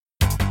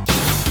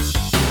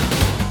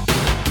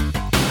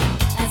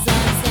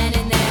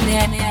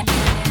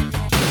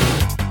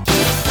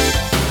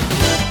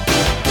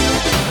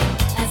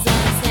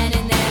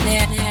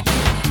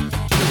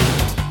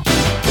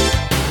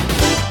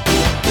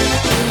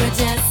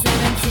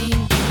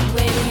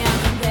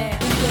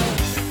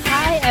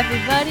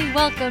everybody.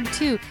 Welcome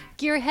to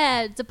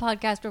Gearheads, a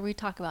podcast where we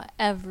talk about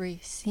every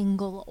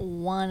single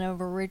one of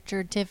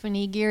Richard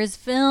Tiffany Gere's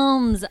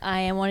films.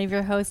 I am one of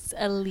your hosts,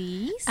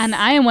 Elise. And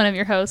I am one of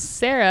your hosts,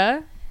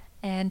 Sarah.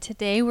 And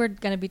today we're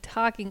going to be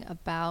talking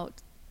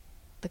about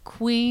the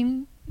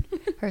queen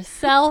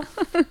herself,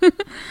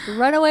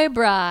 Runaway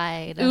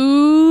Bride.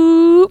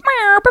 Ooh.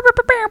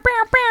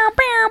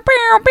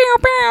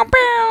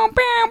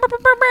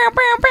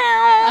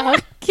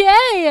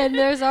 Okay, and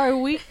there's our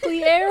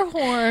weekly air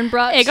horn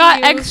brought It to got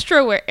you.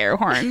 extra air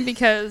horn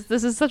because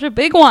this is such a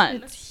big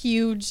one. It's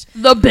huge.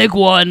 The big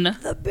one.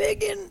 The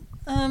biggin.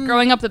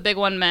 Growing up, the big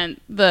one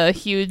meant the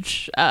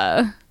huge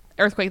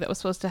earthquake that was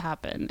supposed to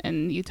happen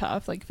in Utah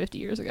like 50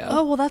 years ago.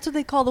 Oh, well, that's what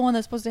they call the one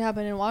that's supposed to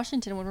happen in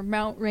Washington when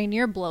Mount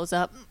Rainier blows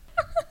up.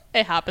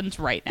 It happens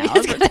right now.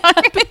 It's gonna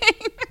happen.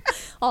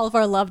 All of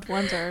our loved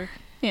ones are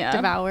Yeah.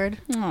 devoured.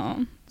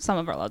 Oh, some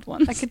of our loved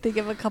ones. I could think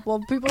of a couple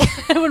of people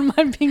that wouldn't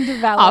mind being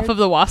devoured. Off of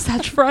the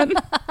Wasatch Front.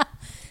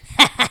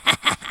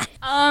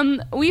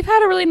 We've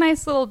had a really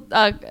nice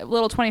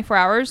little 24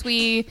 hours.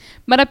 We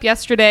met up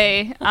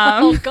yesterday.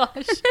 Oh,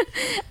 gosh.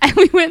 And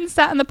we went and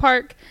sat in the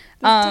park.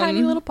 This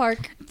tiny little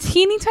park.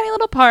 Teeny tiny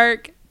little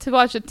park to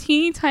watch a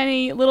teeny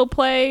tiny little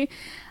play. It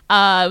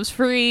was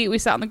free. We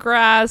sat on the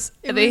grass.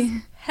 It was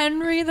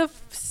Henry the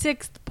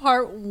Sixth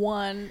Part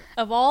 1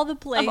 of all the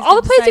plays. Of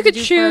all the plays you could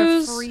do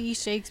choose. for a free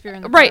Shakespeare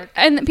in the Right. park.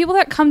 And people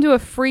that come to a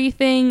free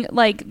thing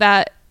like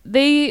that,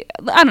 I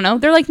don't know,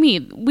 they're like me.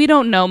 We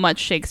don't know much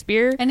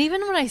Shakespeare. And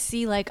even when I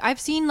see, I've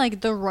seen,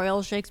 the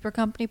Royal Shakespeare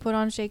Company put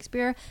on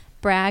Shakespeare,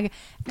 brag,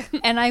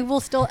 and I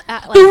will still,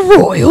 The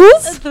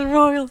Royals? the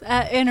Royals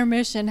at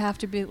intermission have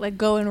to be,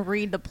 go and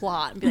read the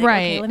plot. And be like, Right.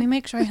 okay, let me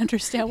make sure I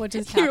understand what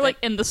just happened. You're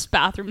in this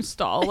bathroom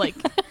stall,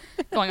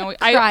 going on.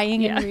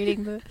 Crying and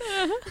reading the...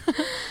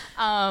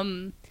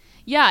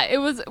 Yeah, it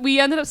was, we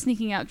ended up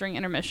sneaking out during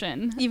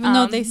intermission. Even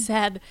though they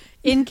said,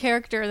 in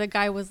character, the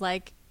guy was,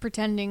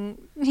 pretending,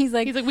 he's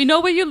like, we know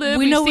where you live,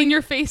 we've seen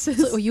your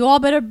faces. So you all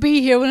better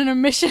be here when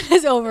intermission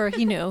is over.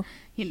 He knew.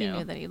 He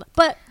knew that he loved.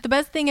 But the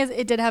best thing is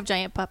it did have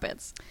giant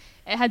puppets.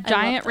 It had I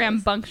giant love those.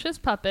 rambunctious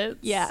puppets.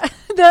 Yeah.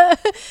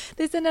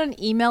 They sent out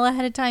an email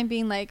ahead of time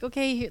being like,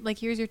 okay,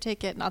 here's your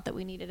ticket. Not that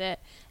we needed it.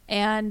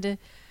 And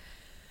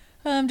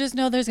just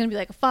know there's going to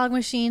be fog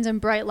machines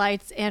and bright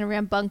lights and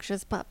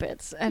rambunctious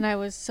puppets. And I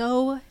was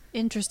so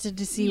interested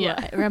to see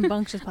what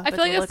rambunctious puppets I feel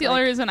like will that's the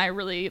only reason I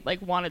really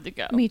wanted to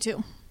go. Me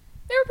too.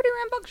 They were pretty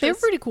rambunctious. They were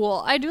pretty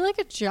cool. I do like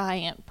a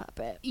giant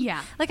puppet.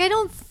 Yeah. I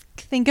don't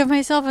think of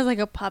myself as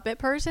a puppet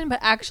person, but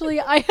actually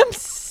I am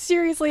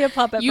seriously a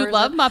puppet person. You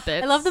love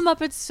Muppets. I love the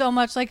Muppets so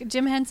much.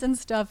 Jim Henson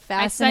stuff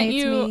fascinates me.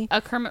 I sent you a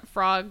Kermit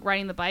Frog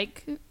riding the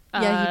bike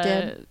Yeah, you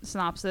did.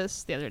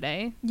 synopsis the other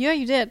day. Yeah,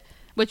 you did.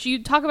 Which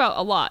you talk about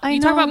a lot. I You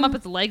know. talk about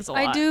Muppets' legs a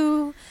lot. I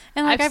do.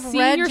 And I've seen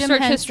read your Jim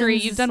search history.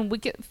 Henson's- You've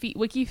done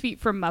wiki feet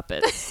for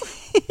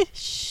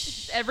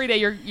Muppets. Every day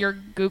you're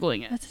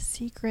Googling it. That's a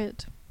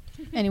secret.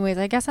 Anyways,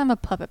 I guess I'm a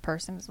puppet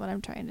person is what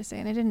I'm trying to say,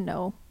 and I didn't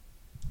know.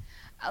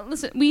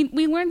 Listen, we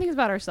learn things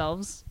about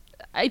ourselves.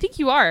 I think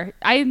you are.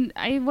 I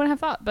wouldn't have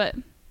thought, but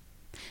did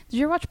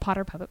you ever watch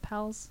Potter Puppet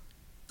Pals?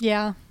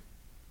 Yeah.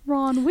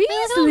 Ron I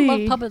Weasley. don't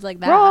love puppets like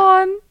that.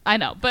 Ron. I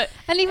know, but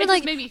And even it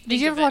just made me think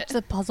did you of ever watch it.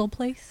 The Puzzle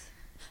Place?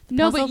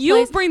 No, Puzzle but you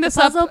Place? bring this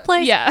The Puzzle up.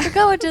 Place? Yeah. We're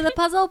going to the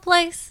Puzzle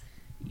Place.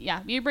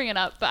 Yeah, you bring it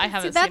up, but I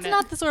haven't That's seen it.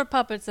 not the sort of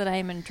puppets that I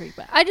am intrigued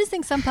by. I just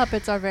think some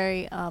puppets are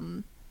very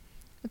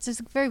it's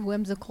just very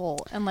whimsical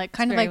and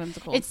very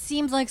whimsical. it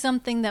seems like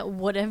something that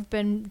would have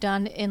been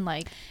done in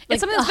It's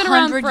something that's been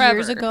around 100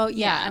 years forever. ago.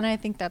 Yeah, Yeah. and I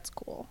think that's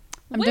cool.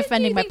 I'm When do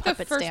defending you my think the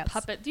puppet first stance.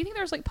 puppet? Do you think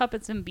there was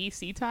puppets in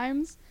BC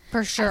times? For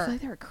I sure. feel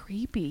like they were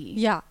creepy.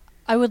 Yeah.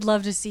 I would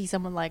love to see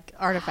someone like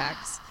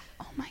Artifacts.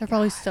 Oh my god. They're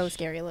probably so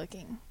scary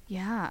looking.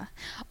 Yeah.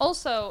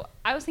 Also,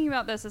 I was thinking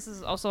about this. This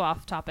is also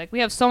off topic. We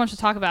have so much to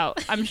talk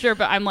about, I'm sure,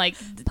 but I'm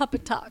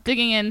Puppet talk.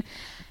 digging in.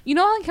 You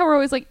know how we're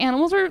always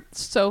animals are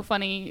so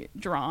funny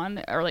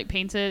drawn or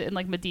painted in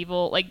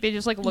medieval, they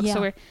just look Yeah.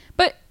 so weird.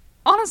 But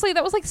honestly,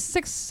 that was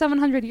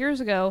 600-700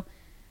 years ago.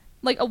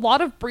 A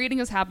lot of breeding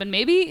has happened.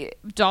 Maybe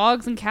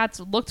dogs and cats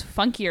looked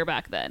funkier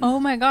back then. Oh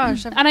my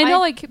gosh. And I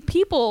know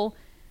people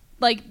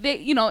they,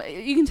 you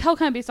can tell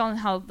kind of based on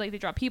how they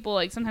draw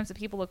people, sometimes the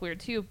people look weird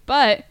too,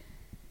 but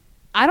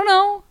I don't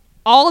know.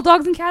 All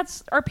dogs and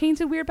cats are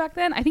painted weird back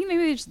then. I think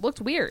maybe they just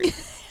looked weird.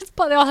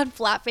 but they all had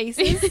flat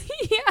faces.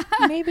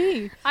 Yeah.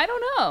 Maybe. I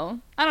don't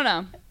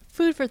know.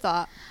 Food for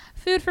thought.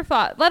 Food for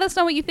thought. Let us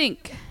know what you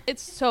think.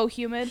 It's so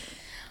humid.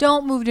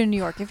 Don't move to New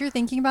York. If you're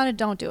thinking about it,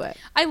 don't do it.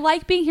 I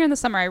like being here in the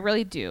summer. I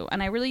really do.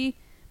 And I really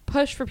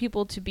push for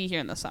people to be here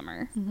in the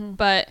summer. Mm-hmm.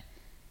 But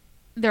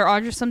there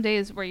are just some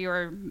days where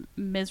you're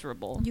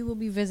miserable. You will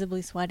be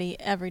visibly sweaty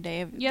every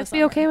day of You the have to be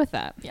summer. okay with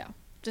that. Yeah.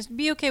 Just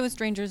be okay with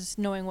strangers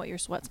knowing what your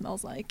sweat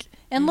smells like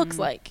and looks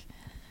like.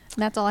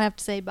 And that's all I have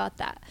to say about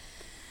that.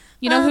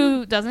 You know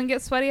who doesn't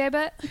get sweaty, I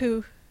bet?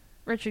 Who?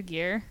 Richard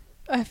Gere.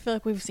 I feel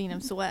like we've seen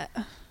him sweat.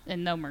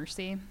 And No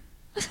Mercy.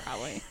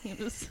 Probably. He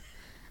was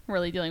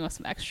really dealing with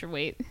some extra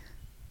weight.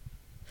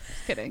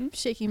 Just kidding.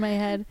 Shaking my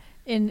head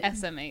in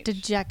SMH.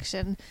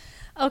 dejection.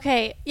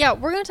 Okay, yeah,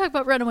 we're gonna talk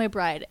about Runaway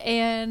Bride,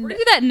 and We're gonna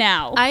do that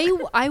now.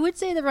 I would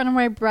say the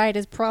Runaway Bride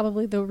is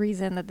probably the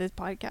reason that this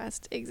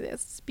podcast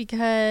exists,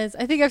 because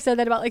I think I've said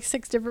that about like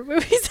 6 different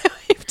movies that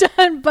we've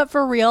done, but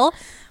for real,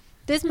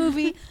 this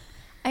movie,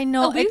 I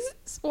know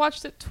Elise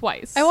watched it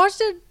twice. I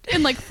watched it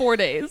in like 4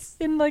 days.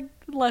 in like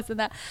less than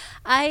that.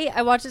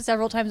 I watched it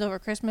several times over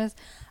Christmas.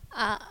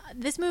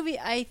 This movie,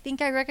 I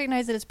think I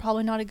recognize that it's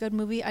probably not a good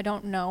movie. I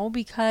don't know,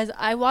 because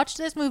I watched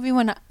this movie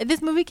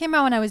this movie came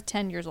out when I was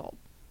 10 years old,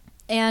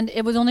 and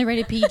it was only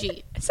rated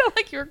PG. It sounded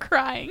like you were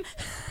crying.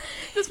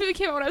 This movie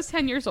came out when I was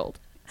 10 years old.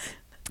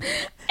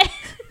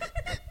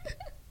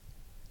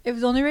 It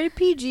was only rated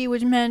PG,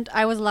 which meant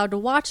I was allowed to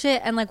watch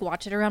it and like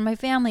watch it around my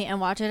family and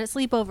watch it at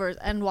sleepovers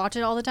and watch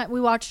it all the time. We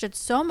watched it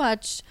so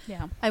much.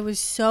 Yeah. I was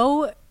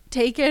so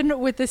taken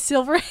with the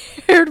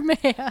silver-haired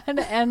man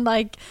and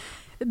like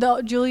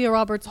the Julia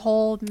Roberts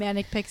whole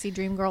manic pixie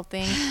dream girl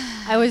thing.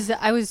 I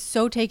was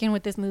so taken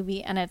with this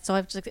movie, and it's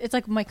like it's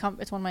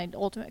one of my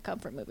ultimate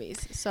comfort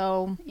movies.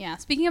 So Yeah.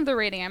 Speaking of the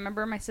rating, I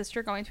remember my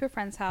sister going to a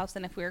friend's house,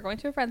 and if we were going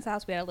to a friend's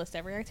house, we had to list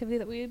every activity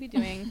that we would be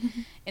doing.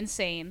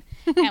 Insane.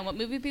 And what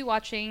movie we'd be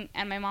watching,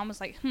 and my mom was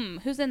like,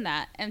 who's in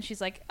that? And she's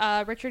like,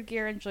 Richard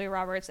Gere and Julia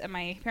Roberts, and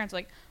my parents were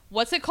like,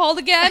 what's it called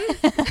again?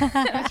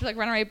 And she's like,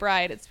 Runaway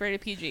Bride. It's rated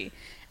PG.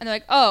 And they're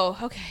like, oh,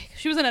 okay.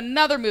 She was in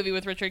another movie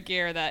with Richard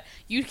Gere that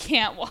you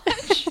can't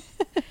watch.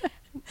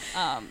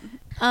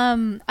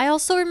 I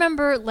also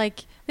remember,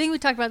 like, I think we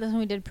talked about this when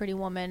we did Pretty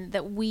Woman,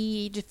 that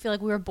we just feel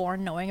like we were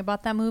born knowing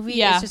about that movie.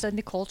 Yeah. It's just in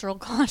the cultural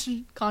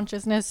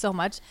consciousness so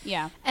much.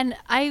 Yeah. And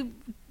I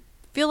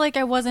feel like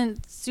I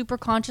wasn't super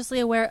consciously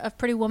aware of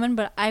Pretty Woman,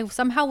 but I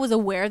somehow was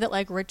aware that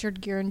like Richard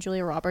Gere and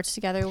Julia Roberts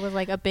together was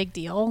like a big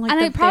deal. Like, And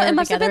it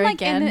must have been like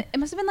again. it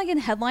must have been like in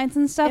headlines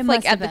and stuff, It like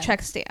must at have the been.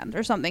 check stand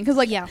or something. Because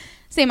like, Yeah.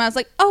 same. I was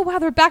like, oh wow,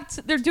 they're back.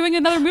 They're doing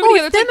another movie Oh,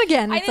 together. it's them like,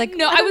 again. I It's didn't like,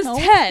 know. I I don't was know.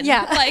 10.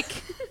 Yeah. Like,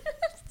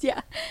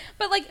 Yeah.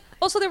 but like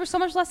also there was so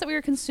much less that we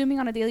were consuming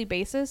on a daily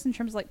basis in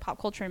terms of like pop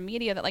culture and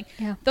media that like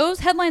Yeah. those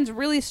headlines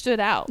really stood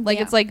out. Like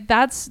Yeah. it's like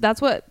that's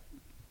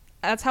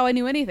how I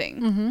knew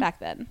anything Mhm. back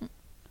then.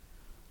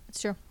 It's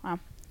true. Wow.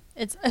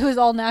 It was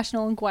all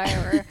National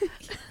Enquirer.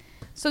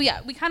 So yeah,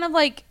 we kind of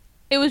like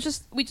we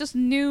just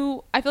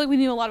knew. I feel like we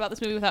knew a lot about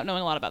this movie without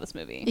knowing a lot about this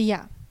movie.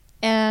 Yeah.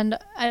 And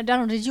I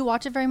don't know, did you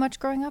watch it very much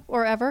growing up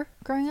or ever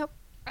growing up?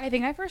 I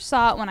think I first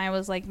saw it when I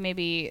was like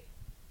maybe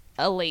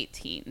a late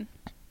teen.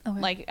 Okay.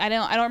 Like I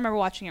don't remember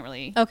watching it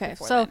really. Okay,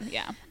 before so then.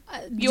 Yeah,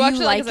 do You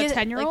watched it, like, as a it?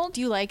 10-year-old? Like, do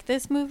you like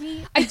this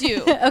movie? I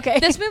do. Okay.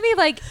 This movie,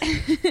 like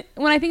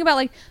when I think about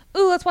like,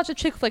 ooh, let's watch a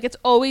chick flick, it's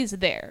always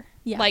there.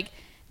 Yeah. Like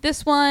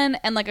this one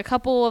and like a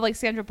couple of like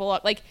Sandra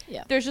Bullock. Like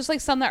Yeah. there's just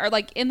like some that are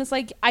like in this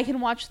like I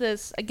can watch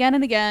this again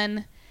and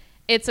again.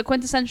 It's a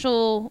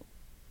quintessential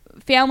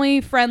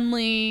family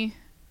friendly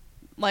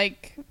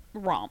like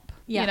romp.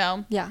 Yeah. You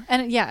know. Yeah.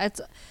 And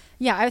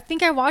yeah, I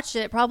think I watched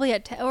it probably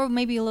at 10, or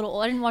maybe a little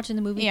old. I didn't watch it in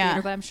the movie Yeah.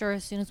 theater, but I'm sure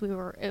as soon as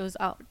it was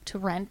out to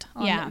rent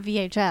on Yeah.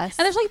 VHS.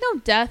 And there's like no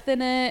death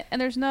in it, and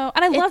there's no.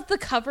 And I love the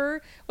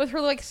cover with her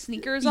like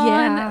sneakers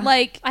Yeah. on.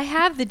 Like I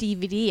have the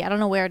DVD. I don't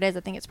know where it is. I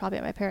think it's probably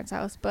at my parents'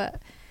 house,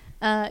 but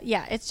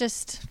yeah, it's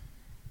just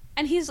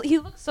and he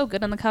looks so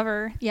good on the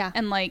cover. Yeah.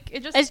 and like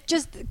it's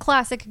just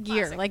classic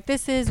gear. Classic. Like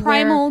this is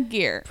primal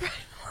gear.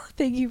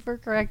 Thank you for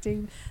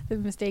correcting the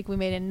mistake we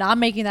made in not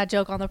making that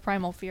joke on the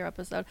Primal Fear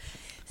episode.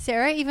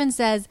 Sarah even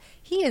says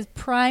he is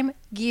prime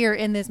gear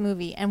in this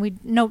movie, and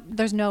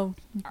there's not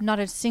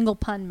a single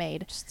pun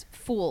made. Just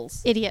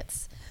fools.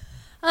 Idiots.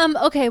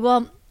 Okay,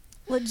 well,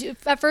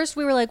 at first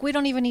we were like, we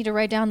don't even need to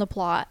write down the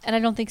plot, and I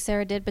don't think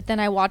Sarah did. But then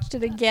I watched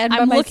it again by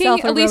I'm looking. myself.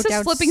 and wrote Elisa's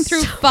down flipping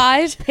through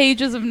 5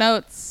 pages of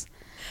notes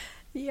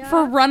Yeah.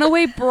 for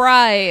Runaway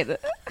Bride.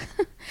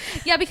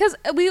 Yeah, because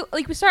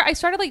I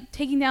started like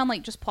taking down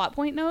like just plot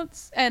point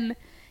notes, and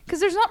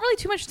because there's not really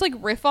too much to like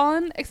riff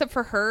on except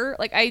for her.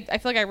 Like I feel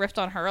like I riffed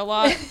on her a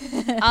lot.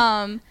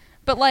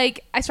 But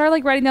like I started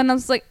like writing down, and I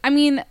was like, I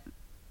mean,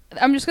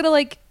 I'm just gonna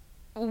like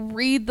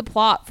read the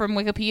plot from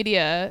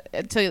Wikipedia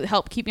to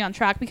help keep me on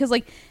track, because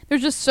like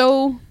there's just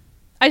so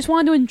I just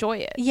wanted to enjoy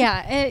it.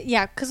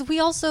 Yeah, because we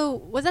also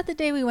was that the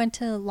day we went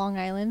to Long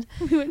Island.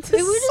 We went to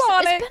It's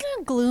Sonic.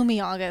 been a gloomy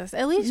August,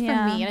 at least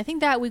Yeah. for me. And I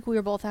think that week we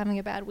were both having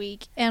a bad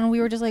week, and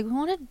we were just like, we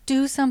want to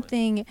do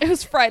something. It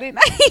was Friday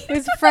night. It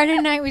was Friday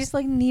night. We just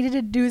like needed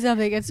to do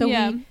something, and so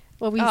Yeah.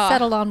 what we Ugh.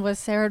 settled on was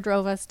Sarah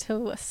drove us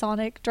to a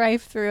Sonic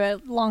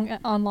drive-through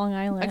on Long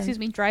Island. Excuse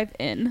me, drive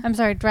in. I'm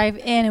sorry, drive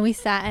in, and we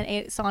sat and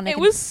ate Sonic. It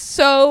was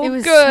so It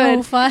was good.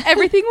 so fun.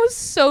 Everything was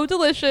so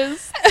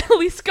delicious.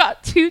 Elise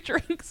got 2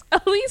 drinks.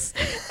 Elise's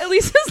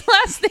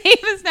last name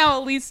is now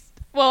Elise.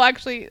 Well,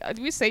 actually,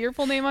 do we say your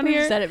full name on We've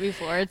here? said it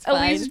before. It's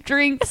Elise fine.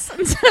 drinks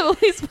instead of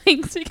Elise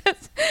Winks,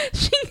 because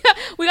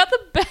we got the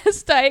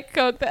best Diet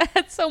Coke that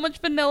had so much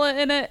vanilla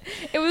in it.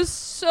 It was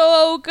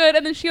so good.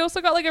 And then she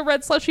also got like a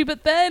red slushie.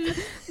 But then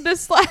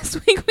this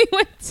last week we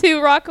went to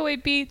Rockaway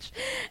Beach.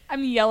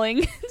 I'm yelling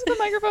into the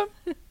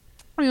microphone.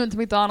 We went to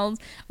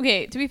McDonald's.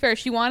 Okay, to be fair,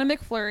 she wanted a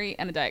McFlurry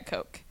and a Diet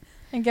Coke.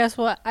 And guess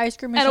what? Ice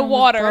cream And machine a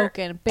water. was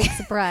broken. Big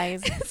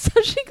surprise.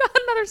 So she got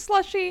another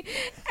slushie,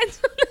 and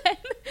so then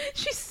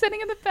she's sitting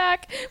in the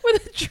back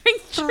with a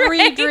drink Three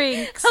tray,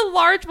 drinks. a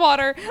large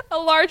water, a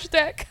large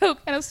Diet Coke,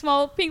 and a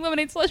small pink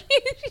lemonade slushie.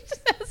 And she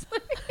just has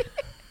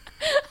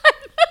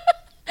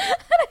and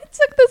I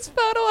took this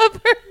photo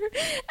of her,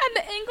 and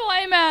the angle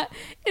I'm at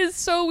is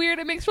so weird.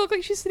 It makes her look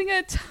like she's sitting in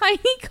a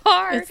tiny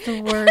car. It's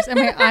the worst. And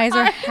my eyes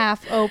are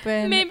half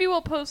open. Maybe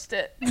we'll post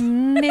it.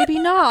 Maybe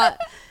not.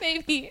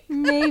 Maybe.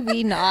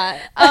 Maybe not.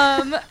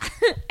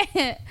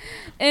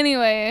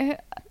 Anyway.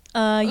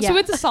 Yeah. So we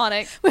went to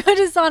Sonic. We went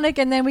to Sonic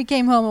and then we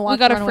came home and We watched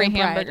got a Runaway free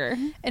Bride. hamburger.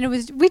 And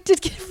we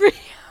did get a free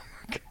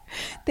hamburger.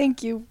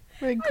 Thank you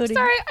for I'm including.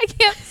 sorry, I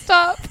can't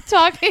stop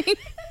talking.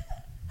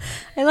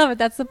 I love it.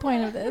 That's the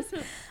point of this.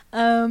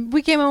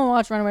 We came home and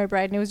watched Runaway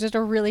Bride, and it was just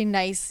a really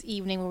nice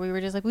evening where we were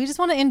just like, we just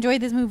want to enjoy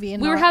this movie.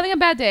 And We were having a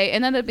bad day,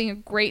 and ended up being a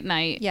great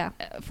night. Yeah.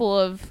 Full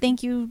of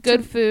Thank you.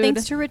 good food.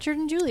 Thanks to Richard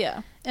and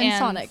Julia and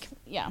Sonic.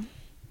 Yeah.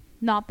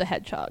 Not the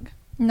hedgehog.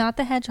 Not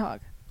the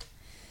hedgehog.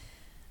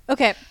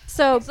 Okay,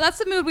 so So that's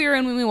the mood we were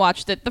in when we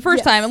watched it the first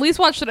Yes. time. At least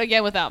watched it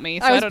again without me.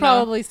 So I was don't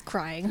probably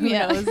crying. Who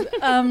Yeah.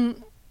 knows?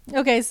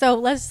 Okay, so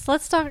let's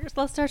start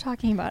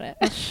talking about it.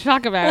 know.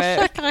 Talk about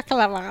it.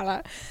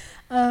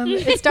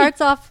 It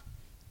starts off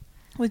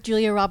with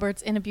Julia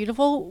Roberts in a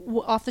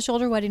beautiful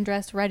off-the-shoulder wedding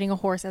dress riding a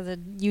horse as a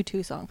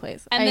U2 song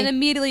plays. And then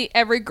immediately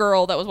every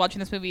girl that was watching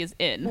this movie is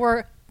in.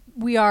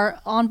 we are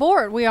on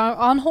board. We are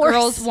on horse.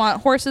 Girls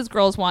want horses,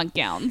 girls want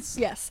gowns.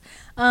 Yes.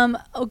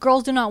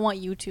 Girls do not want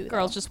U2.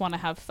 Girls though. just want to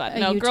have fun. A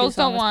No, U2 girls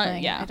song don't is want,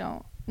 playing. yeah. I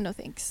don't. No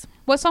thanks.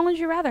 What song would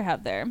you rather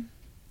have there?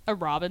 A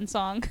Robin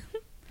song?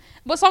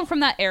 What song from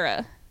that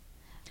era?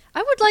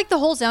 I would like the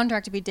whole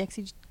soundtrack to be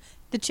Dixie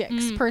the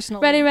Chicks,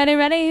 personally. Ready, ready,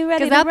 ready,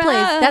 ready Because to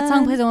that song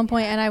run. plays at one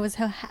point, and I was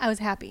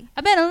happy.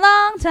 I've been a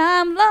long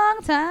time, long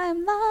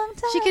time, long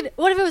time. She could.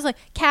 What if it was like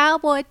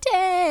 "Cowboy,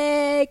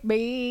 take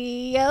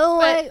me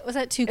away"? Was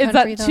that too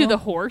country Is that though? to the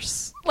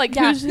horse? Like,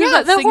 Yeah, who's yeah.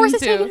 that The singing horse is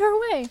to? taking her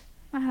away.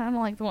 I don't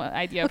like the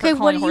idea of Okay, her what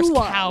calling do a horse you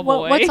want?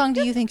 cowboy. What song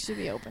do you think should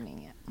be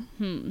opening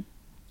it?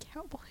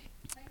 Cowboy.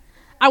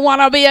 I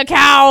want to be a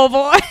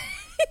cowboy.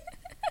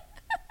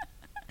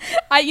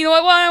 You know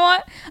what one I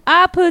want?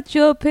 I put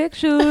your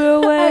picture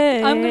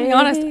away. I'm gonna be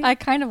honest. I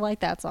kind of like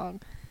that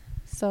song,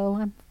 so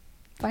I'm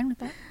fine with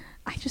that.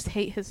 I just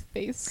hate his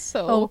face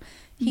so Oh,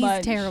 he's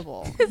much.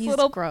 terrible. His He's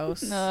little-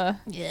 gross.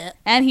 Yeah.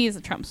 And he's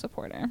a Trump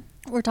supporter.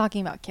 We're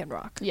talking about Kid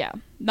Rock. Yeah.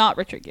 Not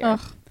Richard Gere.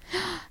 Ugh.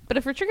 But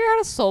if Richard Gere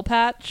had a soul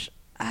patch,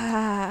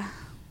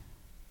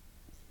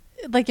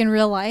 Like in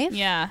real life.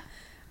 yeah.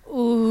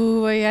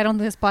 Ooh, I don't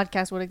think this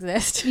podcast would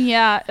exist.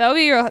 Yeah,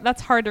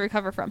 that's hard to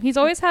recover from. He's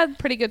always had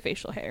pretty good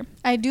facial hair.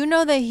 I do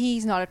know that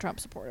he's not a Trump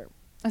supporter.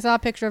 I saw a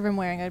picture of him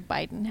wearing a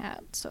Biden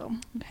hat. So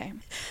Okay.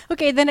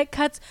 okay, then it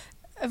cuts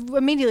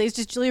immediately. It's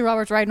just Julia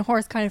Roberts riding a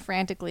horse, kind of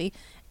frantically.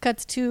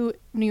 Cuts to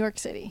New York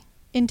City.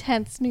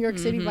 Intense New York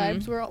City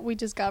vibes. We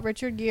just got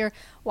Richard Gere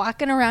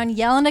walking around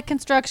yelling at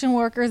construction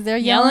workers. They're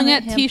yelling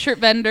at him. T-shirt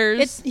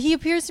vendors. He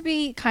appears to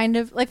be kind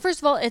of like, first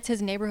of all, it's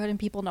his neighborhood and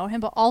people know him,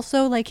 but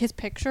also like his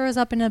picture is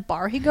up in a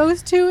bar he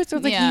goes to, so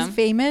it's like Yeah. he's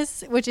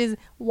famous, which is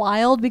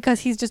wild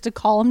because he's just a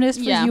columnist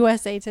for Yeah.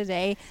 USA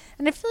Today,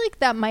 and I feel like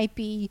that might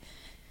be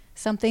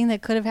something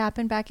that could have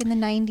happened back in the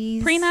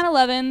 90s. Pre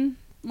 9/11,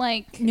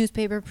 like,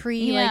 Newspaper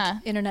pre Yeah.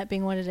 like internet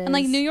being what it is, and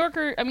like New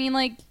Yorker. I mean,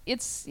 like,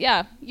 it's you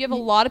have a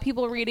lot of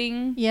people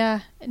reading. Yeah,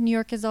 New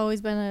York has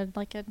always been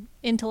an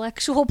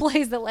intellectual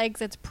place that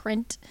likes its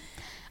print.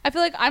 I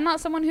feel like I'm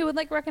not someone who would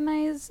like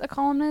recognize a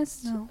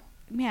columnist. No.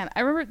 Man, I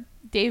remember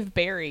Dave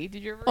Barry.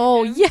 Did you ever?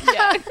 Oh, read him?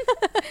 yeah.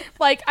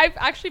 Like, I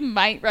actually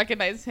might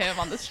recognize him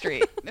on the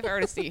street if I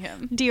were to see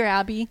him. Dear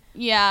Abby.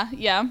 Yeah,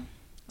 yeah.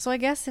 So I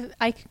guess if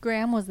Ike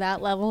Graham was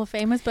that level of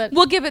famous, but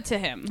We'll give it to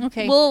him.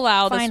 Okay. We'll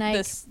allow Fine, Ike.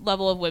 this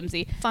level of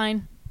whimsy.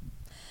 fine.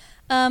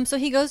 So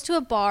he goes to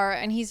a bar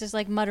and he's just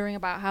like muttering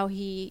about how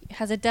he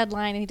has a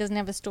deadline and he doesn't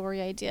have a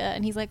story idea,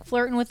 and he's like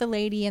flirting with the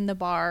lady in the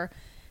bar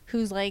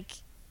who's like,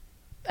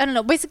 I don't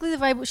know, basically the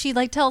vibe, she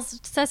like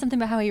says something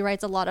about how he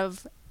writes a lot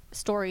of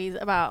stories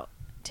about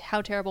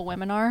how terrible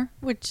women are,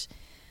 which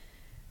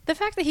the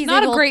fact that he's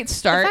Not able, a great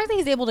start. the fact that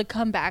he's able to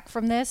come back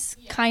from this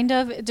kind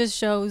of, it just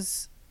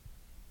shows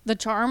the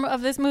charm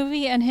of this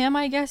movie and him,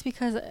 I guess,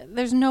 because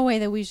there's no way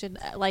that we should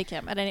like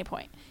him at any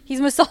point.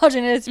 He's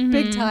misogynist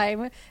big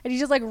time, and he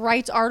just like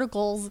writes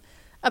articles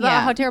about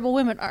Yeah. how terrible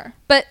women are.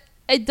 But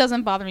it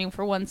doesn't bother me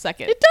for 1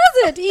 second. It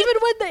doesn't, even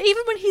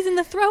when he's in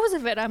the throes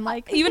of it. I'm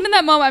like, Even in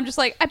that moment, I'm just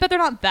like, I bet they're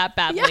not that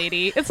bad, Yeah.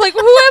 lady. It's like, who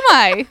am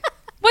I?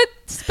 What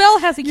spell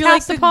has he you're like,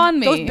 cast upon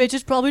me? those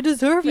bitches probably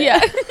deserve it. Yeah.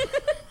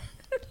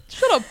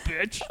 Shut up,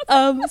 bitch.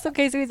 So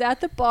he's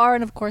at the bar,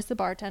 and of course the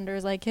bartender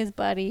is like his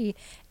buddy,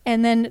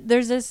 and then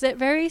there's this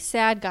very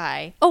sad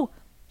guy. Oh,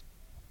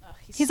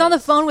 he's so on the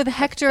phone with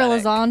Hector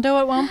pathetic. Elizondo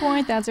at one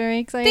point. That's very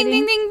exciting. Ding,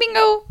 ding, ding,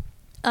 bingo.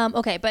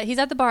 Okay, but he's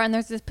at the bar, and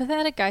there's this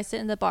pathetic guy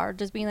sitting at the bar,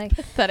 just being like,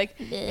 Pathetic.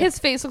 Bleh. His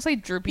face looks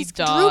like droopy he's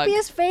dog.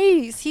 droopiest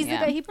face. He's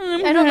Yeah. the guy.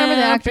 I don't remember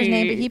the actor's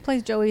name, but happy. he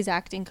plays Joey's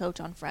acting coach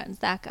on Friends.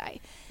 That guy.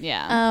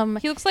 Yeah.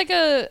 He looks like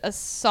a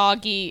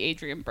soggy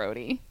Adrian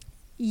Brody.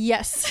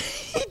 Yes,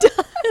 he does.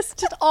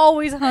 Just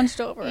always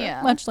hunched over,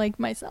 Yeah. much like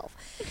myself.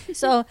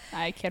 So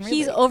I can relate.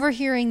 he's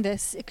overhearing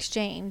this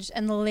exchange,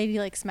 and the lady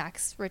like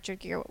smacks Richard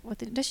Gere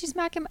with it. Does she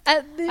smack him?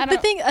 A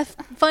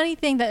funny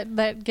thing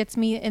that gets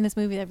me in this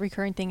movie, the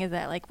recurring thing, is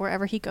that like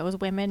wherever he goes,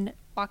 women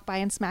walk by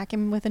and smack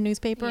him with a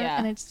newspaper, Yeah.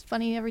 and it's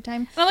funny every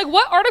time. And I'm like,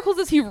 what articles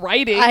is he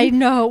writing? I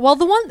know. Well,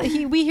 the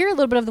one we hear a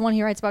little bit of the one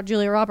he writes about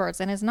Julia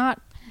Roberts, and it's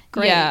not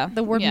great. Yeah,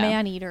 The word yeah.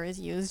 man eater is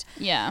used.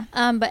 Yeah.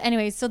 But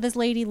anyways, so this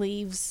lady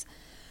leaves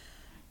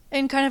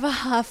in kind of a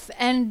huff,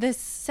 and this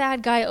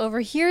sad guy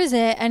overhears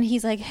it, and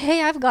he's like,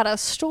 hey, I've got a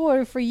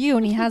story for you,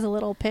 and he has a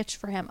little pitch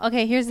for him.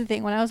 Okay, here's the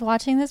thing. When I was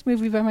watching this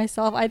movie by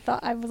myself,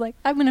 I was like,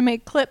 I'm going to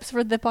make clips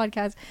for the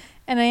podcast,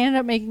 and I ended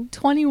up making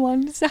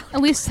 21 sound.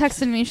 Elise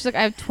texted me. She's like,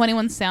 I have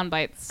 21 sound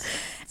bites.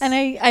 And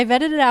I've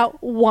edited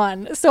out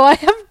one, so I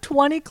have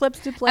 20 clips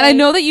to play. And I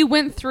know that you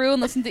went through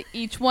and listened to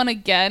each one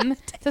again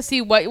to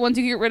see what ones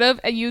you could get rid of,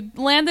 and you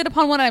landed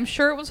upon one. I'm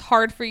sure it was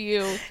hard for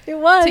you It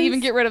was. to even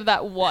get rid of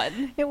that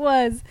one. It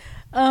was.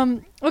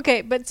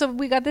 Okay, but so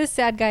we got this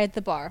sad guy at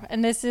the bar,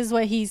 and this is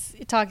what he's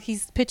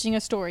pitching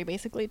a story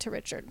basically to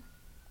Richard.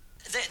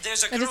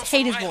 There's a I girl just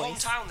hate from his my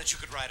voice. hometown that you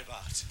could write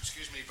about.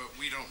 Excuse me, but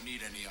we don't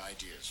need any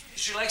ideas.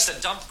 She likes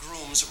to dump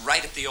grooms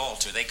right at the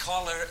altar. They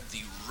call her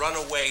the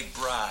runaway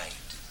bride.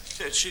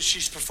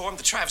 She's performed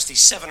the travesty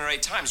 7 or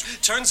 8 times.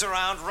 Turns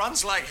around,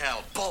 runs like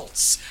hell,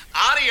 bolts.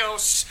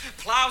 Adios,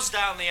 plows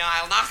down the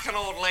aisle, knocking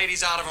old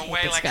ladies out of her way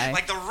this guy.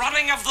 like the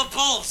running of the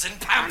bulls in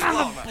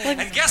Pamplona.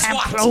 And guess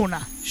Pamplona.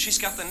 what? She's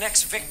got the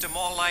next victim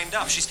all lined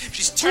up. She's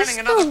Just turning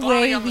another the body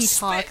way on the he spit.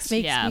 talks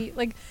makes Yeah. me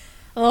like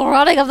the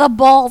running of the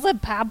balls in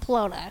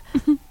Pamplona.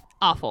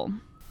 Awful.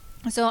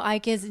 So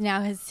Ike is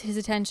now his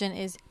attention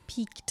is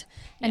piqued,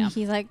 and Yeah.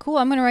 he's like, "Cool,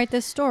 I'm gonna write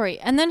this story."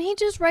 And then he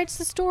just writes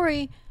the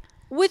story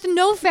with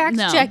no fact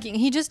checking.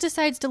 He just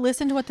decides to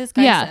listen to what this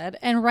guy said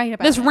and write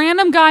about This it.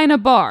 random guy in a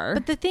bar.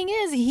 But the thing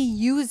is, he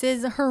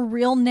uses her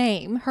real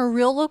name, her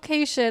real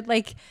location.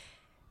 Like,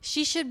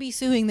 she should be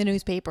suing the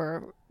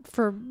newspaper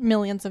for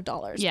millions of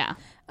dollars. Yeah.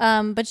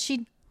 But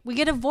we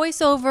get a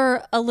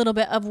voiceover a little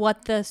bit of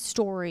what the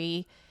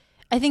story.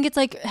 I think it's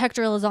like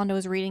Hector Elizondo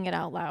is reading it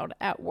out loud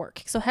at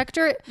work. So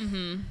Hector.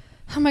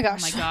 Oh my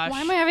gosh. Oh my gosh.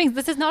 Why am I having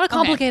this? Is not a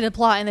complicated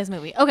plot in this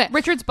movie. Okay.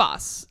 Richard's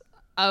boss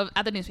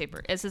at the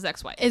newspaper is his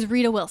ex-wife. Is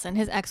Rita Wilson,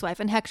 his ex-wife,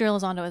 and Hector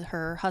Elizondo is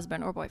her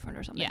husband or boyfriend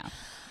or something. Yeah.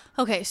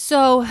 Okay,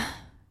 so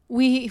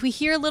we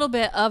hear a little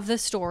bit of the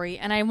story,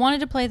 and I wanted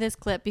to play this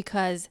clip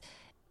because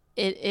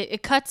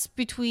it cuts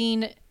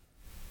between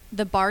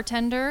the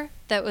bartender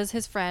that was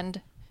his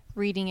friend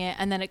reading it,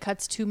 and then it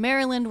cuts to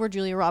Maryland where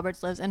Julia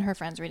Roberts lives and her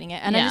friends reading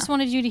it. And I Yeah. just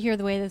wanted you to hear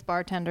the way this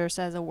bartender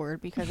says a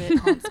word because it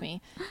haunts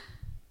me.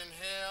 In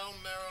Hale,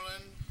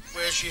 Maryland,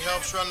 where she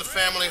helps run the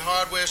family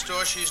hardware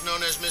store, she's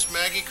known as Miss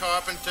Maggie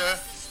Carpenter,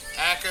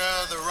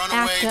 Akka, the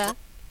runaway. Akka.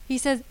 He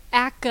says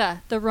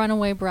Akka, the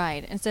runaway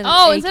bride, instead of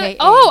Oh, AKA.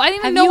 I didn't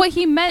even Have know you what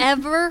he meant.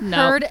 Ever No.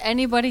 heard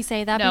anybody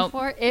say that Nope.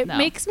 before? It No.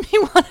 makes me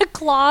want to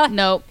claw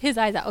Nope. his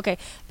eyes out. Okay,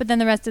 but then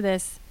the rest of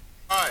this.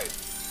 Bride.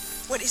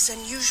 What is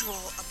unusual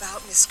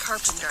about Miss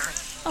Carpenter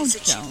Oh, is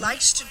that she Joan.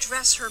 likes to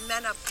dress her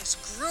men up as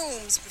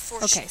grooms before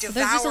Okay, she so devours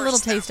there's just a little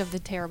them. taste of the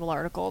terrible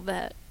article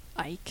that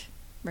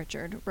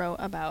Richard wrote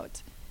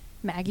about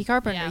Maggie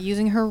Carpenter Yeah.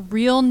 using her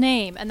real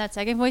name. And that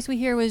second voice we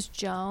hear was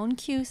Joan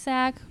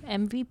Cusack,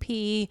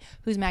 MVP,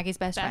 who's Maggie's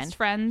best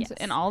friend. Yes.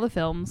 in all the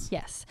films.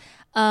 Yes.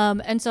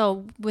 And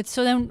so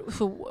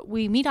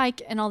we meet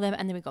Ike and all them,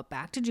 and then we go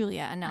back to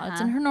Julia, and now it's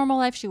in her normal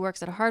life. She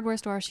works at a hardware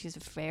store. She's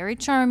very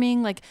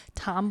charming, like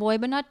tomboy,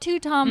 but not too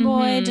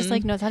tomboy. Just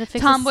like knows how to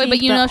fix Tomboy, a but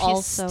sink, you know she's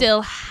also-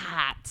 still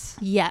hot.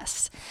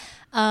 Yes.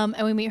 And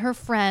we meet her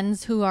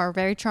friends who are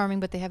very charming,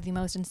 but they have the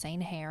most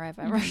insane hair I've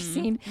ever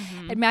seen.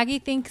 And Maggie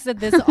thinks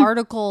that this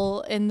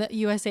article in the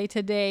USA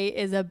Today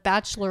is a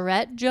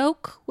bachelorette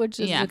joke, which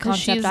is Yeah, a 'cause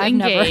concept she's I've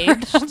never heard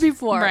engaged. of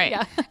before. Right.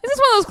 Yeah. This is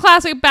one of those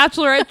classic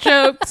bachelorette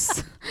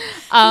jokes.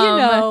 You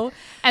know.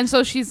 And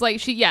so she's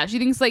like, she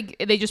thinks like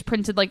they just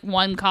printed like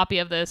one copy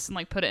of this and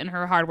like put it in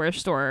her hardware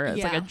store as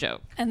like Yeah. a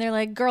joke. And they're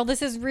like, girl,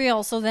 this is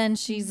real. So then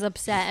she's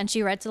upset and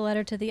she writes a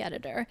letter to the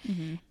editor.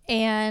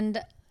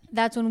 And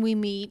that's when we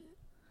meet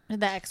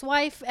the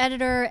ex-wife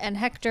editor and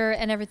Hector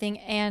and everything.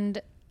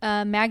 And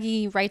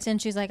Maggie writes in,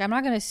 she's like, I'm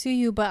not going to sue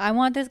you, but I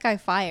want this guy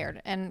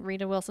fired. And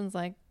Rita Wilson's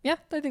like, yeah,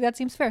 I think that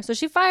seems fair. So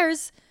she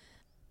fires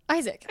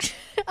Ike.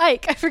 I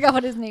forgot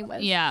what his name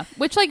was. Yeah,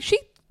 which like she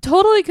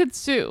totally could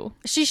sue.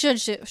 She should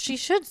sue. She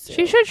should sue.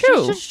 She should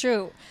sue. She should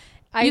sue.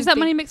 Use that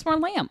money, makes more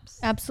lamps.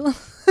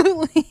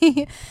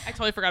 Absolutely. I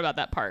totally forgot about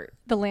that part.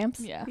 The lamps?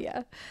 Yeah.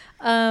 Yeah.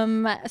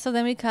 So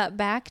then we cut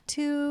back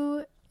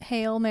to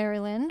Hale,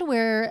 Maryland,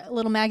 where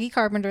little Maggie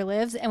Carpenter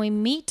lives, and we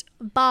meet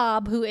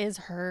Bob, who is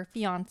her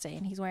fiance,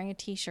 and he's wearing a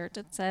t-shirt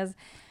that says,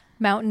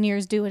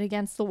 Mountaineers do it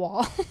against the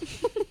wall.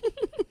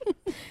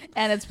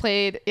 And it's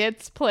played.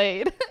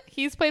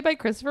 He's played by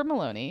Christopher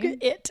Maloney.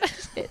 It.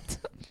 It.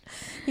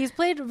 He's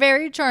played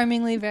very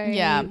charmingly, very,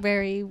 Yeah.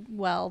 very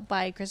well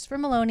by Christopher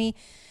Maloney.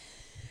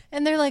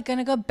 And they're like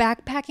gonna go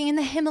backpacking in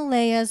the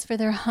Himalayas for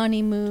their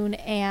honeymoon.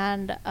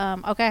 And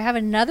okay, I have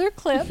another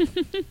clip.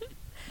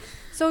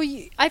 So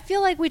I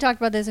feel like we talked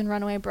about this in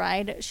Runaway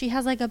Bride. She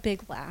has like a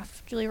big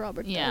laugh. Julia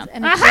Roberts Yeah. does,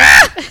 and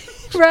it's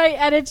just, right.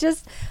 And it's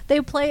just they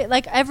play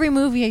like every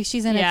movie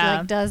she's in. I Yeah. feel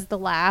like does the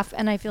laugh,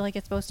 and I feel like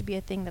it's supposed to be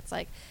a thing that's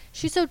like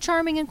she's so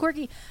charming and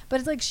quirky, but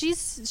it's like she's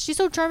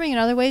so charming in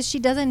other ways. She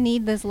doesn't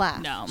need this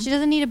laugh. No. She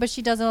doesn't need it, but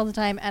she does it all the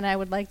time. And I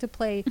would like to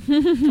play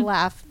the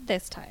laugh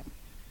this time.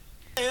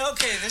 Hey,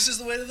 okay, this is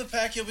the weight of the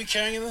pack you'll be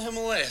carrying in the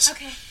Himalayas.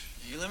 Okay.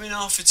 You let me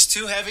know if it's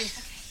too heavy.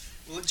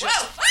 We'll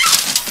adjust.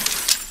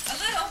 Whoa! A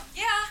little.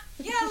 Yeah,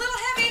 a little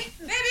heavy,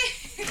 baby.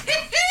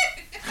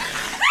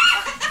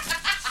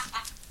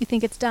 You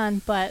think it's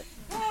done, but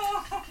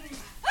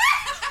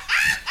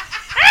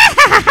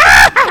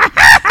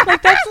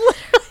like that's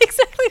literally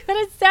exactly what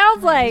it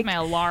sounds like. My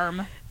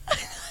alarm.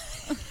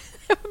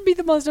 That would be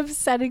the most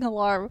upsetting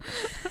alarm.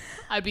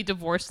 I'd be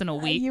divorced in a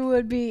week. You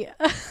would be.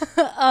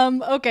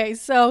 Okay,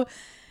 so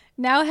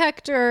now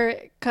Hector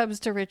comes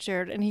to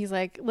Richard and he's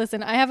like,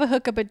 listen, I have a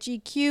hookup at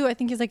GQ. I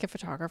think he's like a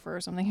photographer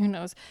or something. Who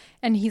knows?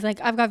 And he's like,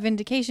 I've got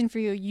vindication for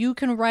you. You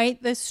can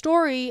write this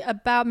story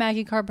about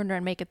Maggie Carpenter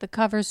and make it the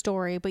cover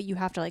story, but you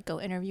have to like go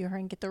interview her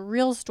and get the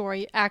real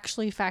story.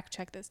 Actually fact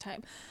check this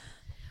time.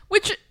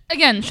 Which,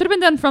 again, should have been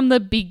done from the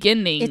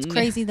beginning. It's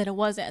crazy that it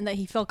wasn't and that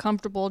he felt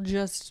comfortable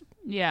just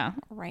Yeah.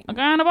 right. A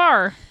guy in a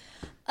bar.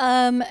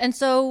 And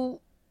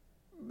so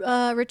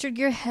Richard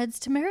Gere heads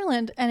to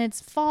Maryland, and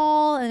it's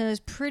fall, and it's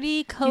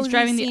pretty cozy. He's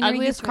driving the scenery.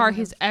 ugliest car driving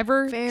he's a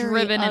ever very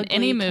driven in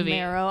any ugly movie.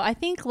 Camaro. I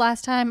think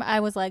last time I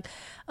was like,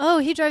 oh,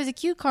 he drives a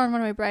cute car in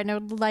Runaway Bride, and I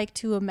would like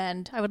to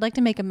amend. I would like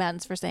to make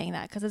amends for saying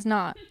that, because it's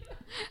not.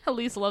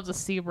 Elise loves a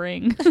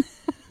Sebring.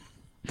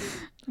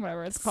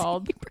 Whatever it's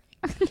called.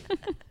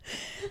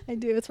 I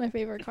do. It's my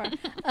favorite car.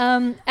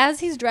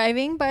 As he's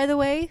driving, by the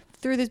way,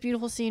 through this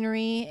beautiful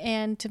scenery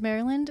and to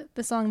Maryland,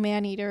 the song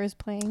Man Eater is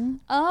playing.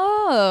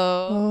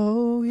 Oh.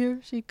 Oh, here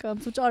she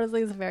comes, which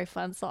honestly is a very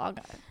fun song.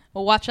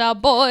 Well, watch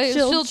out, boys.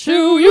 She'll She'll chew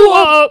chew you you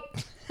up.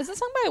 Is this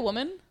sung by a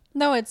woman?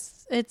 No,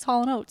 it's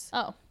Hall & Oates.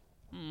 Oh.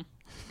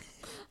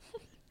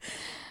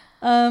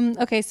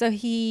 Okay, so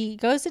he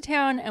goes to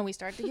town and we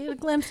start to get a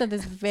glimpse of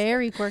this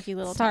very quirky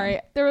little Sorry,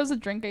 town. there was a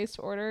drink I used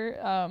to order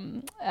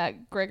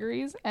at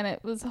Gregory's, and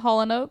it was Hall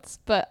 & Oates,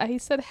 but he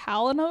said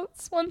Hall &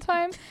 Oates one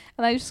time,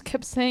 and I just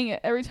kept saying it.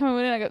 Every time I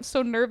went in, I got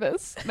so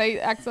nervous, and I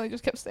accidentally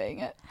just kept saying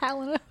it.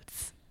 Hall &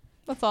 Oates.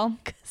 That's all.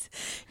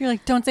 You're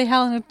like, don't say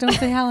Hall & Oates, don't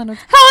say Hall & Oates.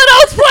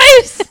 Hall & Oates,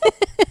 please!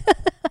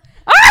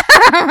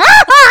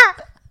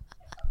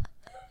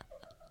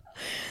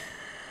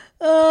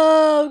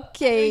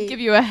 Okay. Give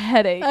you a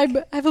headache. I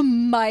have a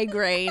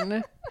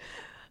migraine.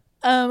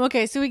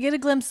 Okay, so we get a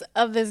glimpse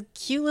of this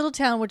cute little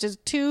town, which is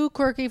too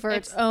quirky for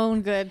its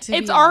own good. To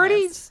It's be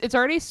already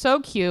honest. so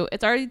cute.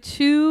 It's already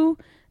too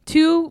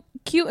cute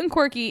and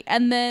quirky,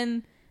 and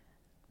then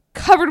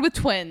covered with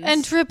twins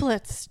and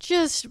triplets,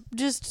 just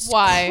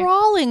Why?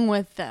 crawling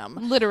with them.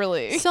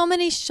 literally. So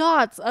many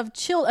shots of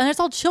children, and it's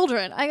all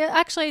children. I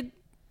actually,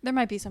 there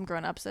might be some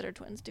grown-ups that are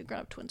twins. Dude,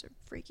 grown-up twins are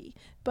freaky,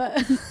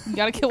 but You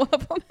gotta kill one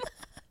of them.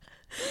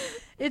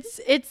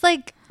 it's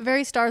like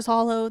very Stars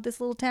Hollow,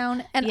 this little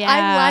town, and I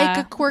Yeah,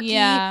 like a quirky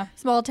yeah.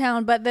 small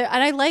town, but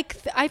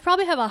I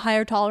probably have a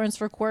higher tolerance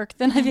for quirk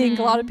than I think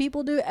a lot of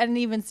people do, and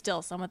even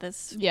still, some of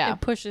this Yeah. it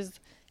pushes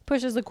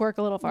the quirk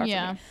a little far.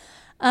 Yeah.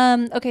 For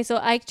me. Okay, so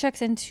Ike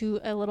checks into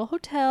a little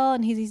hotel,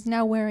 and he's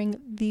now wearing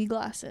the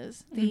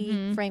glasses,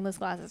 the frameless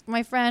glasses.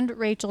 My friend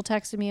Rachel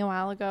texted me a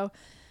while ago.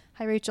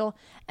 Hi, Rachel.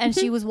 And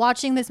she was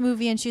watching this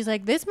movie, and she's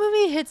like, this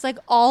movie hits like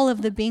all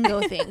of the bingo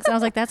things. And I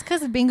was like, that's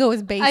because bingo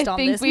is based I on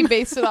think this we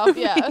based it off.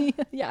 Yeah. movie.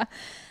 Yeah.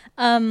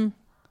 We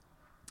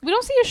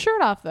don't see his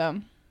shirt off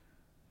though.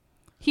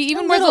 He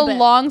even A wears a little bit.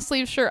 long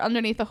sleeve shirt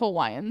underneath a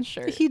Hawaiian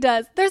shirt. He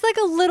does. There's like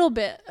a little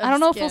bit of I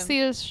don't know if we'll skin. see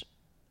his.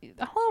 I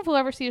don't know if we'll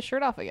ever see his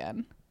shirt off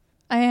again.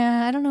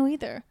 I don't know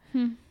either.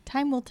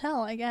 Time will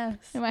tell, I guess.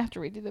 We might have to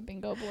redo the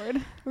bingo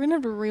board. We're gonna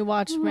have to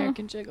rewatch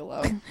American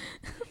Gigolo.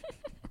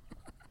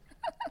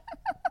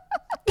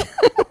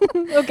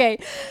 Okay.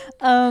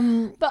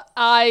 The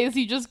eyes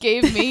you just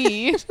gave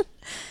me.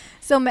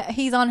 So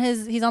he's on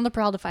the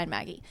prowl to find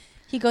Maggie.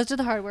 He goes to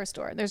the hardware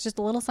store. There's just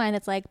a little sign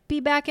that's like, "Be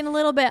back in a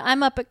little bit.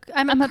 I'm at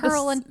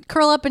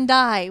curl up and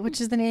dye,"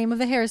 which is the name of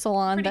the hair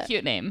salon. Pretty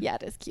cute name. Yeah,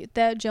 it is cute.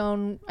 That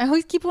Joan. I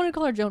always keep wanting to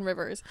call her Joan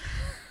Rivers.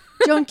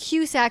 Joan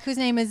Cusack, whose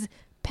name is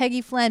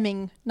Peggy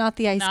Fleming, not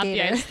the ice Not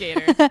skater. the ice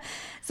skater.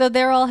 So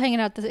they're all hanging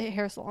out at the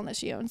hair salon that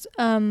she owns.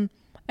 And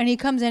he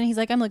comes in, he's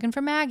like, I'm looking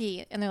for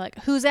Maggie. And they're like,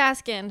 who's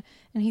asking?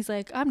 And he's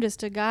like, I'm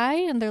just a guy.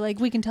 And they're like,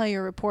 we can tell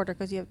you're a reporter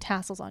because you have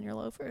tassels on your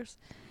loafers.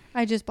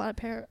 I just bought a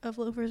pair of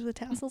loafers with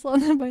tassels on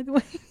them, by the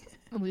way.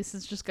 Elise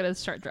is just gonna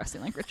start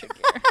dressing like Richard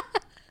Gere.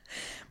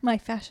 My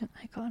fashion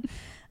icon.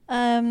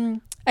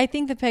 I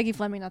think the Peggy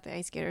Fleming, not the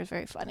ice skater, is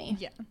very funny.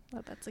 Yeah.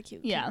 That's a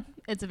cute. Yeah,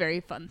 it's a very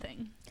fun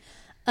thing.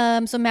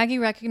 So Maggie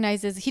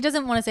recognizes, he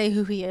doesn't want to say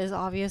who he is,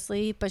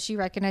 obviously, but she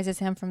recognizes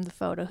him from the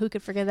photo. Who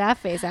could forget that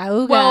face?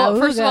 Ooga, Well,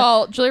 first of ooga.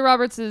 all, Julia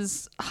Roberts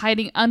is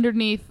hiding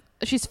underneath.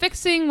 She's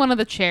fixing one of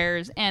the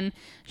chairs, and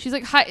she's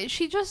like,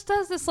 she just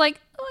does this like,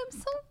 oh, I'm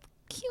so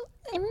cute.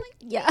 I'm like,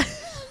 Yeah. I'm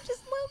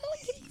just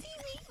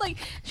like,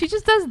 she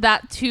just does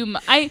that too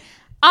much. I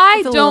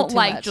It's a little don't too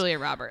like much. Julia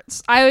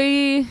Roberts.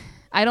 I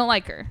don't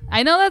like her.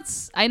 I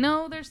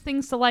know there's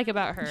things to like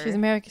about her. She's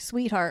America's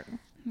sweetheart.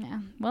 Yeah.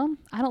 Well,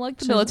 I don't like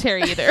the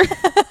military either.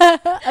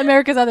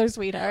 America's other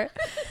sweetheart.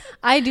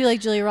 I do like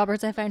Julia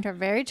Roberts. I find her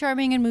very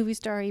charming and movie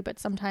starry, but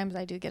sometimes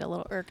I do get a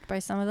little irked by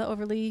some of the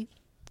overly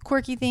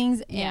quirky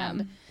things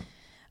and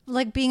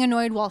like being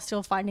annoyed while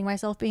still finding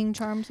myself being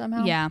charmed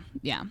somehow. Yeah.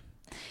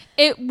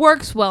 It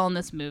works well in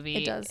this movie.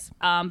 It does.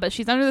 But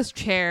she's under this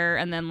chair,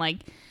 and then like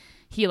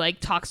he like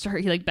talks to her.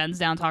 He like bends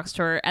down, talks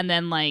to her, and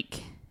then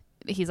like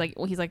he's like,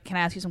 can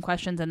I ask you some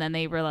questions? And then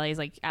they realize,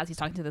 like, as he's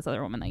talking to this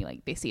other woman,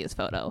 they see his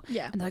photo.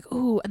 Yeah. And they're like,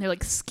 ooh, and they're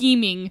like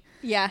scheming,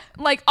 Yeah.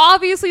 like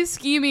obviously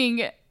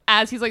scheming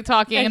as he's like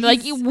talking, And and they're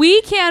like, he's-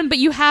 we can, but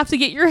you have to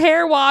get your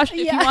hair washed if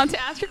you Yeah. want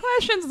to ask your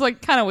questions. It's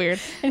like kind of weird.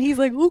 And he's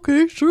like,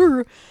 okay,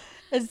 sure.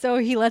 And so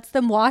he lets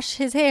them wash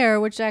his hair,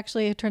 which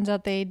actually it turns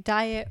out they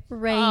dye it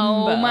rainbow.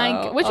 Oh my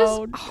god, which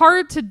Oh, is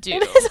hard to do.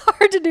 It is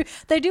hard to do.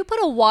 They do put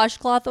a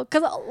washcloth,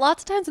 because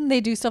lots of times when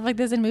they do stuff like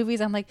this in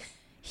movies, I'm like,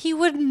 he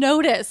would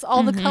notice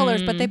all the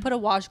colors, but they put a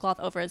washcloth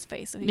over his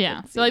face. So he Yeah.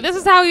 couldn't So like see. this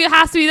is how it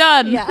has to be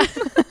done. Yeah.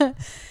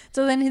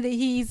 So then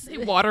he's They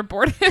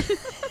waterboard him.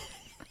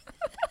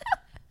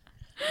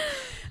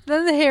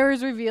 then the hair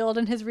is revealed,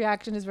 and his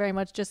reaction is very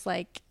much just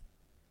like,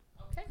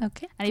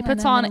 okay. And he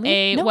puts then on I'm gonna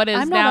leave. No, what is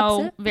I'm not now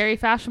upset. very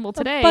fashionable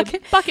today,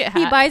 bucket bucket hat.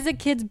 He buys a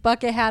kid's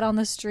bucket hat on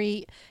the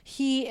street.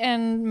 He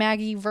and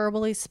Maggie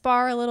verbally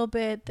spar a little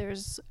bit.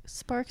 There's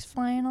sparks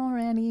flying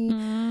already.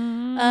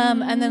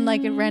 And then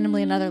like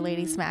randomly another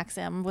lady smacks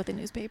him with a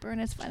newspaper,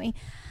 and it's funny.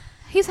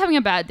 He's having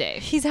a bad day.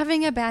 He's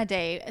having a bad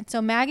day. And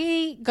so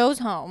Maggie goes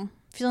home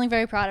feeling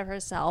very proud of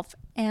herself.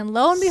 And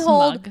lo and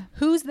behold, Smug.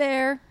 who's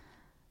there?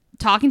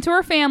 Talking to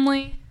her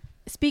family.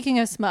 Speaking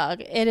of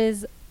smug,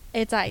 it's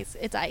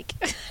Ike.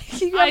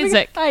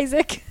 Isaac.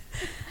 Isaac.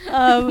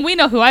 We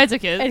know who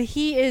Isaac is. And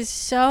he is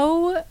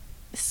so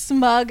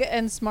smug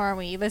and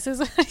smarmy. This is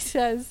what he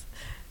says.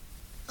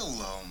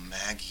 Hello,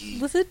 Maggie.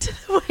 Listen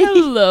to the way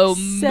Hello,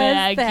 he says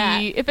Maggie.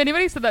 that. If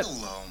anybody said that,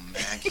 Hello,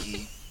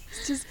 Maggie.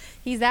 It's just,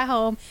 he's at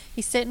home.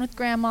 He's sitting with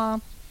Grandma.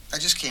 I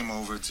just came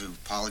over to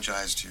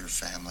apologize to your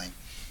family.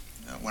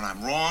 When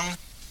I'm wrong,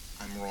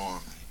 I'm wrong.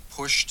 I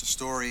pushed a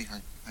story.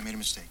 I made a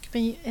mistake.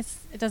 But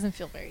it doesn't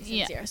feel very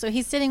Yeah. sincere. So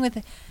he's sitting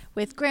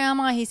with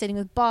Grandma. He's sitting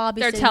with Bob.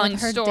 He's They're sitting telling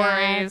with her dad.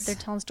 stories. They're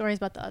telling stories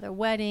about the other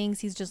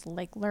weddings. He's just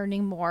like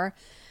learning more.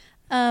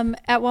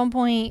 At one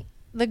point,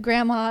 the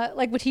grandma,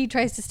 like when he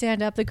tries to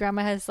stand up, the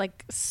grandma has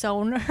like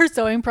sewn her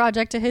sewing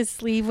project to his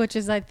sleeve, which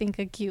is I think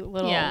a cute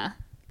little yeah,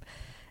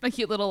 a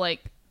cute little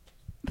like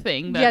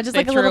thing. That yeah, just they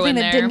like a little threw thing in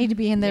that there. didn't need to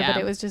be in there, Yeah.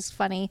 but it was just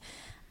funny.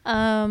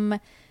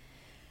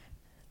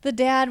 The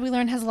dad, we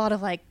learned, has a lot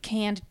of like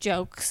canned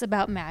jokes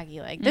about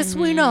Maggie, like this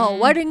we know,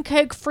 wedding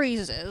cake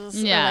freezes. Or,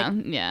 Mm-hmm. Yeah,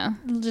 like, yeah.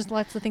 just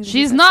lots of things. that he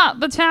She's says. not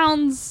the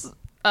town's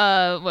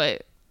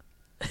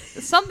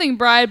something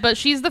bride, but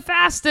she's the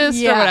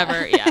fastest or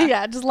whatever. Yeah.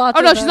 yeah, just lots. Oh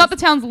of no, she's those. not the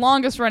town's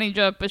longest running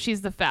joke, but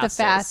she's the the fastest.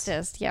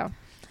 fastest. Yeah.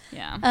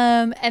 Yeah.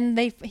 And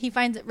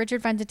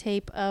Richard finds a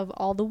tape of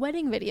all the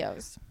wedding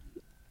videos.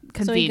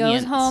 So he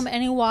Convenient. goes home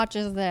and he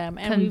watches them.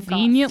 And we've got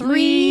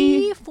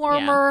Conveniently- 3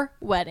 former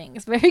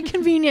weddings. Very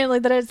conveniently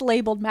that it's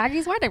labeled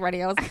Maggie's wedding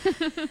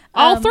videos.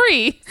 All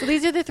 3. So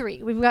these are the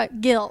 3. We've got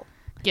Gil,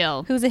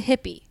 Gil, who's a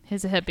hippie.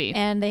 he's a hippie.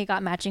 And they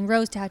got matching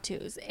rose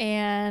tattoos.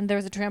 And there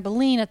was a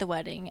trampoline at the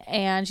wedding.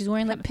 And she's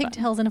wearing like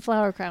pigtails and a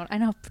flower crown. I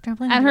know.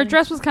 Trampoline. And at her wedding.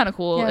 dress was kind of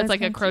cool. Yeah, it It's was like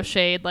a kinda cute.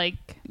 crocheted, like,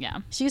 yeah.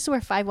 She used to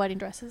wear 5 wedding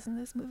dresses in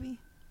this movie.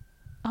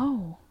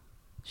 Oh,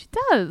 she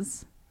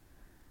does.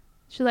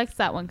 She likes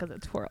that one because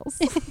it twirls.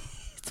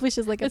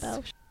 Swishes like a It's-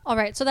 bell. All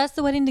right, so that's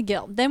the wedding to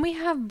Gil. Then we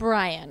have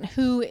Brian,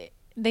 who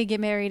they get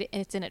married. And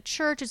it's in a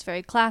church. It's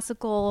very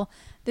classical.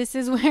 This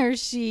is where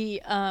she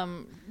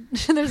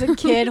there's a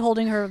kid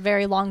holding her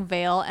very long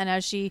veil, and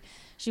as she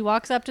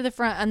walks up to the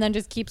front and then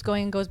just keeps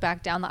going and goes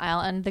back down the aisle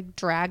and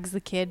drags the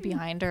kid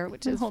behind her,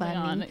 which is Holding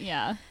funny. on.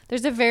 Yeah.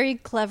 There's a very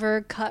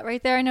clever cut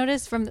right there. I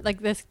noticed from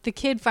like this, the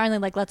kid finally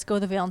like lets go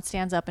of the veil and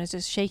stands up and is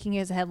just shaking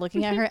his head,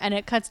 looking at her, and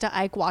it cuts to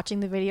Ike watching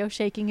the video,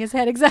 shaking his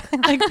head exactly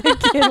like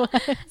the kid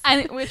was.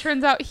 And it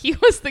turns out he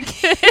was the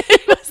kid.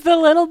 Was the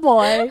little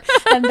boy,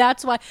 and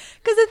that's why.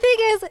 Because the thing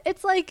is,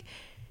 it's like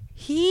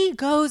he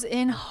goes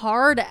in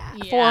hard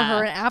for Yeah.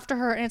 her and after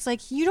her, and it's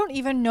like, you don't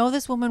even know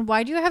this woman.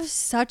 Why do you have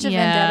such a Yeah.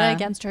 vendetta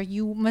against her?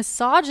 You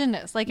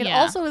misogynist. Like, it Yeah.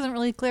 also isn't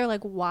really clear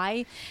like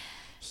why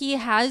he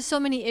has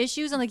so many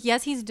issues, and like,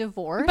 yes, he's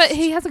divorced, But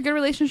he has a good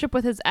relationship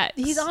with his ex.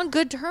 he's on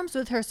good terms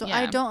with her, so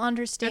I Yeah. don't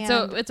understand.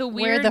 It's a where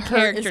weird the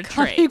hurt is character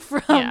coming trait.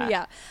 from.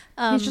 Yeah.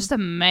 Yeah, He's just a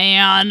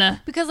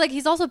man. because like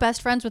he's also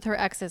best friends with her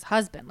ex's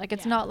husband. Like,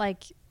 it's Yeah. not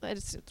like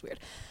it's weird.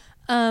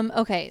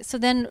 Okay, so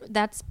then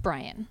that's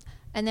Brian.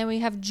 And then we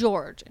have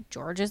George.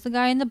 George is the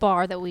guy in the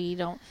bar that we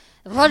don't.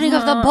 Running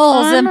of the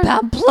bulls in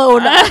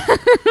Pamplona.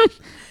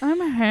 I'm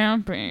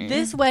happy.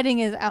 This wedding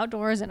is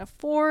outdoors in a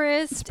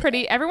forest. It's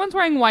pretty. Everyone's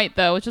wearing white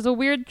though, which is a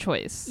weird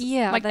choice.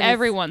 Yeah, like that is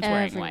everyone's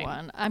wearing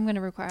white. I'm going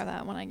to require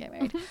that when I get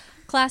married.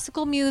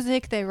 Classical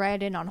music. They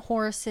ride in on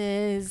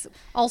horses.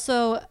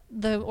 Also,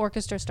 the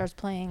orchestra starts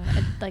playing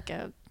like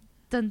a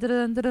Dun,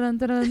 dun, dun, dun,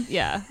 dun, dun.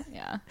 Yeah,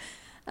 yeah.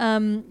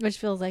 which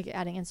feels like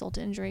adding insult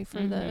to injury for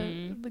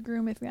the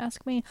groom, if you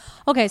ask me.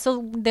 Okay,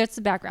 so that's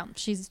the background.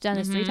 She's done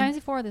this 3 times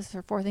before. This is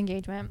her 4th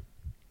engagement,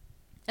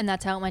 and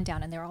that's how it went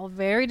down. And they're all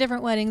very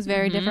different weddings,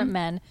 very different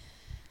men.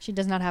 She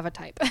does not have a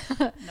type.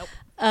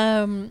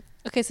 Nope.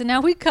 Okay, so now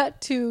we cut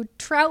to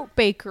Trout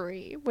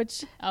Bakery,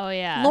 which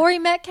Laurie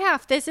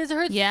Metcalf. This is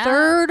her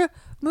 3rd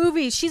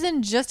movie. She's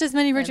in just as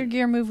many Richard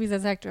Gere movies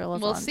as Hector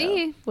Elizondo. We'll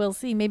see. We'll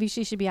see. Maybe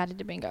she should be added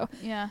to bingo.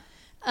 Yeah.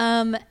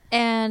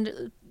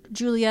 And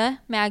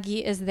Julia,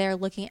 Maggie, is there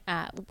looking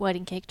at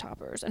wedding cake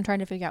toppers and trying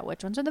to figure out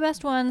which ones are the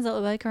best ones that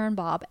look like her and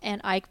Bob.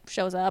 And Ike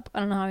shows up. I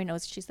don't know how he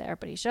knows she's there,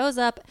 but he shows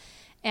up.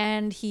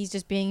 And he's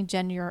just being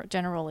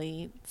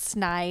generally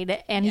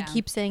snide. And he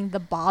keeps saying the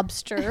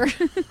Bobster.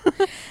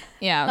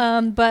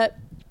 Yeah. But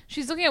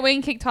she's looking at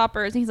wedding cake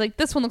toppers, and he's like,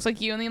 "This one looks like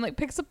you," and then he like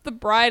picks up the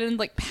bride and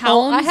like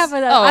pounds. I have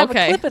a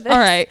clip of this. All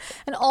right.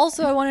 And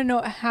also, I want to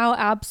know how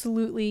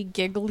absolutely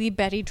giggly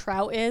Betty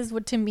Trout is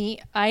to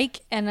meet Ike,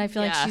 and I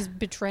feel like she's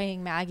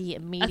betraying Maggie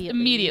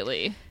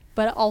immediately.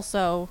 But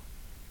also,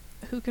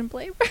 who can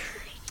blame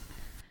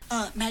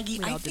her?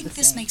 Maggie, I think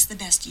this makes the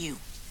best you.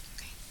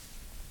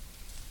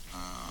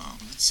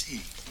 Let's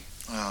see.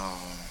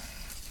 Oh,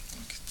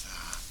 look at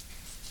that.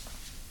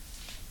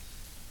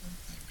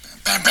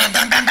 Bam, bam,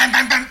 bam, bam, bam,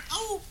 bam, bam.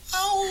 Oh,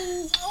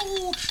 oh,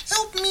 oh.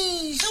 Help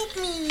me, help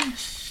me.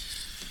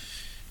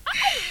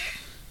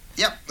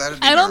 Yep, that'd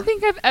be I don't her.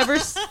 think I've ever.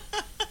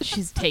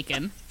 She's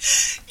taken.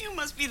 You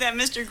must be that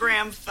Mr.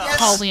 Graham fellow. Yes,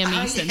 Call Liam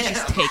I Neeson. She's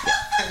am.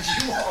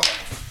 taken. You are.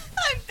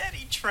 I'm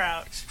Betty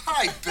Trout.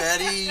 Hi,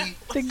 Betty.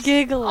 The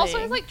giggling. Also,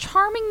 his like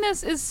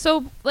charmingness is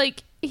so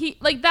like he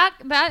like that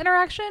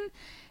interaction.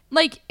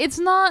 Like it's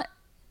not.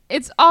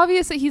 It's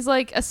obvious that he's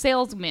like a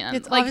salesman.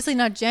 It's like, obviously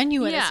not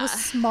genuine. Yeah. It's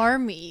so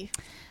smarmy.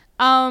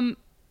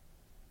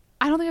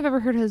 I don't think I've ever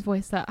heard his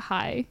voice that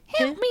high.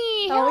 Help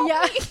me! Oh, help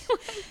yeah. me.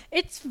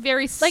 It's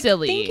very like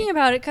silly. thinking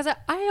about it, because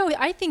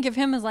I think of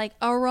him as like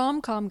a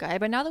rom-com guy,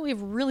 but now that we've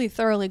really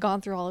thoroughly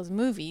gone through all his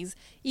movies,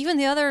 even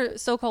the other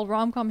so-called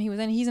rom-com he was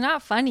in, he's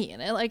not funny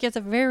in it. Like, it's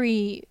a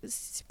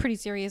pretty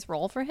serious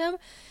role for him.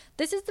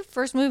 This is the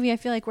first movie I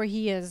feel like where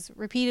he is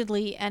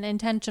repeatedly and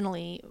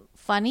intentionally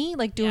funny,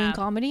 like doing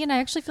comedy, and I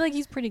actually feel like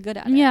he's pretty good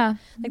at it. Yeah.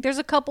 Like, there's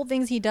a couple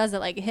things he does that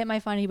like hit my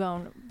funny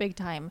bone big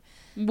time.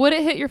 Would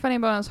it hit your funny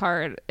bone as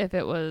hard if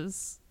it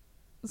was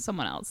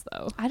someone else,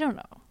 though? I don't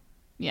know.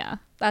 Yeah.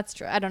 That's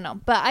true. I don't know.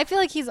 But I feel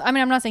like I'm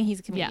not saying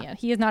he's a comedian. Yeah.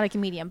 He is not a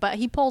comedian, but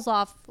he pulls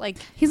off like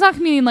He's not a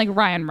comedian like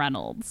Ryan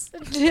Reynolds.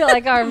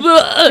 like our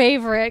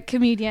favorite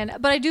comedian.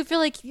 But I do feel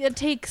like it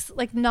takes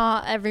like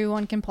not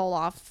everyone can pull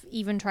off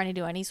even trying to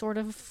do any sort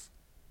of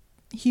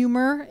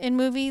humor in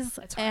movies.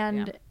 That's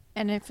hard,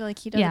 and I feel like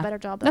he does a better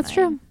job than That's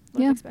true. I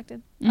would have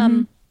expected.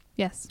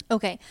 Yes.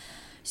 Okay.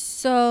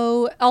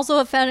 So also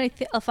a funny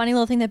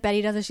little thing that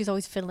Betty does is she's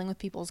always fiddling with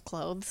people's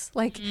clothes.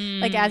 Like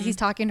as he's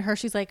talking to her,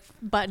 she's like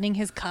buttoning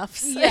his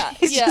cuffs. Yeah,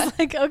 He's yeah. just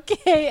like,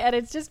 okay. And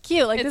it's just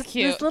cute. Like It's this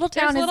cute. little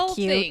town There's is little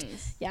cute.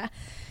 things. Yeah.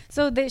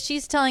 So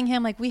she's telling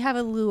him like, we have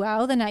a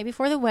luau the night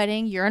before the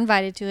wedding. You're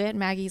invited to it. And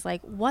Maggie's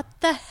like, what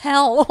the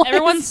hell?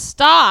 Everyone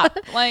stop.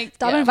 Like,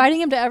 Stop yeah. inviting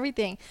him to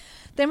everything.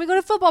 Then we go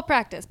to football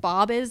practice.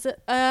 Bob is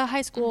a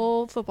high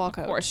school football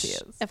coach. Of course he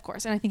is. Of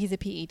course. And I think he's a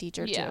PE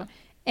teacher Yeah. too.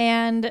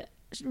 And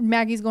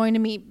Maggie's going to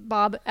meet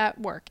Bob at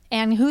work.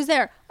 And who's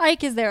there?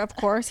 Ike is there, of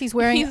course. He's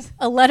wearing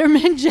a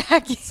Letterman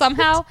jacket.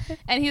 Somehow.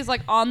 And he's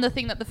like on the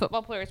thing that the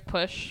football players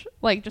push,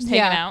 like just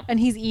hanging out. And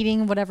he's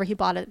eating whatever he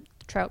bought at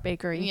Trout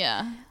Bakery.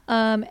 Yeah.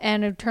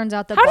 And it turns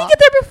out that How did he get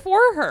there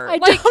before her? I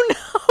Like, don't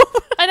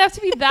know. I'd have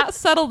to be that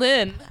settled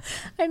in,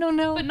 I don't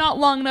know. but not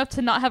long enough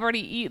to not have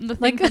already eaten the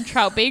thing Like- from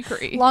Trout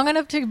Bakery. Long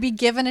enough to be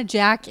given a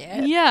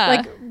jacket. Yeah.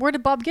 Like, where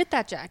did Bob get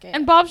that jacket?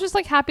 And Bob's just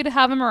like happy to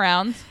have him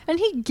around. And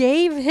he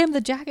gave him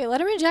the jacket.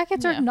 Letterman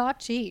jackets Yeah. are not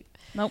cheap.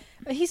 Nope.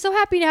 But he's so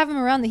happy to have him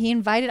around that he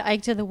invited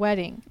Ike to the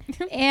wedding.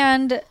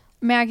 And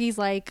Maggie's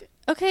like,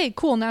 okay,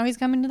 cool. Now he's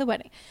coming to the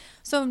wedding.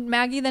 So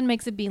Maggie then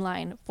makes a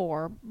beeline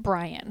for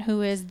Brian,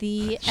 who is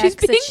the She's ex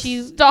being that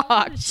she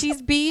stalked.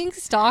 She's being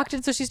stalked,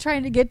 and so she's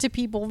trying to get to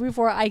people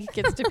before Ike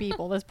gets to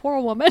people. This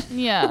poor woman.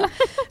 Yeah.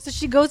 So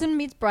she goes and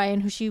meets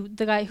Brian, who's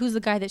the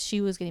guy that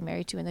she was getting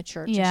married to in the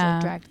church. And she Yeah.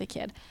 like, dragged the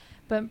kid.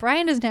 But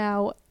Brian is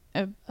now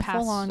A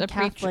full-on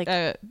Catholic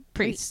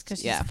priest. because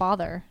she's Yeah. his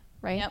father,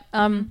 right?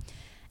 Yep.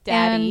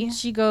 Daddy. And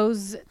she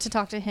goes to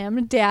talk to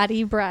him,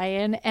 Daddy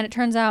Brian, and it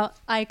turns out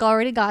Ike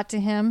already got to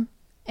him,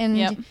 and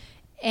Yep.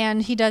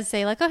 and he does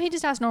say like, oh, he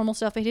just asked normal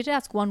stuff, but he did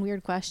ask one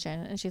weird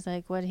question, and she's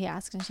like, what did he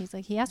ask? And she's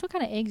like, he asked what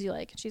kind of eggs you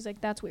like, and she's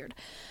like, that's weird.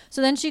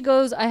 So then she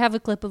goes, I have a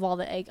clip of all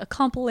the egg, a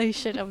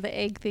compilation of the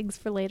egg things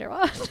for later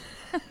on.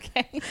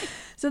 Okay.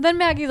 So then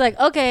Maggie's like,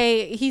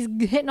 okay, he's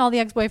hitting all the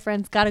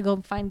ex-boyfriends, gotta go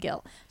find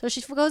Gil. So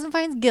she goes and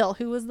finds Gil,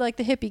 who was like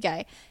the hippie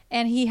guy,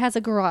 and he has a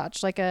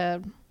garage, like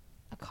a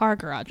car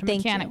garage, a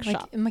mechanic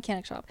shop. Like a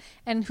mechanic shop.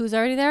 And who's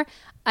already there?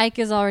 Ike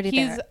is already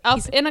there. He's up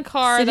in a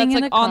car sitting that's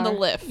in like a on the car.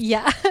 lift.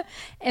 Yeah.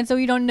 And so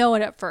you don't know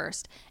it at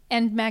first.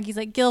 And Maggie's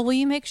like, Gil, will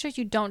you make sure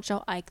you don't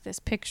show Ike this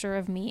picture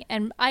of me?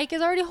 And Ike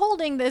is already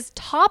holding this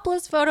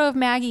topless photo of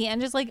Maggie and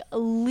just like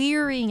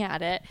leering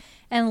at it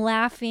and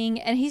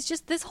laughing. And he's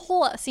just, this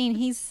whole scene,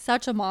 he's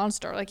such a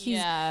monster. Like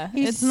he's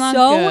it's not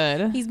so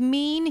good. He's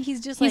mean.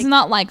 He's just He's like,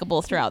 not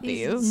likable throughout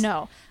these.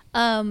 no.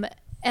 And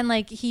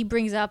like he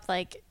brings up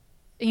like,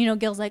 you know,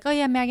 Gil's like, oh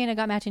yeah, Maggie and I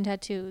got matching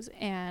tattoos,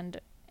 and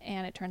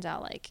it turns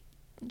out like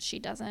she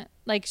doesn't.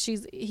 Like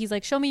he's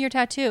like, show me your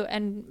tattoo,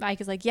 and Mike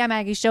is like, yeah,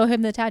 Maggie, show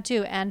him the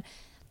tattoo, and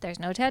there's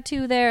no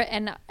tattoo there,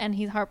 and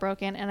he's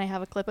heartbroken. And I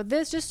have a clip of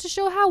this just to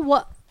show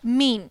how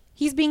mean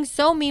he's being.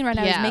 So mean right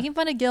now. Yeah. He's making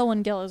fun of Gil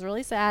when Gil is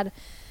really sad.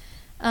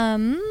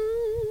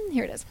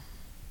 Here it is.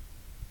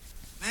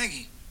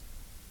 Maggie,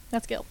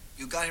 That's Gil.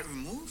 you got it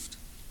removed?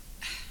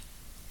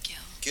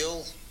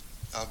 Gil,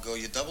 I'll go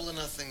you double or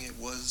nothing. It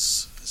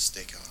was a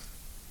stake on.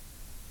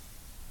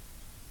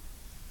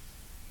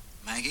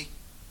 Maggie?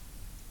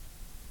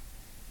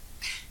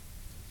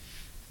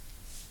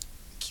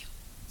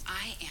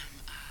 I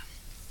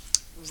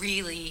am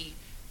really,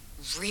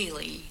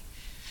 really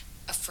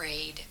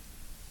afraid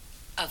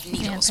of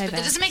needles. But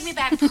that doesn't make me a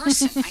bad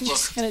person. I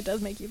just... And it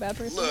does make you a bad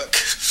person. Look.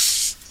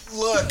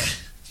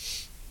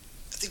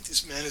 I think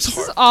this man is This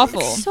is heartbroken.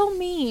 awful. So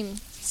mean.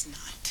 He's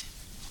not.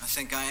 I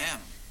think I am.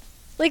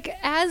 Like,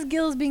 as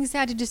Gil's being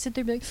sad, to just sit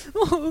there and be like,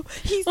 oh,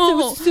 he's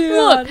Oh, so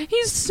sad. look,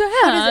 he's How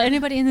does sad.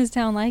 anybody in this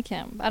town like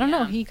him? I don't know.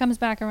 Yeah. He comes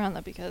back around,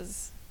 though,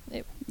 because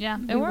It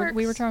we works.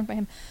 were charmed by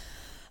him.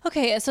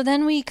 Okay, so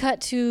then we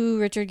cut to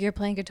Richard Gere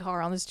playing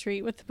guitar on the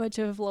street with a bunch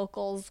of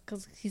locals,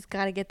 because he's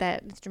got to get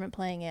that instrument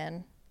playing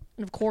in.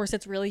 And, of course,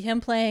 it's really him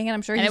playing, and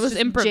I'm sure And he's it was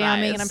just improvised.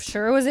 jamming, and I'm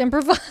sure it was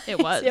improvised. It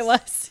was. It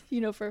was. You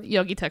know, for...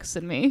 Yogi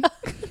texted me.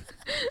 Did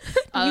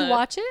you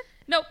watch it?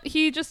 Nope,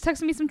 he just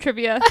texted me some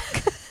trivia.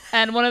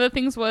 And one of the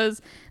things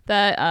was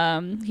that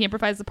he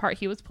improvised the part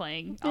he was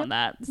playing on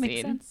that scene.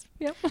 Makes sense.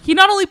 Yep. He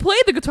not only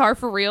played the guitar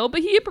for real,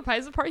 but he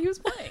improvised the part he was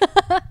playing.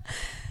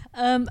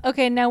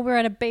 Okay, now we're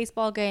at a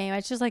baseball game.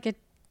 It's just like a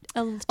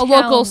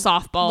local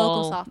softball.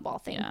 Local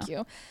softball. Thank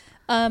Yeah.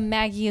 you.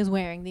 Maggie is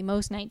wearing the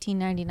most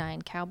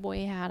 1999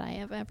 cowboy hat I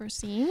have ever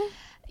seen.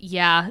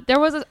 Yeah,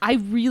 I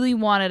really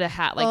wanted a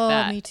hat like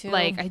that. Me too.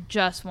 Like,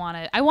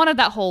 I wanted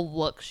that whole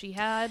look she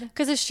had.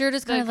 Because his shirt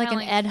is kind The of like an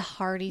kinda Ed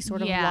Hardy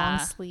sort of Yeah.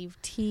 long sleeve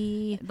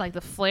tee. Like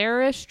the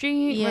flare-ish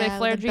jeans. Yeah, Were they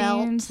flare the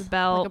belt, jeans? The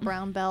belt. like a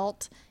brown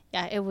belt.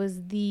 Yeah, it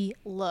was the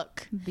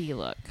look. The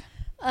look.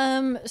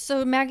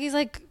 So Maggie's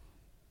like,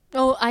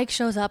 oh, Ike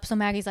shows up. So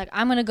Maggie's like,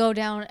 I'm gonna go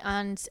down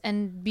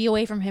and be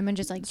away from him and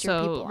just like cheer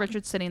people So on.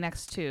 Richard's sitting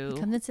next to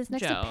comes and sits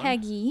next to Joan.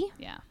 Peggy,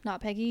 Yeah. not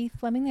Peggy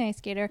Fleming the ice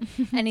skater,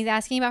 and he's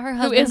asking about her Who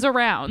husband. is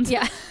around.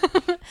 Yeah.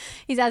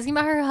 He's asking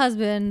about her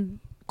husband,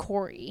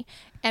 Corey.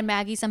 And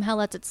Maggie somehow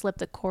lets it slip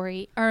that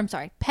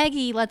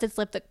Peggy lets it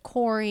slip that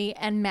Corey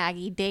and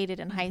Maggie dated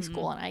in high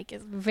school. And Ike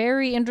is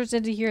very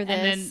interested to hear this.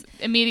 And then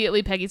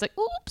immediately Peggy's like,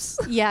 oops.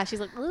 Yeah,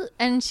 she's like, ugh.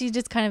 And she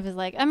just kind of is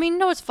like, I mean,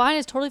 no, it's fine.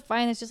 It's totally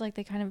fine. It's just like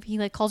he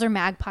like calls her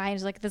magpie and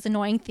it's like this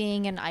annoying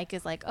thing. And Ike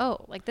is like,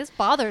 oh, like this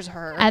bothers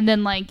her. And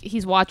then like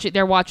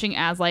they're watching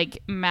as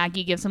like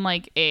Maggie gives him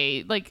like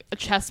a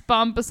chest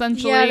bump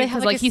essentially. yeah, they have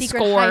 'cause, like a he secret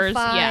scores. high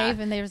five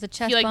Yeah. and there's a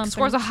chest He like bump.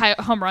 scores and-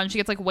 a home run. She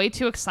gets like way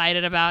too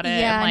excited about it.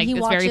 Yeah, and like he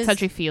it's very watches-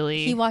 touchy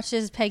feely. He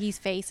watches Peggy's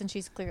face, and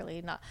she's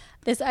clearly not.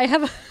 This I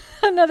have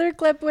another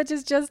clip, which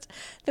is just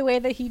the way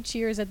that he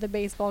cheers at the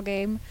baseball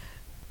game.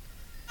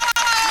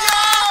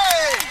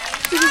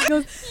 He just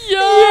goes,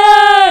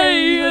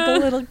 "Yay!" like a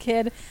little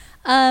kid.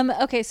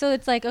 Okay, so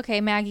it's like,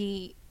 okay,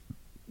 Maggie.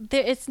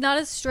 It's not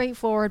as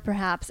straightforward,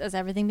 perhaps, as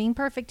everything being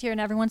perfect here,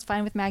 and everyone's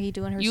fine with Maggie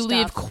doing her You stuff.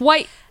 leave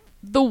quite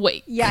the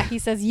wake. Yeah, he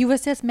says you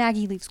assist.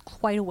 Maggie leaves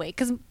quite away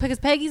because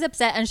Peggy's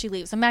upset and she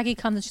leaves. So Maggie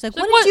comes and she's like,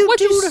 like, "What did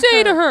what'd you you do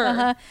say to her?"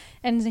 Uh-huh.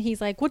 And he's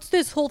like, "What's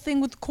this whole thing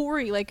with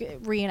Corey?" Like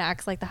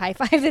reenacts like the high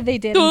five that they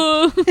did.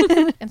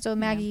 And so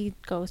Maggie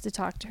goes to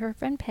talk to her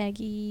friend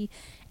Peggy,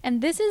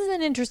 and this is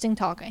an interesting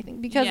talk, I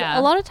think, because Yeah.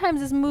 a lot of times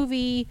this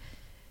movie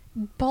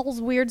pulls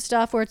weird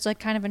stuff where it's like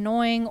kind of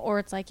annoying, or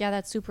it's like, yeah,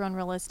 that's super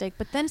unrealistic.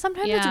 But then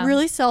sometimes it's Yeah.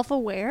 really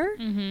self-aware.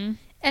 Mm-hmm.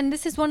 And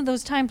this is one of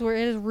those times where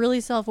it is really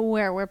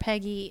self-aware, where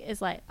Peggy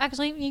is like,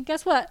 actually,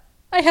 guess what?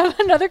 I have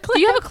another clip.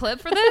 Do you have a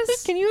clip for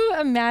this? Can you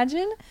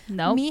imagine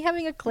No. me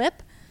having a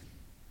clip?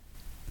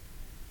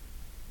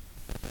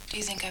 Do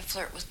you think I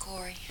flirt with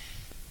Corey?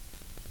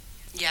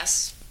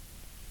 Yes.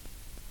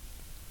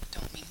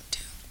 Don't mean to.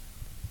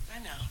 I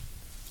know.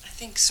 I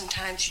think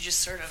sometimes you just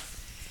sort of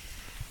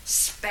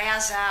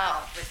spaz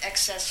out with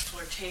excess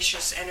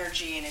flirtatious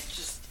energy and it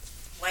just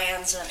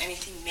lands on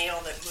anything male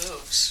that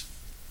moves.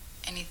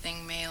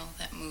 Anything male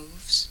that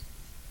moves,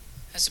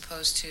 as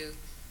opposed to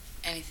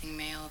anything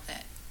male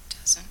that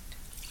doesn't.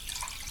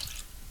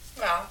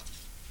 Well,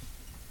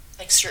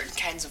 like certain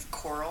kinds of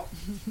coral.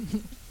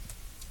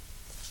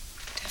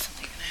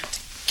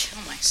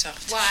 kill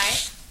myself. Why?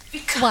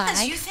 Because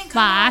Why? you think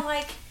Why? I'm all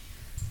like,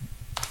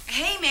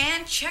 hey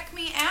man, check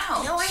me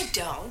out. No, I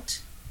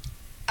don't.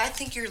 I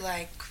think you're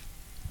like,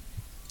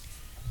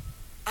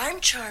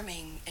 I'm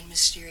charming and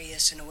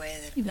mysterious in a way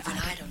that even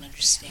I don't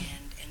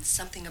understand, and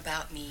something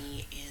about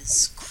me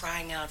is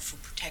crying out for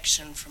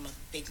protection from a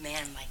big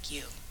man like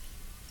you.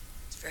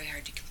 It's very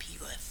hard to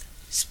compete with,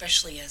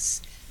 especially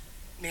as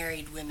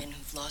married women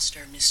who've lost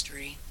our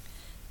mystery.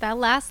 That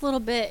last little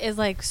bit is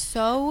like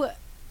so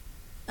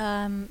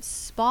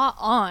spot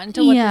on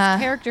to what Yeah.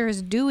 this character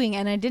is doing,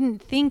 and I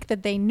didn't think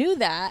that they knew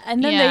that,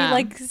 and then Yeah. they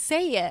like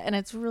say it, and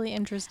it's really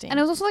interesting. And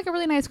it was also like a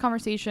really nice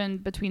conversation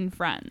between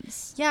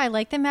friends. yeah, I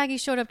like that Maggie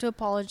showed up to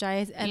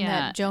apologize, and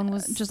that Joan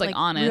was just like real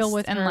honest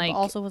with and her, like but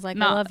also was like,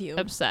 not I love you.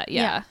 upset.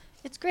 Yeah.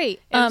 It's great.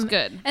 It was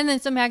good. And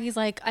then so Maggie's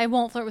like, I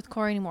won't flirt with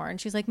Corey anymore.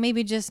 And she's like,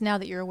 maybe just now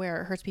that you're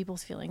aware, it hurts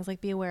people's feelings.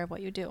 Like, be aware of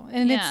what you do.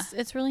 And Yeah.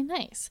 it's really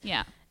nice.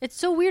 Yeah. It's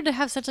so weird to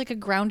have such like a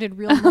grounded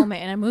real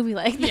moment in a movie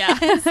like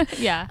this.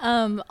 Yeah.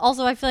 Yeah.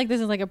 Also, I feel like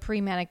this is like a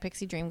pre-Manic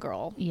Pixie Dream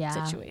Girl Yeah.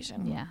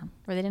 situation. Yeah.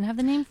 Where they didn't have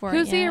the name for it.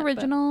 Who's the yet, but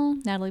original?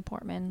 Natalie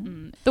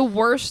Portman. The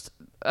worst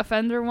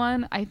offender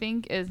one, I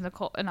think, is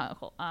Nicole. Not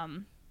Nicole.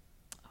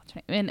 What's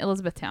her name? In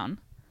Elizabethtown.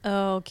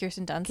 Oh,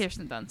 Kirsten Dunst.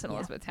 Kirsten Dunst in Yeah.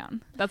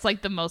 Elizabethtown. That's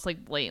like the most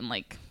like blatant.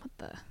 Like what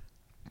the?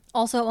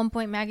 Also, at one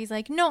point, Maggie's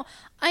like, "No,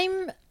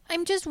 I'm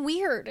just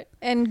weird,"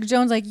 and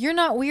Joan's like, "You're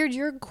not weird.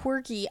 You're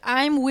quirky.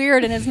 I'm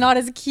weird, and it's not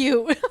as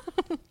cute."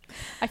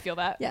 I feel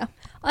that. Yeah.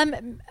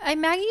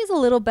 Maggie is a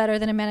little better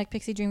than a Manic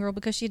Pixie Dream Girl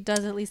because she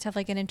does at least have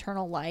like an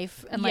internal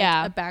life and like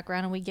Yeah. a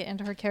background, and we get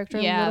into her character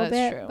a Yeah, little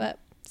that's bit. true. But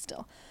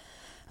still.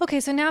 Okay,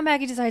 so now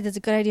Maggie decides it's a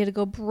good idea to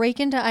go break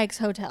into Ike's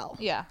hotel.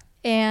 Yeah.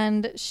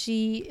 And it's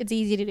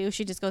easy to do.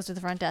 She just goes to the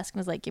front desk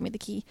and is like, give me the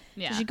key.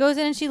 Yeah. So she goes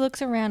in and she looks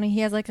around, and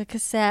he has like a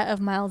cassette of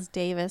Miles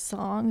Davis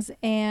songs,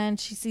 and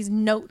she sees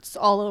notes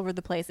all over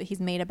the place that he's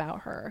made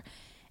about her.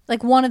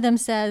 Like one of them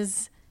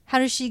says, how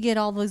does she get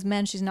all those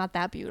men? She's not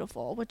that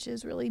beautiful, which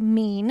is really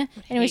mean.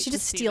 Anyway, hate she to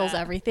just see steals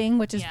that. everything,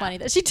 which is Yeah. funny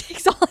that she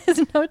takes all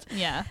his notes.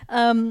 Yeah.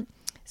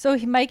 So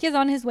Mike is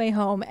on his way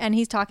home, and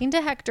he's talking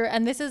to Hector,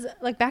 and this is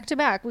like back to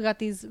back. We got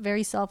these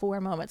very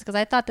self-aware moments because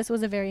I thought this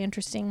was a very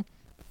interesting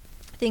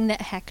thing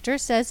that Hector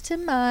says to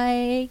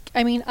Ike.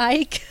 You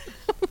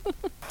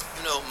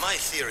know, my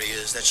theory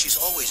is that she's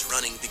always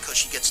running because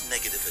she gets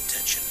negative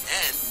attention.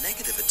 And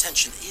negative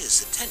attention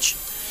is attention.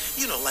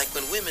 You know, like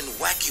when women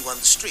whack you on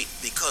the street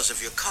because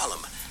of your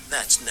column.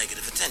 That's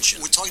negative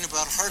attention. We're talking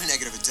about her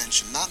negative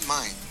attention, not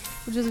mine.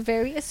 Which is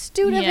very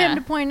astute of Yeah. him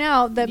to point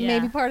out that Yeah.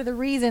 maybe part of the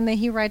reason that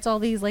he writes all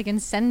these like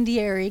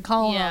incendiary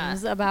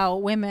columns about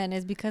women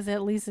is because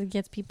at least it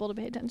gets people to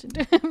pay attention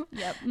to him.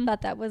 Yep.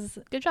 Thought that was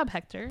Good job,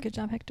 Hector. good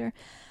job, Hector.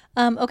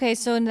 Okay,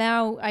 so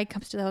now Ike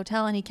comes to the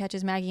hotel and he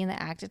catches Maggie in the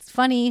act. It's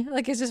funny,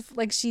 like it's just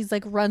like she's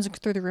like runs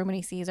through the room and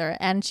he sees her,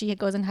 and she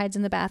goes and hides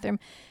in the bathroom.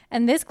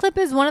 And this clip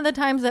is one of the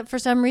times that for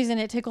some reason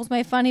it tickles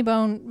my funny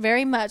bone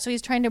very much. So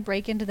he's trying to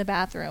break into the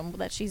bathroom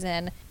that she's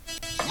in.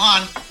 Come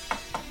on.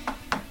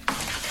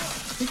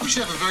 I think we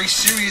should have a very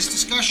serious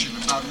discussion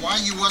about why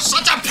you are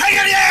such a pain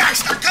in the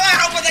ass. Now, come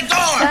on, open the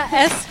door. That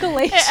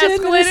escalation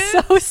It escalated is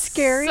so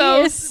scary.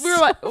 So It's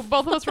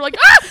both of us were like,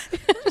 ah!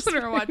 When we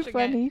were watching it.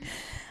 funny.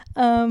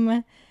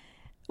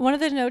 One of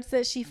the notes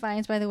that she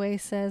finds, by the way,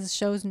 says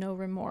shows no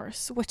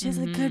remorse, which is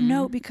a good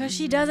note because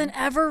she doesn't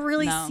ever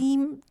really No.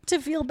 seem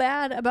to feel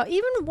bad about,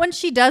 even when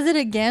she does it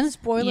again,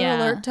 spoiler Yeah.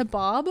 alert to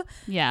Bob,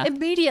 Yeah.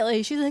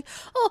 immediately she's like,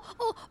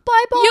 oh,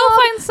 bye Bob. You'll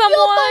find someone.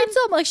 You'll find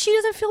someone. Like she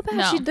doesn't feel bad.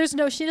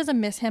 No. She doesn't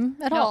miss him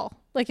at No. all.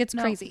 Like it's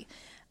No. crazy.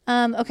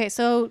 Okay,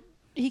 so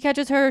he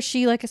catches her,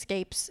 she like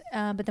escapes,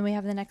 but then we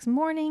have the next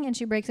morning and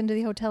she breaks into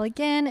the hotel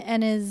again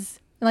and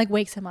like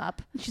wakes him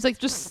up. She's like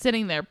just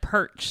sitting there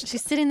perched.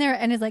 She's sitting there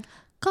and is like,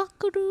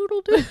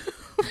 cock-a-doodle-doo.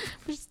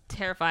 Which is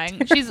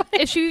terrifying. She's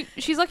lucky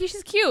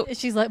she's cute.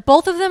 She's like,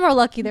 both of them are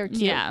lucky they're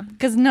cute. Yeah.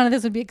 Because none of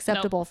this would be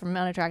acceptable from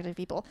unattractive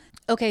people.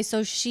 Okay,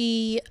 so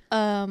she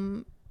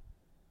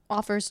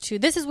offers to,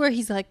 this is where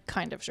he's like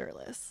kind of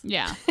shirtless.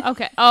 Yeah.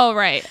 Okay. Oh,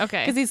 right.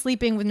 Okay. Because he's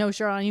sleeping with no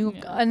shirt on.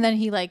 And then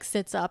he like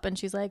sits up and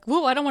she's like,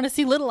 whoa, I don't want to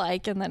see little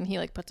Ike. And then he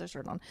like puts her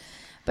shirt on.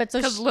 But so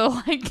Because Lil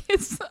like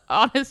is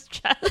on his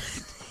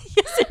chest.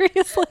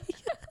 seriously.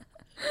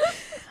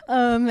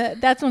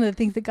 That's one of the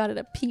things that got it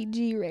a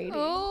PG rating.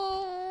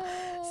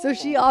 So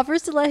she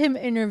offers to let him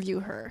interview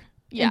her.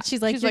 Yeah. And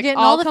she's like, you're like, getting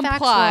 "I'll all the facts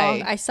comply."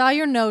 wrong. I saw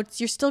your notes.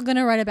 You're still going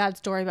to write a bad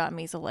story about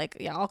me. So like,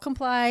 yeah, I'll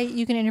comply.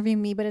 You can interview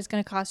me, but it's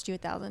going to cost you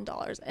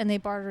 $1,000. And they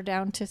barter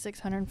down to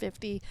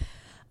 $650.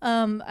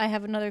 I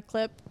have another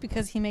clip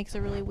because he makes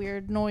a really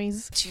weird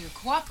noise. To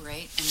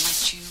cooperate and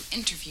let you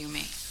interview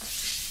me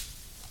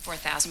for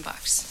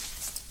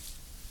 $1,000.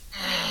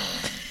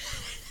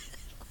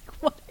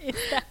 What is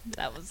that?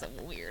 That was a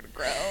weird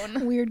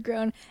groan. Weird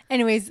groan.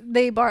 Anyways,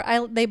 they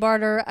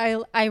barter.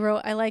 I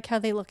wrote, I like how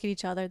they look at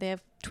each other. They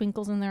have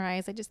twinkles in their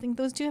eyes. I just think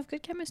those two have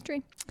good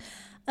chemistry.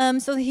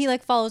 So he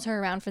like follows her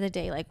around for the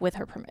day, like with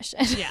her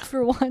permission,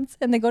 for once.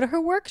 And they go to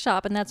her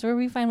workshop, and that's where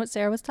we find what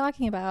Sarah was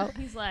talking about.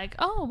 He's like,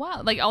 oh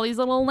wow, like all these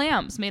little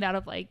lamps made out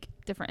of like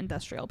different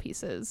industrial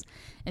pieces,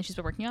 and she's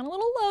been working on a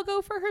little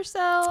logo for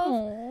herself.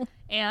 Aww.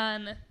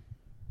 And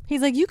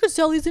he's like, you could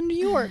sell these in New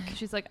York.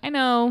 She's like, I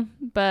know,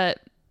 but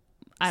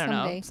I don't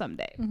know,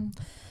 someday.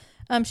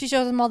 Mm-hmm. She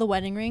shows him all the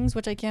wedding rings,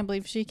 which I can't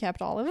believe she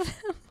kept all of them.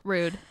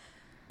 Rude.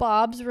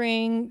 Bob's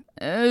ring.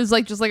 It was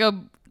like just like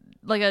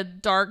a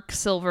dark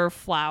silver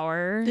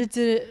flower.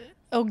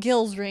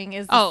 Gil's ring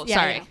is.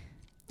 Sorry.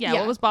 Yeah,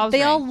 what was Bob's They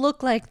ring? all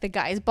look like the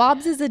guys.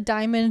 Bob's is a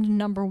diamond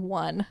number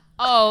 1.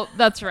 Oh,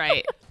 that's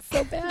right.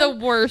 So bad. The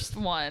worst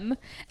one.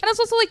 And it's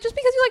also like, just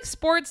because you like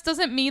sports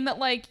doesn't mean that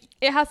like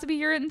it has to be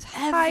your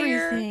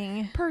entire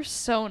everything.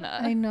 Persona.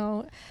 I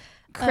know.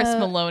 Chris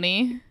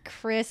Maloney.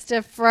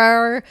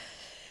 Christopher.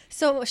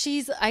 So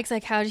Ike's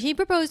like, how did he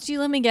propose to you?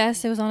 Let me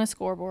guess. It was on a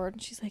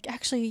scoreboard. She's like,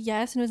 actually,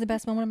 yes. And it was the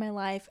best moment of my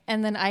life.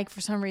 And then Ike, for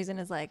some reason,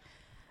 is like,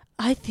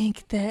 I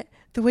think that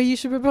the way you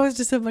should propose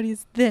to somebody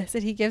is this.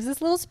 And he gives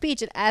this little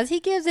speech. And as he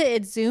gives it,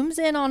 it zooms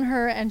in on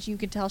her. And you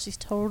can tell she's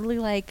totally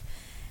like,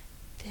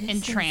 this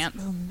entranced.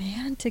 is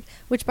romantic.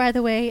 Which, by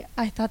the way,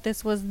 I thought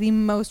this was the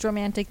most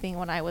romantic thing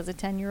when I was a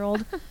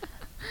 10-year-old.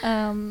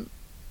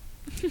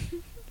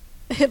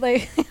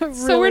 Like, really,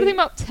 so weird thing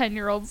about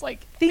 10-year-olds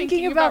like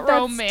thinking about that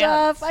romance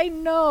stuff. I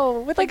know,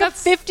 with like a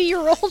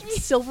 50-year-old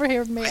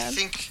silver-haired man. I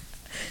think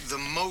the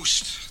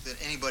most that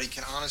anybody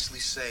can honestly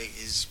say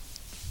is,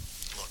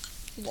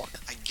 look,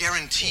 I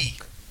guarantee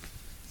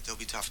there'll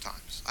be tough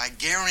times. I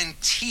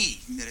guarantee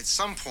that at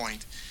some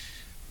point,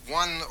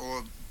 one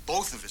or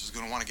both of us is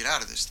going to want to get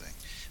out of this thing.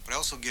 But I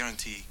also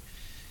guarantee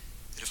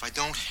that if I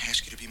don't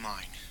ask you to be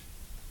mine,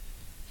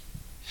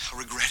 I'll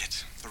regret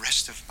it the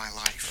rest of my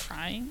life.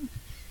 Crying.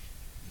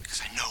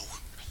 Because I know.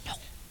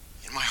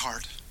 In my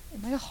heart.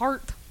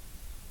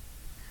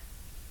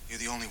 You're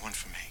the only one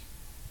for me.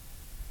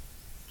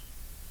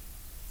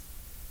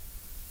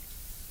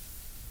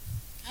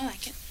 I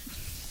like it.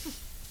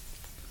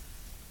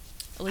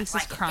 Elise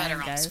like is crying, better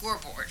guys. on the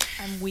scoreboard.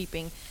 I'm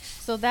weeping.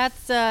 So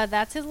that's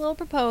his little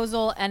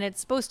proposal, and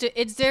it's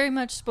very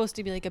much supposed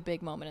to be like a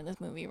big moment in this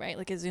movie, right?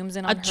 Like it zooms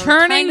in on her,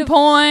 turning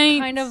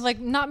point, kind of like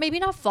maybe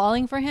not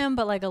falling for him,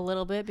 but like a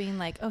little bit being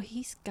like, oh,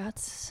 he's got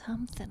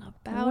something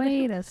about it.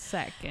 Wait a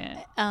second.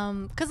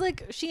 Because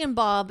like she and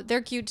Bob,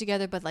 they're cute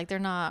together, but like they're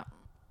not.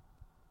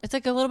 It's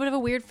like a little bit of a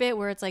weird fit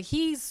where it's like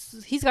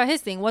he's got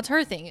his thing. What's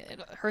her thing?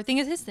 Her thing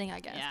is his thing,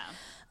 I guess.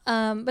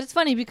 Yeah. But it's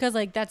funny because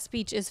like that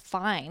speech is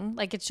fine.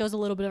 Like it shows a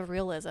little bit of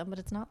realism, but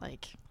it's not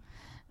like.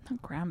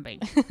 Ground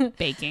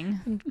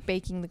baking.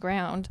 Baking the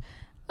ground.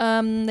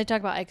 They talk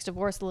about Ike's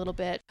divorce a little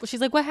bit.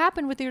 She's like, what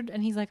happened with your...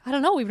 And he's like, I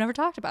don't know. We've never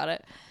talked about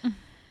it.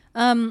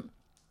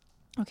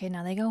 Okay,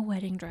 now they go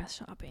wedding dress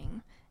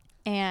shopping.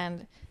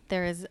 And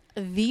there is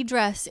the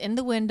dress in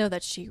the window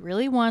that she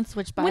really wants,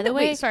 which, by the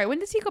way... Wait, sorry. When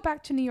does he go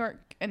back to New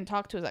York and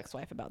talk to his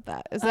ex-wife about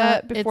that? Is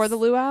that before the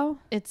luau?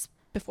 It's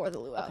before the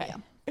luau, okay. Yeah.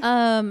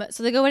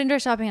 So they go wedding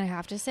dress shopping, and I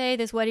have to say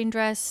this wedding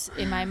dress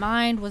in my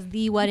mind was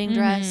the wedding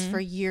dress for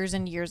years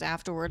and years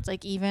afterwards.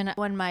 Like even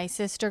when my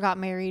sister got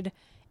married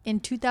in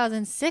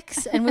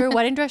 2006 and we were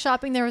wedding dress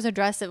shopping, there was a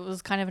dress that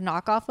was kind of a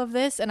knockoff of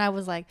this, and I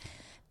was like,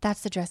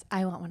 that's the dress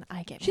I want when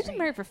I get married. She's been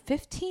married for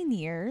 15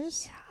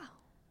 years. Yeah.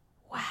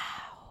 Wow.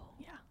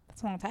 Yeah.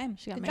 That's a long time.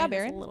 She got Good married job, as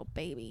Erin. a little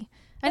baby.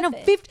 I know.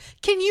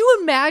 Can you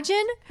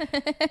imagine?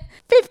 15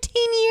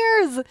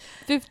 years.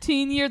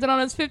 15 years, and on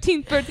his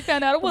 15th birthday,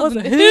 found out it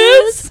wasn't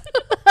his.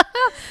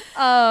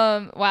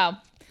 Wow.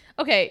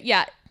 Okay.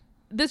 Yeah.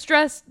 This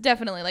dress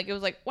definitely, like, it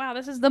was like, wow,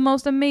 this is the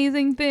most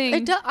amazing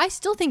thing. I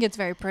still think it's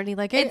very pretty.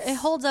 Like it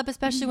holds up,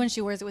 especially when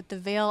she wears it with the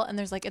veil. And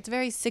there's like, it's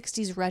very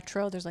 60s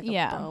retro. There's like a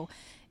bow.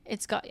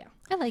 It's got,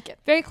 I like it.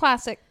 Very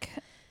classic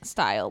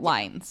style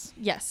lines.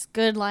 Yes,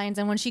 good lines.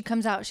 And when she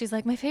comes out, she's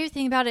like, my favorite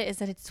thing about it is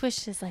that it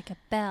swishes like a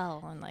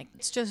bell, and like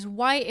it's just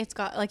white. It's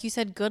got, like you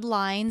said, good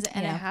lines,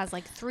 and it has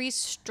like 3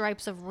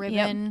 stripes of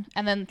ribbon,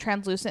 and then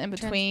translucent in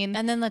between,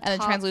 and then the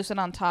top, translucent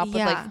on top with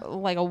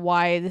like a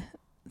wide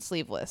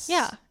sleeveless.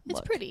 Yeah, it's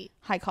look. pretty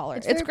high collar.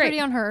 It's great. pretty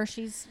on her.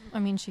 She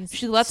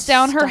lets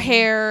down her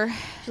hair.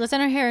 She lets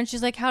down her hair, and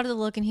she's like, how does it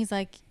look? And he's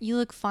like, you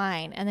look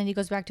fine. And then he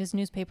goes back to his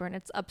newspaper, and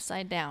it's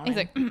upside down. He's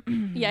like,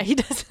 yeah, he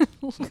does.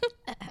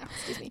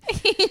 Excuse me.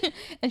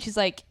 And she's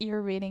like,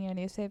 you're reading your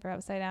newspaper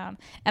upside down.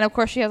 And of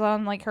course she has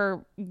on like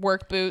her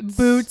work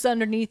boots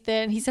underneath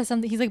it. And he says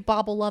something. He's like,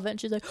 Bob will love it. And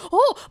she's like,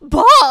 oh,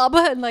 Bob.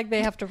 And like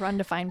they have to run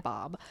to find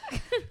Bob.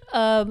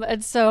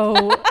 And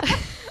so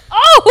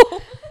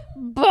oh,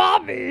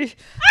 Bobby.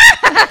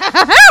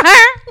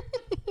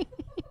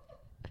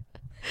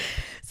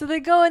 So they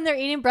go and they're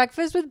eating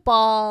breakfast with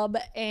Bob,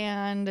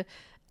 and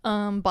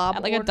Bob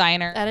at like a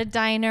diner. At a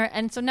diner.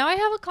 And so now I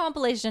have a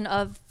compilation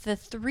of the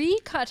 3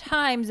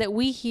 times that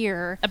we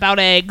hear about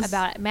eggs.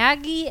 About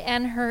Maggie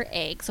and her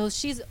egg. So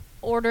she's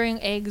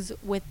ordering eggs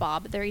with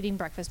Bob. They're eating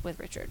breakfast with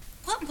Richard.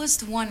 What was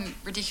the one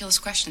ridiculous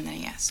question that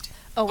he asked?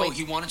 Oh, wait.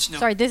 he wanted to know.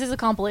 Sorry, this is a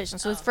compilation.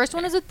 So his first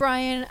one is with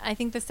Brian. I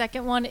think the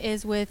second one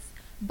is with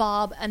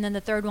Bob. And then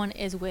the third one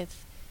is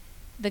with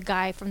the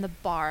guy from the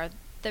bar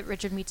that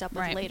Richard meets up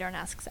with later and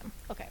asks him.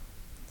 Okay,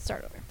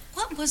 start over.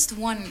 What was the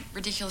one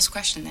ridiculous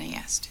question that he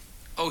asked?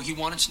 Oh, he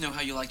wanted to know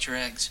how you liked your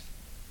eggs.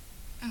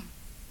 Oh,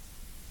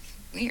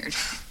 weird.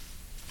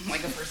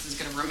 Like a person's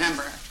gonna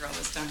remember after all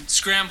this time.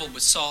 Scrambled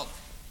with salt,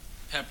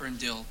 pepper, and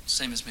dill,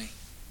 same as me.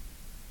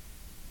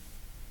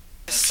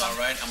 That's all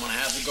right. I'm gonna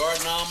have the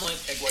garden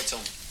omelet, egg whites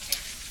only.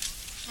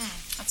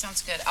 That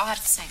sounds good. I'll have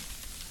the same.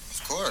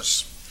 Of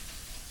course.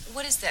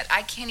 What is that?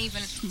 I can't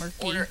even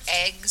order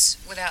eggs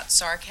without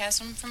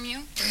sarcasm from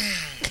you?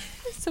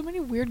 So many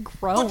weird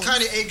groans. What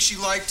kind of eggs she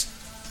liked?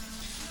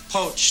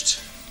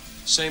 Poached.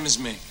 Same as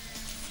me.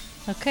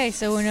 Okay,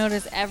 so we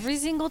notice every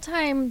single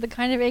time the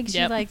kind of egg she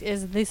Yep. liked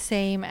is the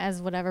same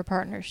as whatever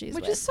partner she's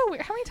Which with. is so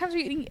weird. How many times are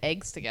you eating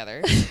eggs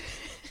together?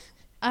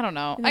 I don't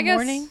know. In the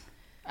morning?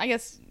 I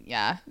guess,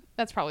 yeah,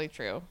 that's probably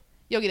true.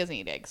 Yogi doesn't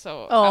eat eggs,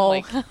 so Oh,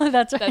 I'm like,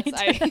 that's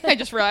right. I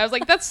just realized, I was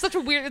like, that's such a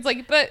weird, it's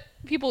like, but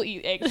people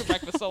eat eggs for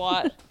breakfast a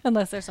lot.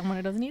 Unless there's someone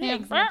who doesn't eat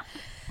Yeah.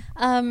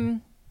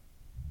 eggs.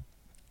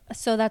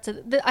 So that's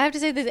I have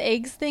to say this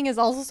eggs thing is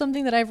also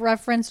something that I've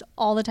referenced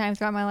all the time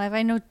throughout my life.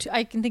 I know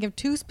I can think of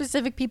two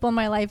specific people in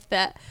my life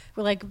that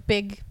were like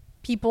big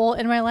people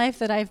in my life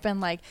that I've been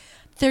like,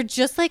 they're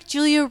just like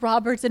Julia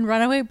Roberts in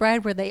Runaway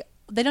Bride, where they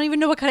don't even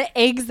know what kind of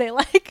eggs they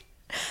like.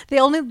 They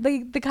only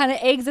the kind of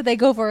eggs that they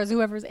go for is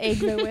whoever's egg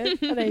they're with.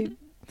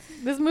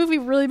 This movie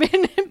really made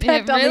an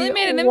impact on me. It really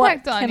made an What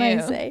impact on can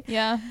you. I say?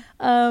 Yeah.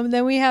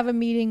 Then we have a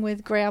meeting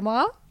with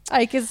Grandma.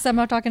 Ike is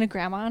somehow talking to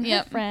Grandma and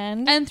her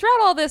friend. And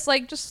throughout all this,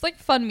 like, just like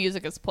fun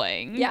music is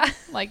playing. Yeah.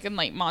 Like, in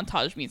like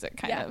montage music,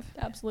 kind of.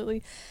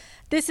 Absolutely.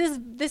 This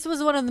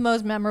was one of the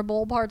most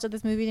memorable parts of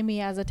this movie to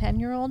me as a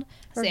 10-year-old.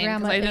 Same,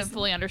 because I didn't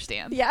fully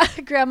understand. Yeah,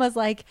 Grandma's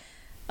like,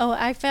 oh,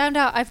 I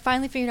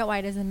finally figured out why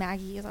it is that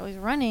Maggie is always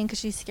running, because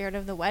she's scared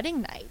of the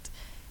wedding night.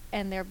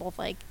 And they're both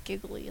like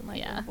giggly and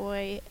like, oh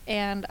boy.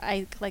 And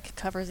Ike like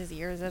covers his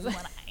ears as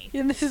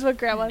and this is what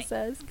Grandma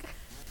says.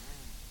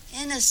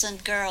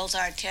 Innocent girls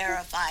are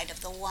terrified of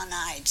the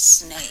one-eyed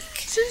snake.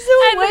 She's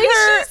the way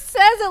she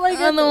says it like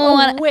and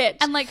a witch.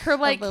 And like her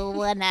like the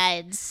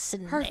one-eyed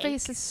snake. her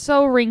face is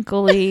so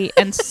wrinkly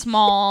and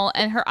small,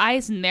 and her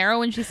eyes narrow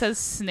when she says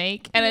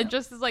snake, and it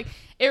just is like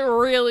it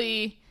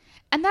really.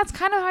 And that's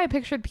kind of how I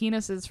pictured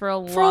penises for a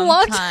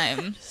long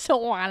time. So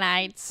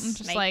one-eyed snake.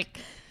 Just like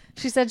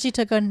she said, she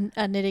took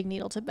a knitting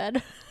needle to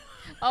bed.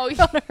 Oh,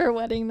 yeah. On her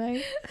wedding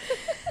night.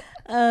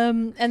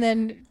 And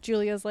then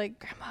Julia's like,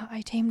 Grandma,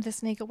 I tamed the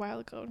snake a while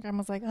ago. And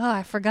Grandma's like, oh,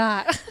 I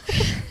forgot.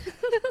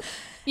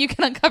 You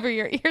can uncover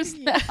your ears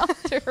now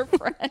to her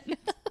friend.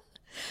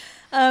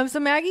 So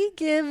Maggie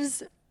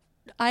gives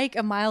Ike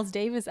a Miles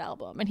Davis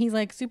album, and he's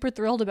like super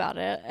thrilled about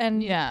it.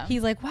 And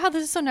he's like, wow,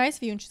 this is so nice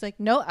of you. And she's like,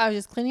 no, I was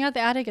just cleaning out the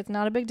attic. It's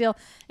not a big deal.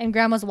 And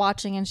Grandma's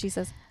watching, and she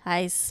says,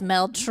 I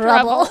smell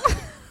trouble.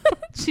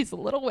 She's a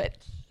little witch.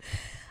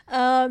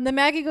 Then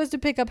Maggie goes to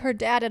pick up her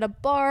dad at a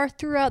bar.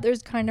 Throughout,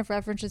 there's kind of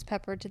references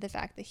peppered to the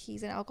fact that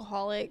he's an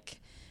alcoholic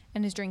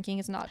and his drinking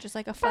is not just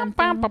like a fun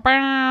thing.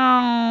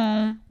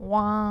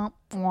 Wah,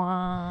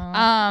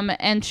 wah.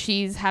 And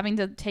she's having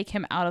to take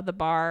him out of the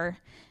bar,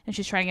 and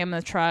she's trying to get him in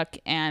the truck,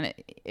 and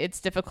it's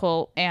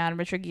difficult. And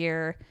Richard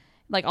Gere,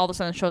 like, all of a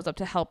sudden shows up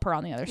to help her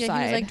on the other side. Yeah,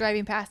 he was like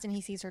driving past, and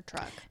he sees her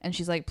truck, and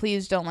she's like,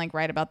 "Please don't like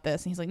write about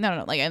this." And he's like,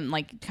 "No, like," and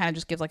like kind of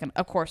just gives like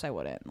 "Of course I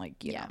wouldn't,"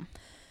 like, you know.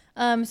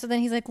 So then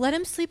he's like, let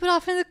him sleep it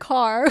off in the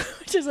car,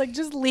 which is like,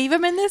 just leave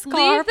him in this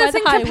car. Leave this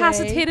by the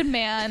incapacitated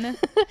man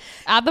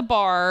at the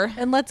bar,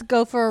 and let's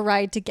go for a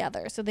ride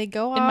together. So they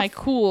go off in my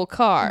cool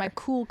car, my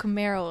cool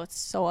Camaro. It's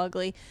so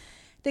ugly.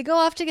 They go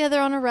off together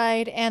on a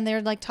ride, and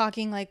they're like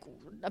talking like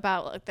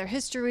about like their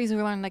histories.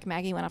 We went like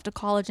Maggie went off to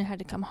college and had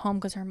to come home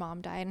because her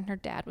mom died, and her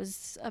dad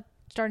was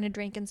starting to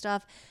drink and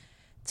stuff.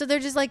 So they're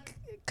just like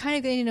kind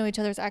of getting to know each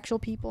other as actual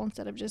people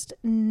instead of just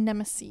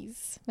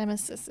nemesises.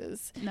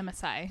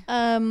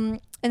 And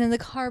then the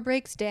car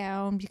breaks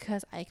down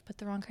because Ike put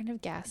the wrong kind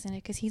of gas in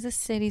it because he's a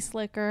city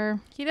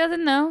slicker. He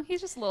doesn't know.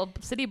 He's just a little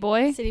city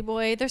boy. City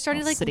boy. They're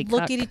starting to like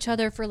look at each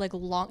other for like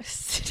long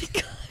city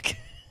cock.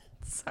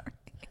 Sorry.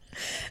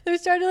 They're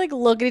starting to like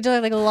look at each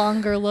other, like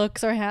longer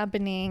looks are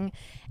happening.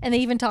 And they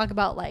even talk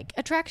about like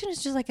attraction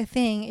is just like a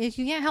thing. If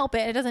you can't help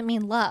it, it doesn't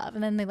mean love.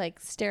 And then they like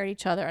stare at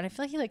each other, and I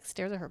feel like he like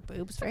stares at her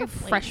boobs very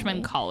blatantly.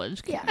 Freshman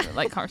college,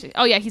 like conversation.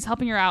 Oh yeah, he's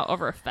helping her out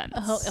over a fence.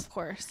 Oh, of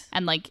course.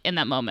 And like in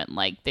that moment,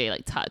 like they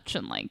like touch,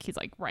 and like he's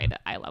like right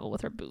at eye level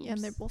with her boobs. Yeah,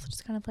 and they're both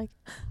just kind of like,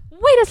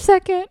 wait a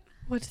second,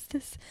 what is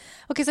this?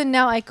 Okay, so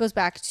now Ike goes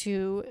back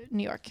to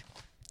New York.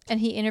 And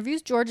he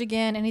interviews George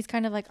again, and he's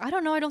kind of like, I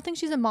don't know, I don't think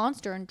she's a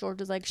monster. And George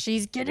is like,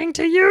 she's getting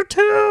to you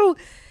too.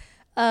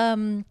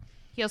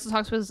 He also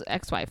talks to his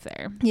ex-wife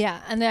there.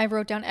 Yeah, and then I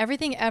wrote down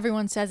everything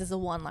everyone says is a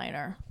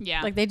one-liner.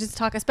 Yeah. Like they just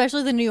talk,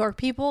 especially the New York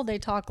people, they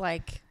talk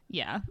like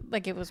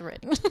it was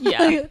written.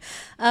 Yeah.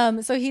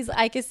 So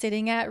Ike is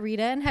sitting at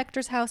Rita and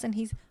Hector's house, and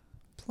he's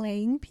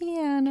playing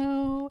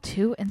piano.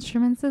 2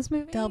 instruments this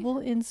movie? Double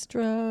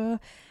instra.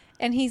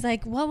 And he's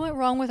like, what went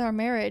wrong with our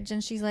marriage?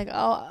 And she's like,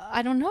 oh,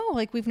 I don't know.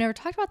 Like, we've never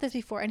talked about this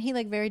before. And he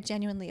like very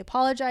genuinely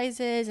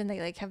apologizes, and they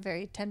like have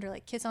very tender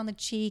like kiss on the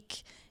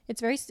cheek.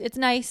 It's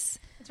nice.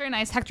 It's very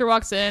nice. Hector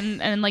walks in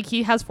and like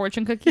he has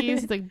fortune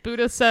cookies. He's like,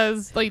 Buddha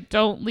says like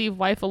don't leave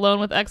wife alone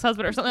with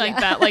ex-husband or something like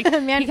that. Like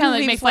Man he kind of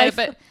like makes light of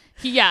wife. it.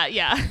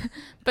 Yeah.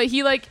 But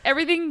he like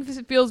everything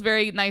feels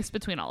very nice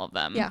between all of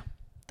them. Yeah.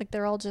 Like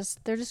they're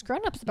just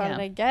grown-ups about Yeah.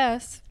 it, I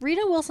guess.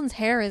 Rita Wilson's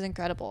hair is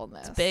incredible in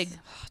this. It's big.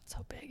 Oh, it's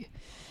so big.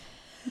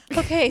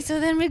 Okay, so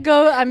then we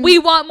go. We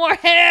want more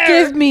hair.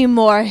 Give me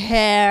more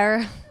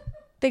hair.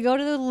 They go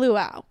to the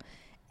luau,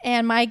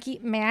 and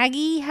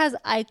Maggie has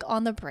Ike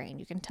on the brain.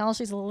 You can tell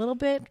she's a little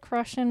bit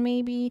crushing,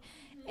 maybe,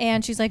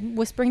 and she's like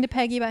whispering to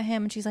Peggy about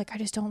him, and she's like, "I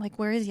just don't like.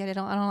 Where is he? I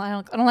don't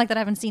like that.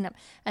 I haven't seen him."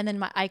 And then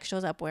my Ike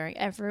shows up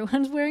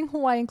everyone's wearing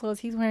Hawaiian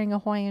clothes. He's wearing a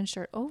Hawaiian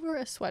shirt over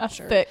a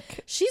sweatshirt.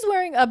 Thick. She's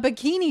wearing a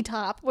bikini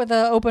top with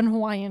an open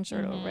Hawaiian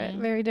shirt over it.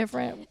 Very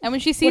different. And when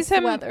she sees What's the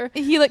him, weather?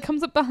 he like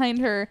comes up behind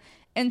her.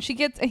 And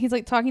he's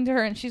like talking to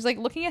her, and she's like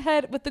looking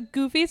ahead with the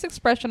goofiest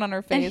expression on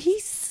her face. And he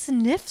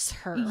sniffs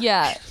her.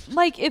 Yeah,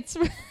 like it's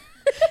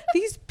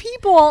These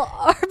people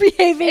are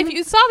behaving. if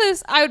you saw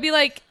this, I would be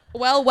like,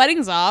 well,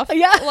 wedding's off.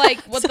 Yeah, like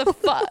what the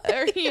fuck,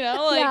 or you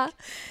know, like yeah,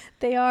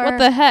 they are. what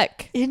the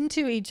heck?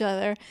 Into each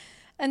other.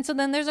 And so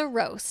then there's a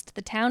roast.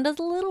 The town does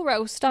a little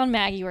roast on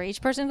Maggie where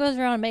each person goes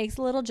around and makes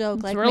a little joke.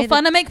 It's like real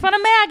fun to make fun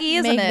of Maggie,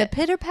 isn't May it? the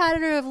pitter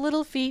patter of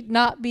little feet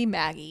not be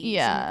Maggie's.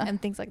 Yeah. And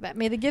things like that.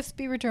 May the gifts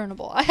be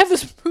returnable. I have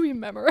this movie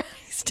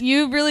memorized.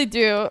 You really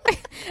do.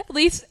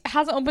 Elise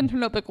hasn't opened her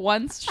notebook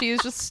once. She is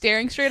just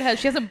staring straight ahead.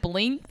 She hasn't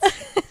blinked.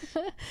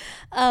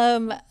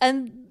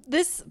 And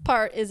this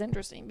part is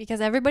interesting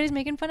because everybody's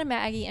making fun of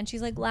Maggie and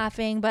she's like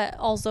laughing, but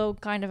also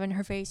kind of in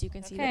her face you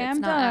can see Okay, that it's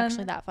I'm not done.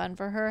 actually that fun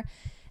for her.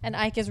 And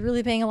Ike is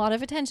really paying a lot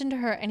of attention to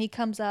her, and he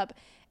comes up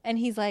and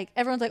he's like,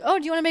 everyone's like, oh,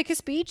 do you want to make a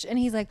speech? And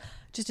he's like,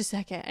 just a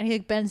second. And he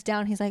like bends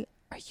down. He's like,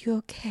 are you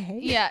okay?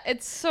 Yeah,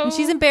 it's so. And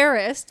she's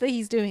embarrassed that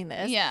he's doing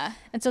this. Yeah.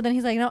 And so then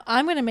he's like, no,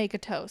 I'm going to make a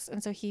toast.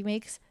 And so he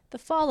makes the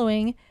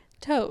following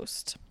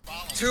toast.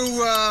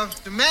 To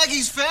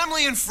Maggie's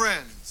family and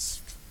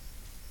friends,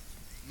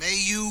 may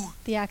you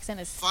The accent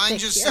is find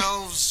thick here.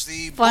 yourselves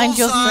the Find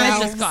bullseye yourselves.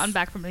 I've just gotten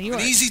back from New of York.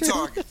 an easy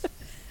target.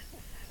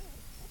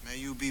 May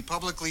you be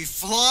publicly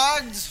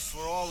flogged for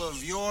all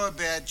of your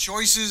bad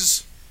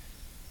choices.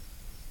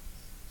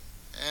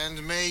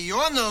 And may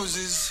your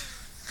noses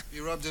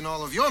be rubbed in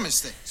all of your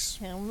mistakes.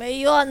 And may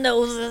your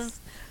noses.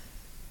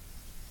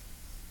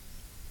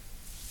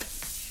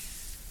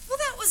 Well,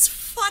 that was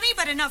funny,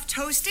 but enough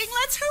toasting.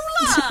 Let's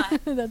hula.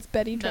 That's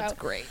Betty Trout. That's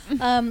great.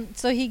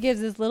 So he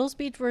gives this little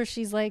speech where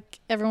she's like,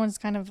 everyone's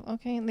kind of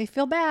okay, and they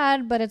feel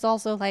bad, but it's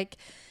also like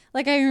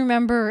I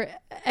remember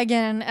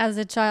again as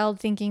a child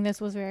thinking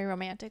this was very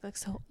romantic, like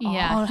so.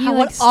 Yeah, he, how like,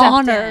 what stepped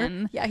honor.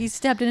 in. Yeah, he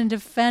stepped in and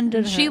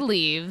defended She her,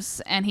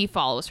 leaves and he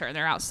follows her.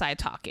 They're outside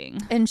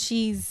talking. and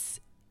she's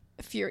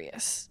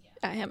furious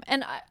at him.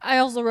 And I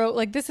also wrote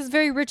like, this is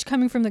very rich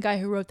coming from the guy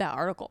who wrote that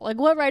article. Like,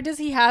 what right does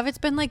he have? It's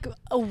been like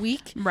a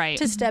week Right.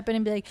 to step in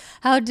and be like,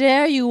 how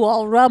dare you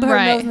all rub her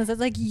Right. nose in this?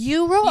 It's like,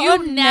 you wrote You a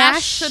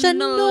national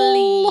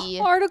nationally-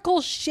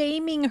 article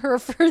shaming her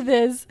for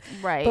this.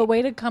 Right. But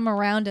way to come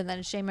around and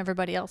then shame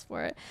everybody else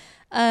for it.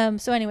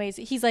 So anyways,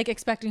 he's like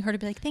expecting her to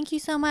be like, thank you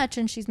so much.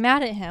 And she's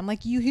mad at him.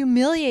 Like, you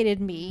humiliated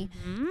me.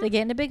 They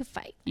get in a big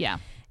fight. Yeah.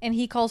 And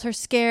he calls her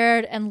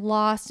scared and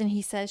lost, and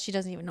he says she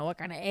doesn't even know what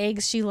kind of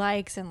eggs she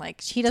likes, and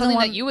like she doesn't Something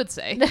want. that you would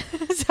say.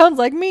 Sounds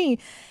like me.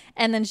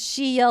 And then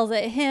she yells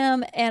at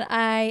him, and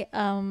I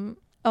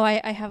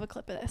have a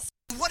clip of this.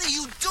 What are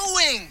you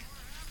doing?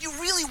 You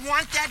really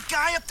want that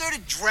guy up there to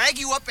drag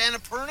you up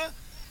Annapurna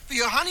for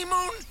your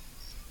honeymoon?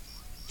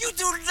 You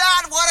do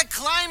not want to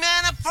climb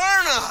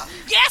Annapurna!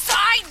 Yes,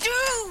 I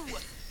do.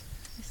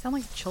 They sound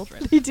like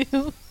children. They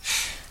do.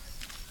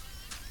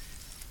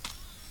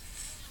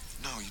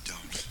 No, you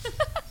don't.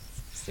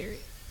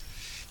 Serious.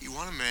 You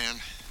want a man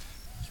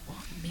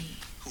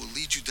who will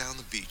lead you down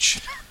the beach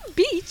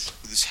Beach.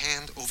 with his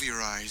hand over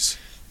your eyes.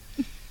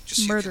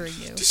 Just so Murdering you.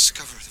 you. Can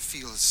discover the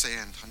feel of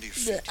sand under your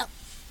feet. Yeah.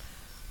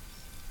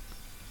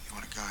 You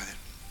want a guy that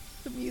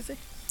The music.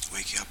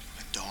 wake you up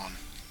at dawn.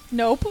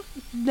 Nope.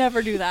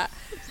 Never do that.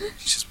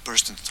 He's just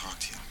bursting to talk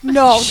to you.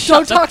 No,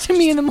 don't talk to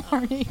me in the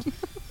morning.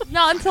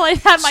 Not until I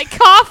had my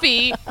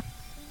coffee.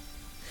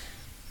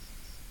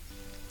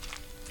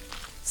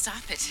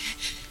 Stop it.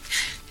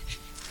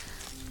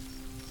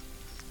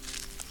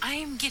 I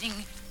am getting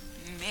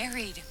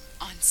married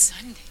on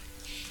Sunday.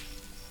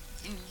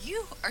 And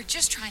you are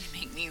just trying to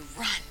make me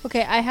run.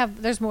 Okay,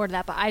 there's more to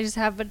that, but I just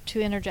have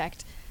to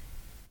interject.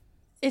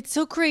 It's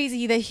so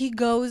crazy that he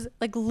goes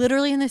like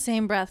literally in the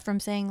same breath from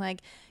saying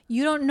like,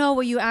 you don't know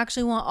what you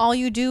actually want. All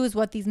you do is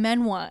what these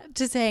men want,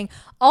 to saying,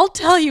 I'll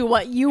tell you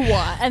what you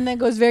want. And then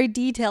goes very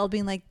detailed,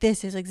 being like,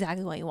 this is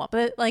exactly what you want.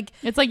 But like,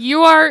 it's like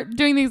you are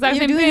doing the exact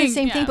you're same doing thing. the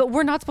same thing, but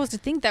we're not supposed to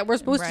think that. We're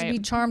supposed to be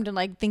Right. charmed and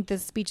like think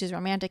this speech is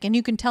romantic. And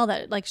you can tell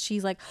that like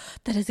she's like,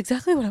 that is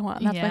exactly what I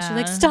want. And that's why she's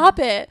like, Yeah. stop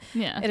it.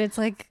 Yeah. And it's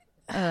like,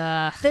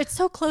 it's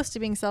so close to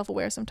being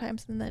self-aware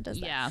sometimes, and then it does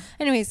that. Yeah.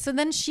 Anyways, so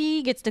then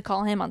she gets to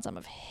call him on some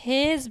of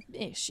his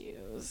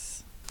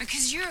issues.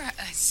 Because you're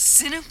a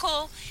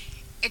cynical,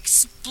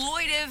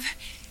 exploitive,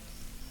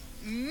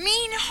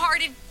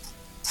 mean-hearted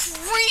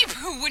creep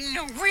who wouldn't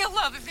know real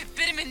love if it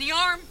bit him in the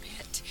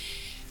armpit.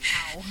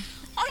 Ow.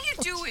 All you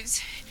do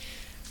is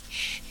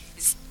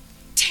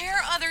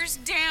tear others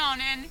down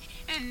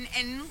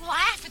and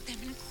laugh at them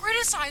and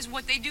criticize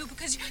what they do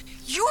because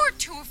you're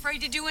too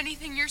afraid to do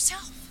anything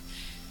yourself.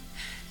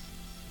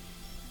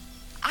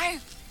 I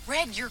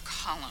read your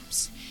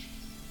columns.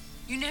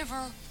 You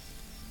never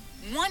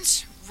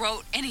once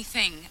wrote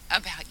anything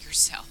about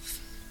yourself.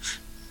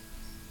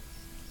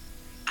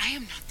 I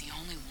am not the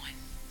only one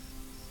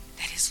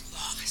that is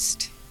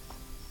lost.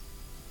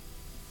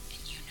 And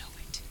you know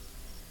it.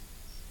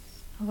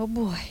 Oh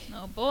boy.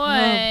 Oh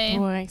boy. Oh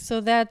boy.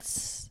 So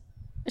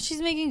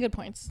she's making good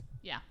points.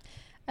 Yeah.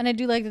 And I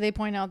do like that they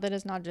point out that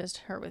it's not just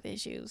her with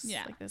issues.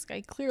 Yeah. Like this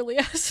guy clearly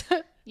has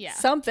Yeah.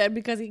 something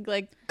because he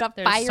like got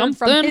There's fired something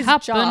from his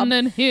job.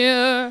 happening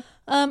here.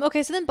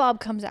 Okay, so then Bob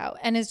comes out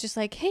and is just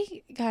like,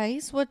 "Hey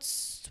guys,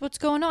 what's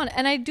going on?"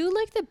 And I do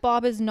like that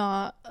Bob is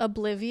not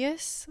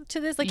oblivious to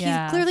this. Like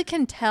Yeah. he clearly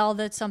can tell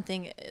that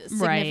something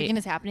significant Right.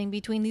 is happening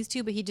between these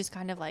two, but he just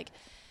kind of like,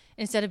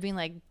 instead of being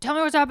like, "Tell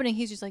me what's happening,"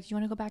 he's just like, "You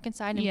want to go back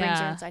inside?" and brings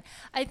her Yeah. inside.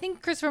 I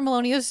think Christopher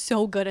Maloney is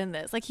so good in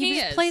this. Like he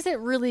just is. plays it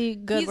really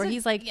good. Where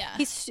he's like, yeah.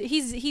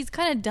 he's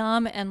kind of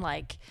dumb and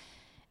like.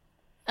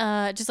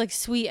 Just like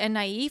sweet and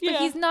naive, but Yeah.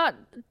 he's not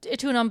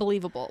to an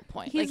unbelievable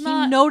point. He's Like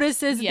not- he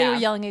notices they yeah. were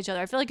yelling at each other.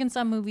 I feel like in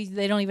some movies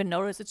they don't even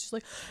notice. It's just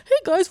like, "Hey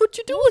guys, what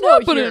you doing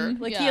What's out here?" happening?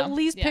 Like he Yeah. at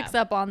least Yeah. picks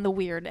up on the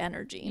weird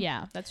energy.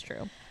 Yeah, that's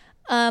true.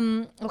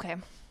 Okay,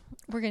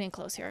 we're getting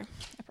close here.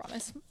 I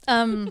promise.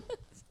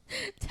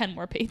 10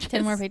 more pages.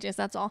 10 more pages.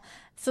 That's all.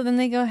 So then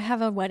they go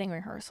have a wedding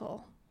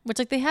rehearsal. Which,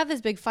 like, they have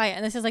this big fight,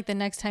 and this is, like, the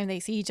next time they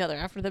see each other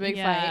after the big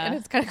fight. Yeah. And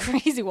it's kind of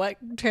crazy what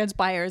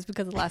transpires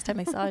because the last time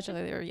they saw each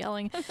other, they were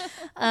yelling.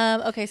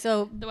 Okay,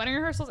 so... The wedding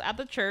rehearsal's at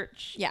the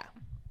church. Yeah.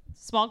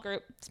 Small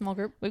group. Small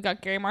group. We've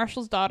got Gary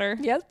Marshall's daughter.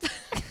 Yep.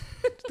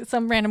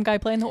 Some random guy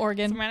playing the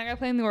organ. Some random guy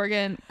playing the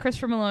organ.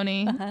 Christopher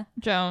Maloney.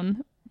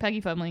 Joan. Peggy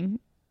Fleming.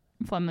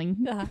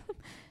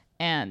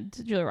 And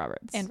Julia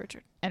Roberts. And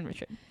Richard.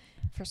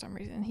 For some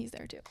reason, he's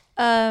there too.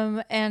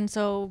 And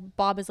so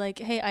Bob is like,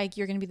 "Hey, Ike,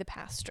 you're gonna be the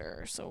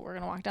pastor, so we're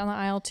gonna walk down the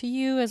aisle to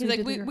you." As He's we like,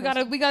 do the we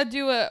rehearsal." gotta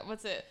do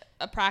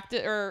a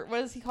practice, or what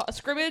does he call a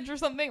scrimmage or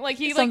something? Like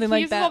he Something he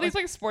like uses that. all these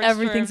like sports.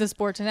 Everything's terms. a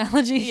sports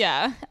analogy.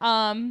 Yeah.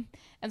 And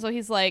so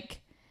he's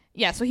like,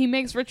 yeah. So he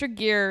makes Richard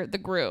Gere the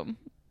groom.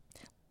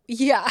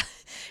 Yeah.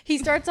 He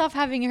starts off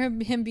having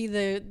him be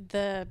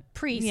the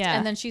priest, Yeah.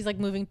 and then she's like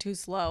moving too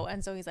slow,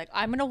 and so he's like,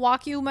 "I'm gonna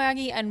walk you,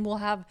 Maggie, and we'll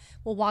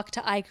walk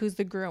to Ike, who's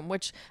the groom."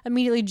 Which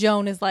immediately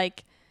Joan is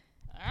like,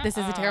 "This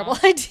is a terrible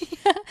idea."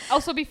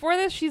 Also, before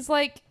this, she's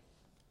like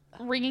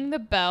ringing the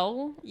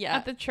bell Yeah.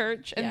 at the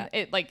church, and Yeah.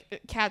 it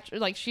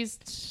like she's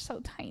so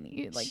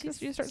tiny, like She's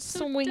she starts so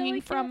swinging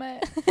delicate. from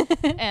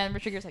it, and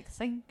Richard Gere's like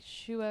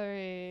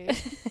sanctuary,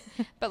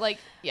 but like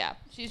yeah,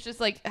 she's just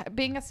like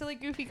being a silly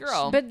goofy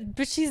girl.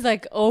 But she's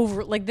like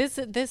over like this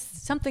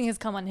something has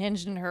come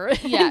unhinged in her.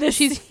 Yeah, This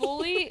she's scene.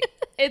 fully.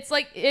 It's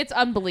like it's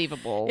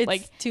unbelievable. It's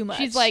like too much.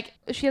 She's like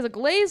she has a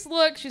glazed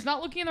look. She's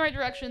not looking in the right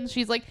direction.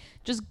 She's like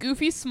just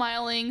goofy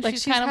smiling. Like,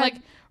 she's she's kind of had-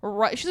 like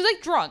right. She's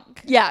like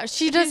drunk. Yeah,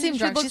 she does seem she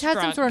drunk. looks She's had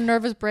some drunk. sort of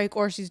nervous break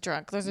or she's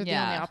drunk. Those are the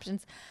Yeah. only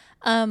options.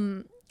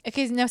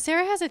 Okay, now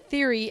Sarah has a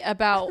theory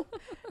about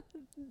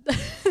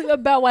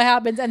about what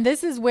happens, and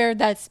this is where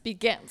that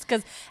begins.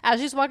 Because as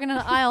she's walking down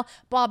the aisle,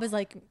 Bob is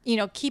like,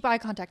 keep eye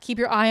contact, keep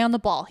your eye on the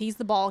ball. He's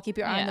the ball, keep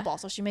your eye on Yeah. the ball.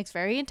 So she makes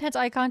very intense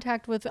eye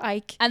contact with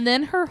Ike. And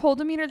then her whole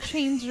demeanor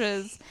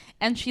changes,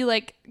 and she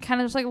like kind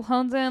of just like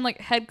hones in,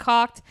 like head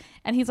cocked,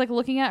 and he's like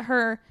looking at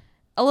her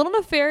a little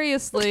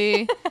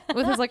nefariously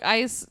with his like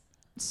eyes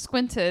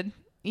squinted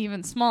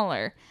even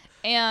smaller,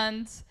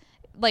 and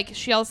like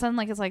she all of a sudden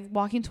like is like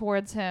walking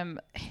towards him,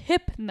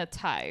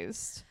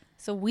 hypnotized.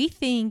 So we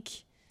think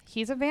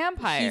he's a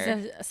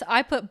vampire. So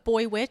I put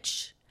boy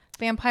witch.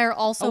 Vampire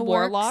also A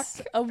warlock?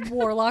 works. A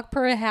warlock,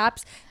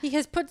 perhaps. He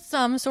has put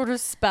some sort of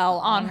spell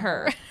on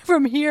her.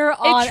 from here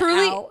on It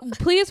truly. out.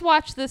 Please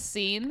watch this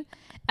scene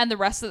and the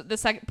rest of the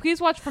second. Please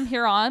watch from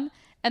here on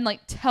and like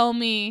tell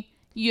me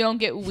you don't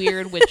get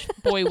weird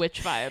boy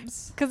witch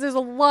vibes. Because there's a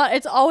lot.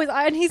 It's always,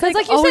 and he's like,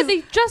 Like you always, said,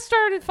 they just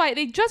started fight.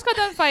 They just got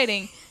done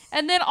fighting,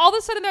 and then all of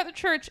a sudden they're at the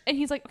church, and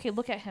he's like, "Okay,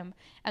 look at him,"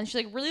 and she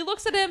like really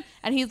looks at him,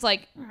 and he's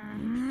like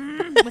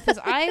with his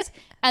eyes,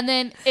 and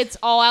then it's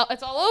all out.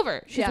 It's all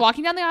over. She's Yeah.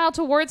 walking down the aisle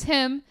towards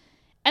him,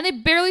 and they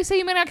barely say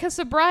 "You may not kiss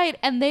the bride,"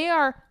 and they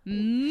are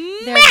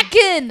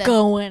macking.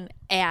 going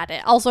add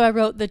it. Also, I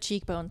wrote the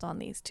cheekbones on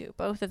these two.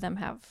 Both of them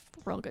have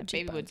real good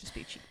cheekbones. Baby would just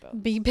be cheekbone.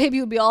 Baby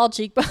would be all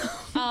cheekbones.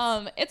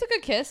 It's a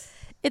good kiss.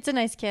 It's a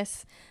nice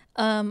kiss.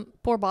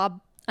 Poor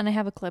Bob. And I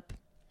have a clip.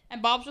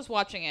 And Bob's just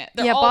watching it.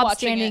 They're yeah, all Bob's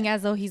watching standing it.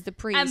 as though he's the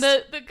priest. And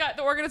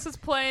the organist is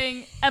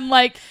playing and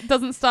like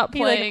doesn't stop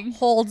playing. He like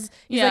holds.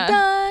 He's Yeah. like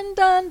dun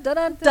dun dun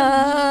dun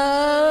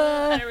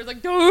dun. And everyone's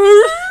like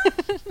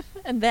dun.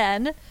 And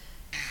then.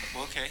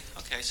 Okay.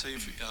 So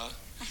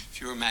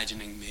if you're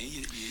imagining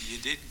me, you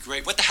did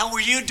great. What the hell were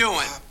you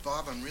doing?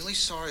 Bob, I'm really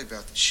sorry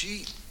about that.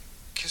 She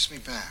kissed me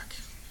back.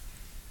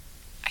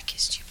 I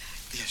kissed you back.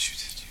 Yes, you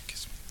did. You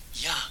kissed me.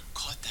 Yeah,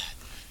 caught that.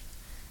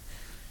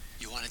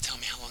 You want to tell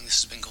me how long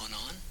this has been going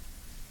on?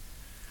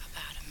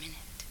 About a minute.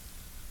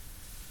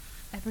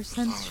 Ever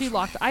since she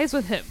locked eyes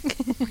with him.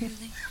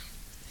 Really?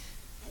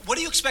 What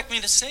do you expect me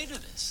to say to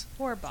this?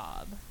 Poor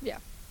Bob. Yeah.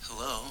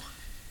 Hello?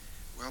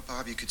 Well,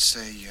 Bob, you could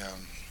say,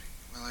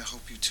 well, I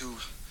hope you two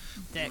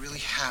Dick. are really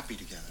happy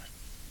together.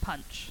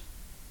 Punch.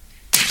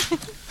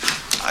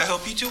 I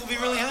hope you two will be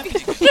really happy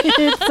together.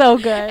 It's so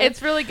good.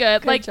 It's really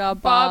good. Good like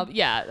job, Bob.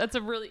 Yeah, that's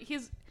a really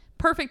he's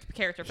perfect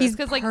character for He's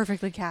this, 'cause, like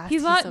perfectly cast.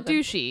 He's not so good.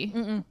 douchey.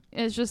 Mm-mm.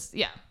 It's just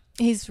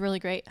He's really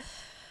great.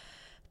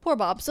 Poor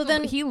Bob. So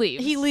then he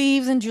leaves. He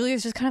leaves, and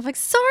Julia's just kind of like,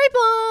 "Sorry,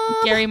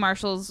 Bob." Gary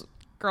Marshall's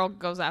girl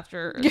goes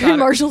after Gary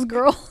Marshall's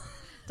girl.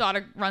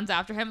 daughter runs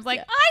after him. Is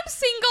like, I'm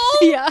single.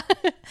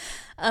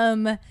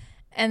 Yeah.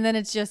 And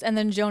then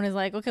then Joan is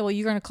like, "Okay, well,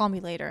 you're gonna call me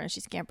later," and she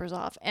scampers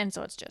off. And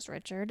so it's just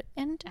Richard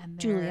and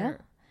Julia.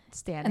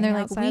 Standing And they're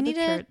like, outside "We the need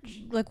to church.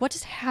 like, what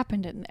just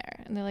happened in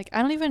there?" And they're like,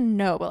 "I don't even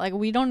know, but like,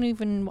 I don't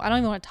even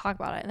want to talk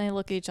about it." And they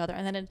look at each other,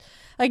 and then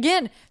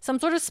again, some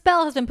sort of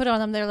spell has been put on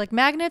them. They're like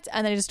magnets,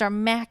 and they just start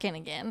macking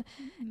again.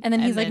 And then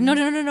he's like,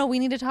 "No, we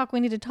need to talk. We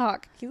need to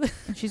talk."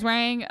 And she's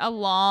wearing a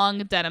long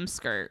denim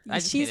skirt.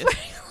 She's wearing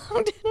a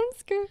long denim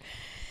skirt.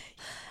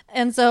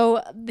 And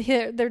so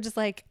they're just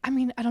like, I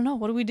mean, I don't know.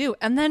 What do we do?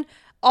 And then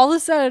all of a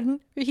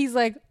sudden, he's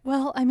like,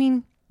 well, I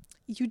mean,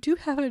 you do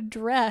have a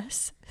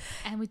dress.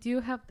 And we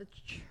do have the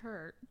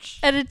church.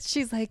 And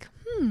she's like,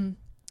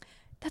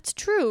 that's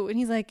true. And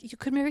he's like, you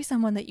could marry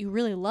someone that you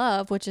really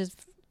love, which is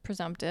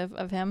presumptive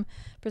of him.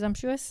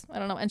 Presumptuous? I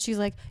don't know. And she's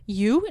like,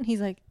 you? And he's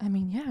like, I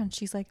mean, yeah. And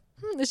she's like,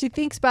 And she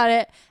thinks about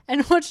it.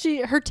 And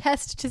her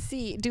test to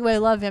see, do I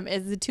love him,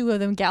 is the two of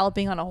them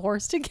galloping on a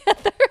horse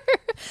together.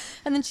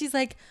 And then she's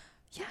like,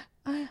 yeah,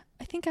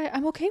 I think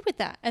I'm okay with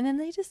that. And then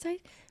they decide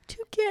to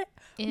get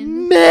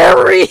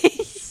married.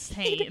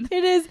 Insane.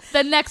 It is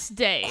the next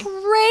day.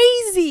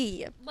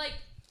 Crazy. Like,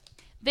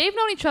 they've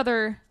known each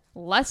other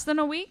less than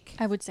a week,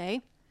 I would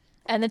say.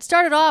 And it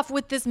started off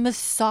with this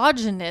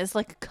misogynist,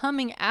 like,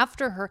 coming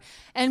after her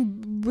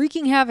and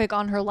wreaking havoc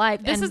on her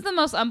life. This is the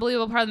most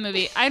unbelievable part of the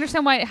movie. I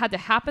understand why it had to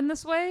happen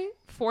this way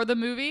for the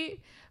movie,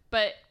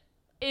 but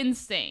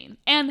insane.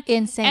 And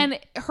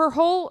her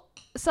whole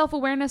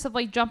self-awareness of,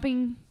 like,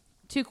 jumping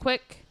too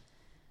quick,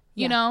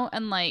 you know,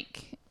 and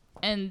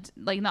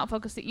not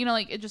focusing, you know,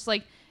 like, it just,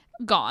 like,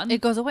 gone. It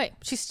goes away.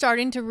 She's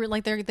starting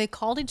to they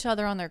called each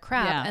other on their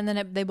crap, and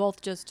then they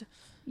both just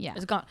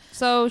it's gone.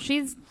 So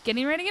she's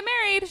getting ready to get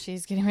married.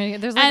 She's getting ready to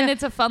get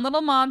it's a fun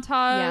little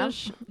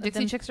montage. Yeah.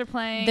 Dixie Chicks are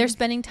playing. They're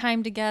spending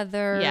time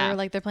together. Yeah.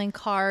 Like, they're playing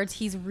cards.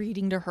 He's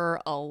reading to her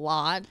a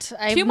lot.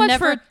 Too much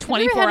for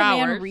 24 had a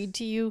hours. man read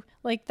to you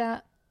like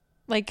that,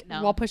 like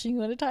while pushing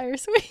you in a tire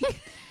swing.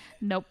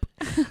 Nope.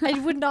 I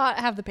would not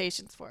have the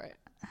patience for it.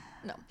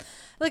 No.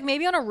 Like,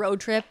 maybe on a road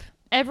trip.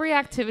 Every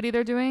activity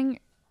they're doing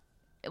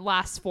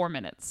lasts 4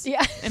 minutes.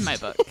 Yeah. In my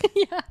book.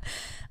 Yeah.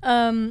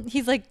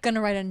 He's like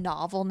gonna write a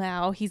novel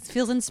now. He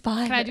feels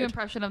inspired. Can I do an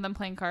impression of them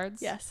playing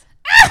cards? Yes.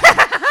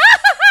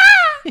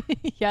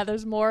 Yeah,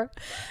 there's more.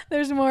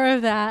 There's more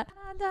of that.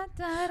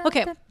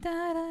 Okay.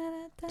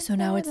 So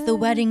now it's the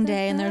wedding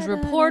day, and there's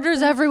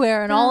reporters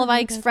everywhere, and all of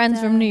Ike's friends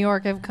from New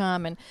York have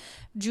come, and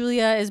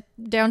Julia is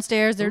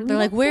downstairs. They're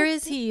like, where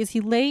is he? Is he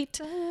late?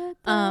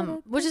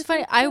 Which is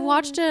funny. I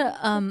watched we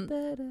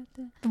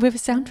have a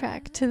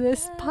soundtrack to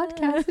this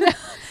podcast.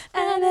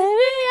 And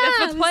That's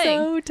what's playing.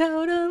 So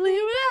totally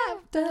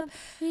wrapped up.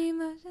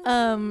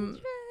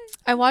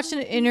 I watched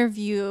an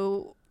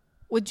interview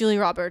with Julia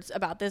Roberts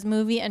about this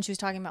movie, and she was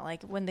talking about,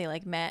 like, when they,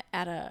 like, met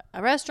at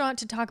a restaurant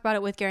to talk about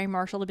it with Gary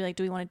Marshall, to be like,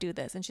 do we want to do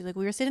this? And she's like,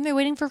 we were sitting there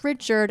waiting for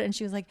Richard, and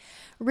she was like,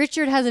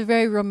 Richard has a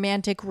very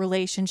romantic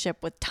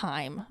relationship with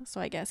time,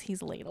 so I guess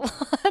he's late a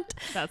lot.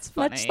 That's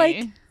funny. Much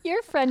like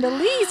your friend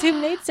Elise, who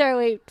made Sarah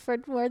wait for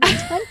more than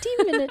 20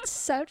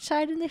 minutes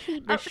outside in the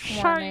heat this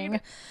morning.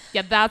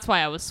 Yeah, that's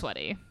why I was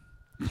sweaty.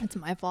 It's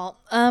my fault.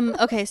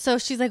 Okay, so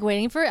she's, like,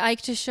 waiting for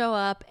Ike to show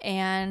up,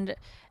 and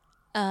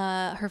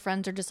her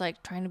friends are just,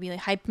 like, trying to be,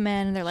 like, hype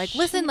men, and they're like,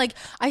 listen, like,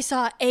 I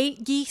saw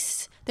 8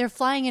 geese, they're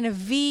flying in a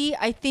V,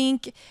 I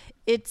think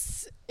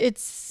it's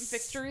it's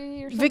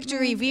Victory or something?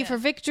 Victory, V for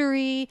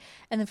victory.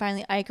 And then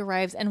finally Ike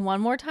arrives, and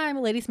one more time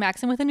a lady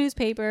smacks him with a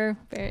newspaper.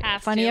 Very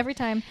funny every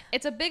time.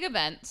 It's a big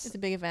event. It's a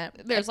big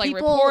event. There's And like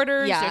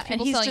reporters. Yeah, there's people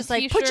and he's selling just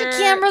like, t-shirts. put your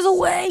cameras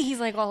away. He's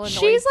like all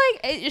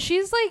annoyed.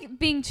 She's like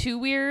being too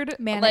weird.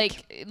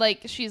 Manic.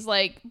 Like she's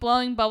like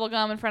blowing bubble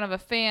gum in front of a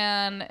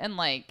fan and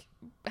like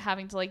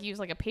having to like use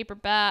like a paper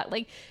bat.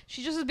 Like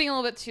she just is being a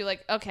little bit too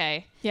like,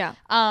 okay. Yeah.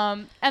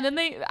 And then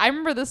I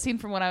remember this scene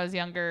from when I was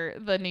younger,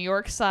 the New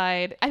York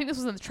side. I think this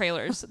was in the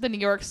trailers. The New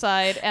York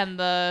side and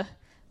the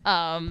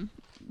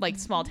like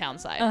small town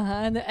side.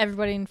 And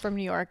everybody from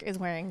New York is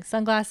wearing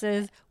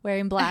sunglasses,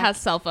 wearing black, has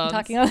cell phones,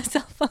 talking on a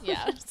cell phone.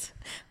 Yeah.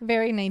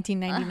 Very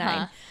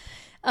 1999.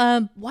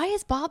 Why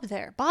is Bob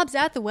there? Bob's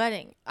at the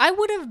wedding. I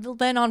would have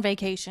been on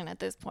vacation at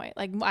this point.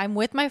 Like, I'm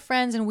with my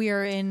friends and we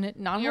are in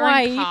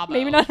Hawaii.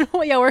 Maybe not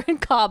Hawaii. Yeah, we're in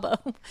Cabo.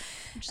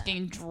 Just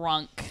getting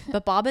drunk.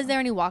 But Bob is there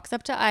and he walks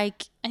up to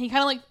Ike. And he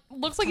kind of like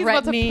looks like he's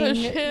about to push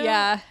him.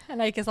 Yeah.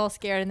 And Ike is all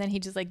scared, and then he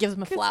just like gives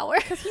him a flower.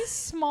 Because he's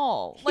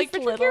small. Like,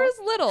 Richard little. Gere is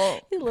little.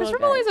 Christopher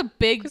guy. Maloney's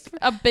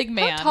a big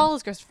man. How tall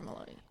is Christopher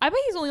Maloney? I bet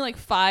he's only like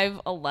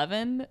 5'11",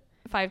 5'10".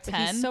 But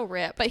he's so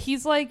ripped. But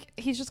he's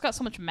just got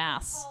so much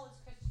mass.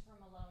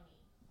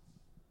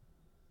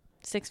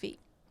 6 feet.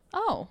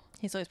 Oh.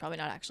 So he's probably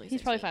not actually.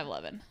 He's probably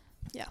 5'11".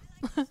 Yeah.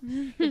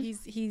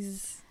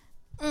 he's.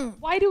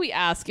 Why do we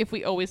ask if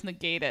we always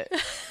negate it?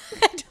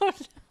 I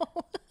don't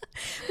know.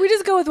 We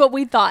just go with what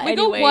we thought. We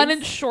anyways. go 1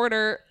 inch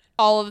shorter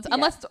all of the time,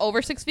 unless it's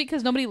over 6 feet,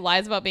 because nobody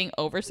lies about being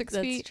over 6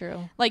 feet. That's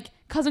true. Like,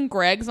 cousin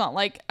Greg's not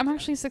like, I'm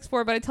actually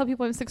 6'4", but I tell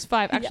people I'm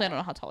 6'5". Actually, I don't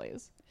know how tall he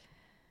is.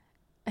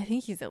 I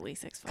think he's at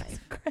least 6'5".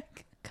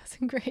 Greg.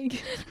 Cousin Greg.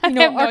 I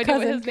have no idea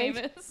what his name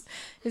is.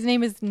 His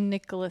name is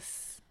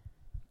Nicholas.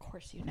 Of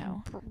course you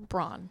know.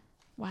 Braun.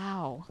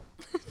 Wow.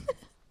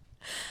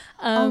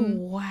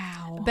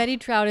 Wow. Betty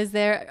Trout is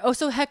there. Oh,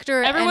 so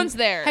Hector. Everyone's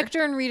there.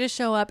 Hector and Rita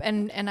show up,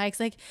 and Ike's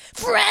like,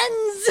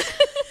 friends.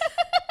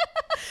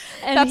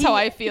 And that's how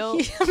I feel.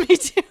 Me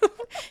too.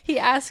 He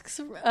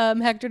asks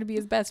Hector to be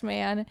his best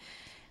man.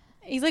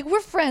 He's like, we're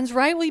friends,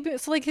 right?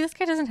 So like, this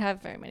guy doesn't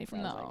have very many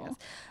friends, I guess,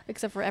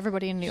 except for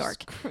everybody in New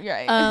York.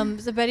 Right.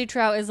 So Betty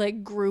Trout is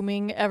like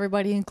grooming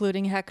everybody,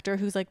 including Hector,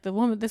 who's like,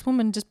 this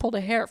woman just pulled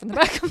a hair from the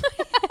back of my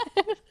head.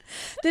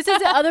 This is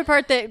the other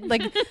part that,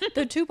 like,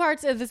 the two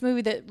parts of this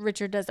movie that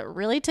Richard does that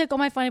really tickle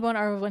my funny bone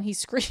are when he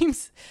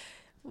screams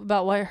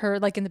about what her,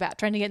 like, in the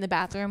trying to get in the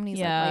bathroom, and he's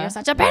like, well, you're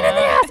such a pain in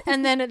the ass.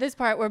 And then at this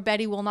part where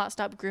Betty will not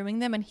stop grooming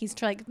them, and he's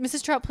like,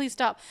 Mrs. Trout, please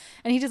stop.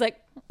 And he just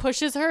like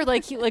pushes her,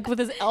 like, he like with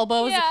his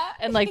elbows,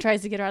 and like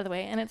tries to get her out of the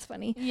way, and it's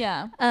funny.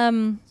 Yeah.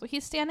 So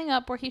he's standing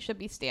up where he should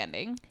be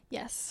standing.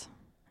 Yes.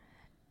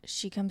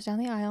 She comes down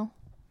the aisle.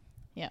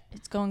 Yeah.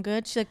 It's going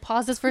good. She like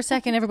pauses for a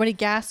second, everybody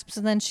gasps,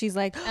 and then she's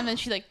like, and then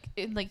she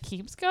like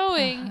keeps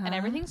going, and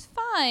everything's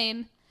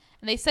fine.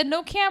 And they said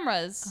no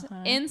cameras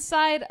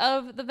inside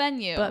of the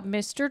venue. But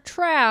Mr.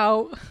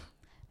 Trout,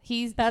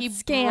 he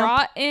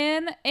brought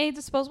in a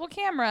disposable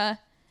camera,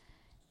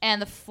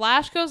 and the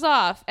flash goes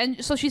off,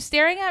 and so she's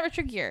staring at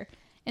Richard Gere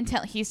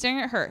intently. He's staring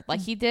at her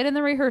like he did in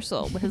the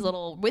rehearsal with his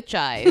little witch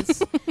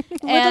eyes.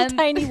 Little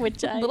tiny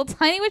witch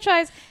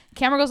eyes.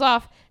 Camera goes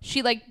off.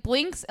 She like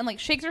blinks and like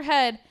shakes her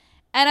head.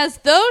 And as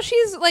though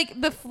she's like,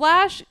 the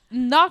flash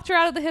knocked her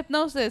out of the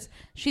hypnosis,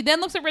 she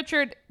then looks at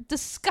Richard,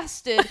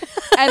 disgusted,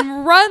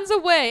 and runs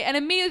away. And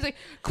immediately is like,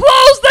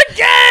 close the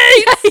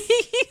gates!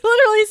 He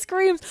literally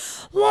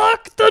screams,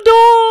 lock the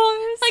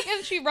doors! Like,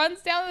 and she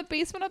runs down the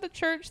basement of the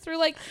church through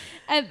like,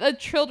 and the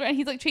children, and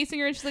he's like chasing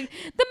her, and she's like,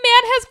 the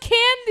man has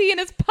candy in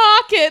his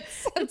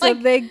pockets. And so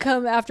like, they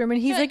come after him,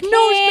 and he's like,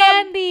 no,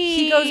 candy.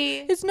 He goes,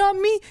 it's not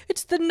me,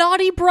 it's the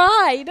naughty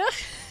bride.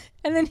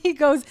 And then he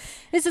goes,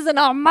 this is an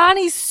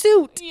Armani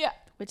suit. Yeah.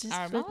 Which is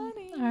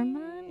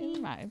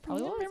Armani.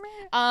 Probably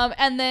was.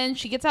 And then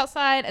she gets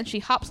outside and she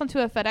hops onto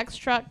a FedEx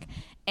truck,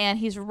 and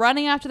he's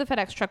running after the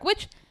FedEx truck,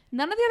 which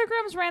none of the other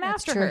grooms ran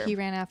after her. He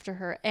ran after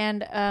her.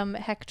 And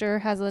Hector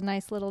has a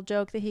nice little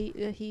joke that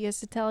he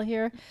has to tell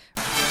here.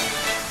 No,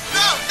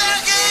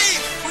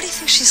 Maggie! Where do you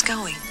think she's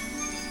going?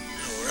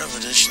 Wherever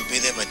it is, she'll be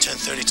there by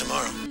 10:30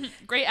 tomorrow.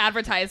 Great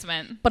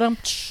advertisement. But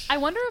I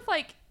wonder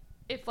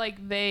if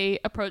they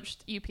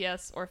approached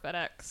UPS or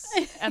FedEx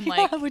and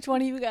like which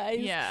one of you guys?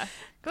 Yeah,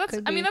 that's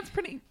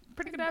pretty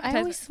good advertisement. I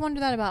always wonder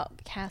that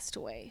about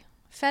Castaway.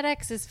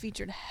 FedEx is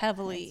featured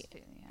heavily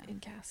in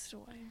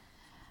Castaway.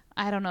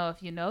 I don't know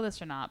if you know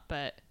this or not,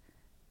 but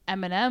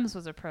M&M's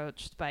was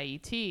approached by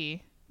ET.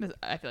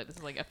 I feel like this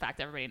is like a fact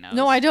everybody knows.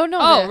 No, I don't know.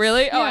 Oh, this.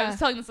 really? Yeah. Oh, I was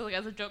telling this like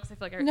as a joke. Cause I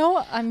feel like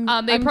no,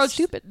 they approached.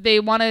 Stupid.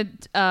 They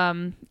wanted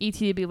ET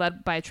to be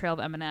led by a trail of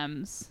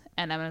M&M's.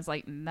 And Emma's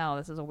like, no,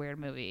 this is a weird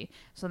movie.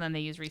 So then they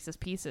used Reese's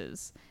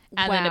Pieces.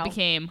 And then it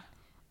became,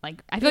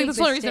 like, I feel like that's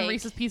the only reason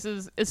Reese's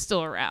Pieces is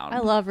still around. I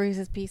love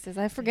Reese's Pieces.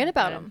 I forget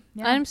about them.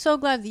 Yeah. I'm so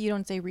glad that you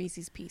don't say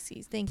Reese's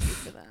Pieces. Thank you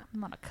for that.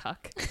 I'm not a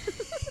cuck.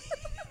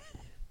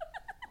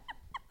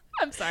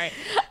 I'm sorry.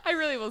 I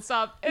really will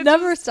stop.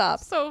 Never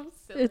stop. So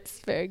silly. It's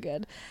very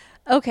good.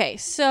 Okay,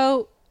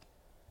 so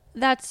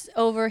that's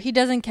over. He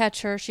doesn't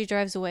catch her. She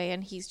drives away,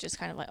 and he's just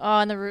kind of like, oh,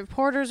 and the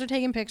reporters are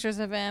taking pictures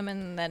of him,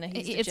 and then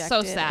he's dejected. It's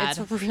so sad.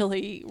 It's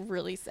really,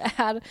 really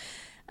sad.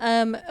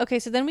 Okay,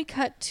 so then we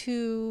cut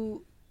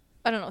to,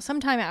 I don't know,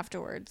 sometime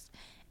afterwards.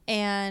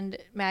 And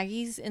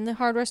Maggie's in the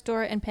hardware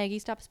store, and Peggy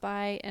stops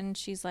by, and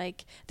she's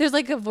like, there's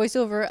like a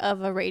voiceover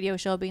of a radio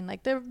show being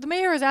like, the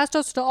mayor has asked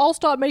us to all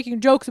stop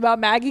making jokes about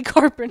Maggie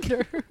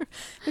Carpenter.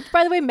 Which,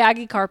 by the way,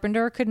 Maggie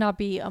Carpenter could not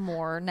be a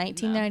more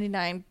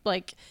 1999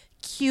 like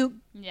cute,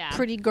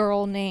 pretty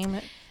girl name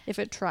if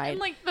it tried. And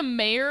like the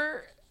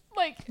mayor,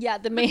 like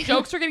the mayor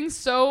jokes are getting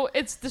so,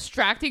 it's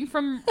distracting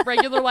from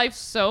regular life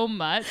so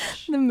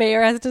much. The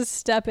mayor has to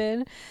step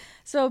in.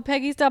 So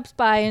Peggy stops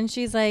by and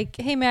she's like,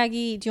 hey,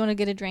 Maggie, do you want to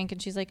get a drink? And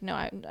she's like, no,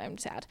 I'm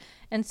sad.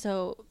 And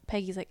so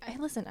Peggy's like, hey,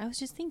 listen, I was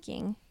just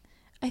thinking,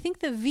 I think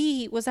the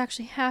V was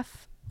actually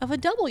half of a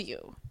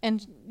W.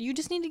 And you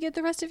just need to get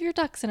the rest of your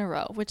ducks in a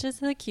row, which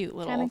is a cute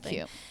little thing.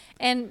 Cute.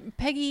 And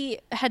Peggy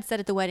had said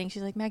at the wedding,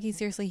 she's like, Maggie,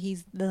 seriously,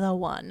 he's the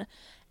one.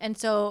 And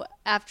so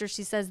after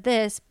she says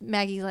this,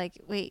 Maggie's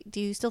like, wait, do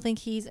you still think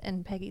he's?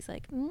 And Peggy's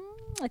like,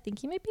 I think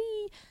he might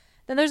be.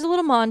 Then there's a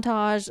little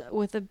montage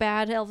with a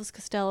bad Elvis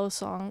Costello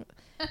song.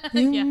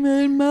 You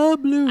made my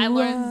blue I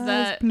learned eyes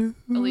that blue.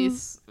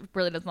 Elise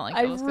really doesn't like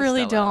Elvis I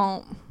really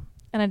Costello. don't.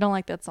 And I don't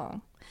like that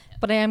song.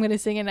 But I am going to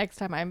sing it next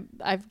time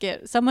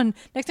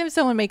next time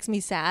someone makes me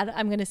sad,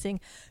 I'm going to sing,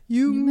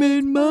 You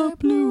made my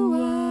blue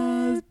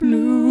eyes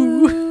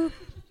blue.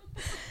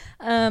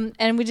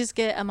 And we just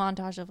get a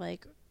montage of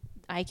like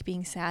Ike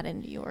being sad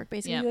in New York.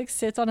 Basically, he like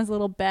sits on his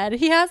little bed.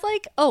 He has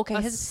like,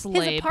 his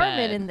apartment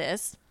bed. in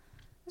this.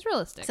 It's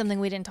realistic. Something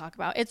we didn't talk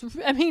about. It's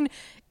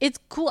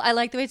cool. I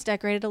like the way it's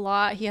decorated a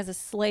lot. He has a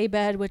sleigh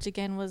bed, which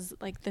again was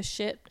like the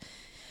shit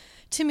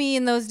to me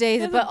in those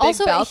days. But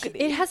also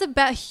it has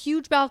a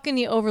huge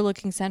balcony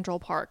overlooking Central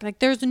Park. Like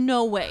there's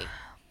no way.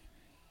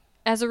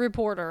 As a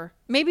reporter,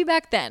 maybe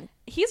back then.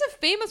 He's a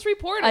famous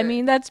reporter. I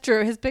mean, that's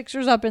true. His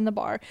picture's up in the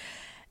bar.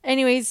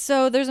 Anyways,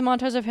 so there's a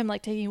montage of him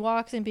like taking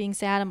walks and being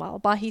sad and blah, blah,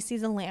 blah. He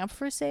sees a lamp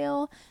for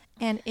sale.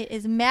 And it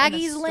is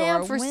Maggie's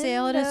lamp for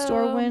sale at a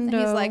store window.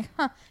 And he's like,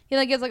 huh. He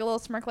like gives like a little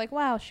smirk like,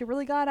 wow, she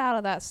really got out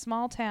of that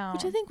small town.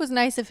 Which I think was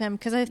nice of him.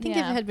 Because I think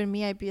if it had been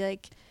me, I'd be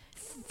like,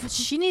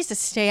 she needs to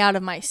stay out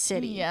of my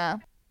city. Yeah.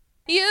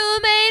 You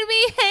made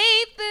me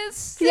hate this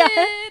city.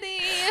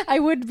 Yeah. I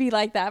would be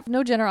like that.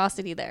 No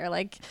generosity there.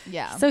 Like,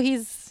 yeah. So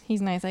he's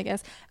nice, I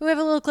guess. We have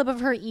a little clip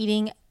of her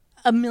eating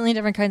a million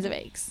different kinds of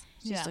eggs.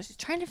 So she's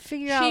trying to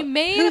figure out She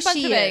made who a bunch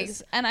she of is.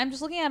 eggs. And I'm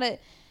just looking at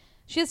it.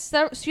 She has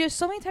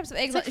so many types of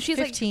eggs. It's like She's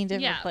 15 like,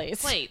 different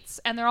plates.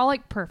 And they're all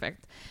like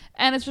perfect.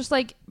 And it's just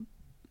like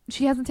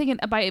she hasn't taken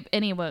a bite of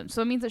any of them.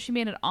 So it means that she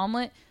made an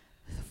omelet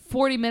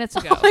 40 minutes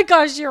ago. Oh my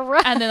gosh, you're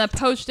right. And then a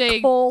poached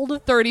egg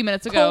cold 30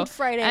 minutes ago. Cold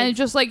fried egg. And it's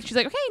just like she's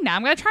like, okay, now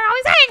I'm gonna try all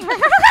these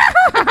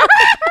eggs.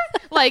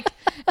 Like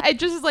it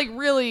just is like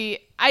really.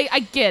 I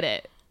get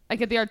it. I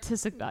get the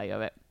artistic value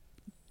of it.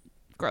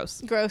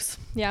 Gross.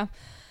 Yeah.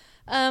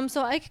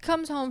 So Ike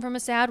comes home from a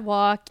sad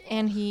walk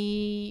and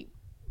he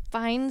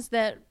finds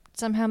that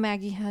somehow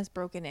Maggie has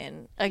broken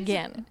in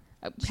again.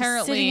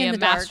 Apparently a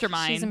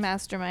mastermind. She's a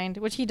mastermind,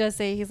 which he does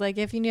say. He's like,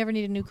 if you never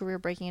need a new career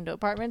breaking into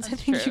apartments, I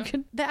think you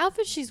could. The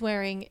outfit she's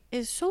wearing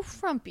is so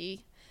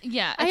frumpy.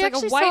 Yeah, it's like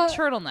a white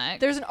turtleneck.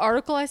 There's an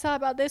article I saw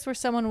about this where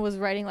someone was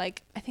writing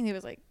like, I think it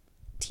was like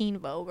Teen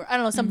Vogue or I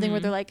don't know, something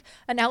where they're like,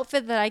 an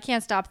outfit that I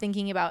can't stop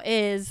thinking about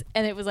is,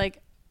 and it was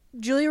like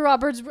Julia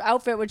Roberts'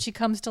 outfit when she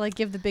comes to like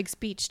give the big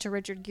speech to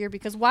Richard Gere,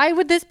 because why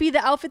would this be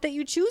the outfit that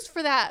you choose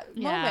for that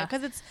moment?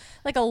 Because it's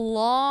like a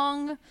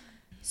long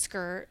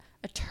skirt,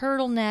 a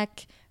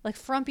turtleneck, like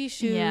frumpy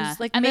shoes,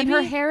 like and maybe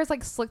then her hair is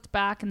like slicked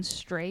back and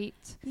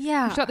straight.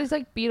 Yeah, she's got these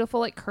like beautiful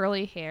like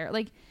curly hair.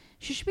 Like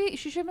she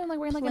should have been like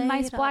wearing like a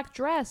nice black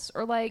dress,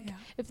 or like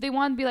if they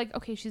want to be like,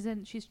 okay, she's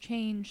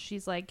changed,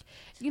 she's like,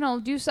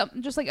 do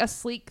something just like a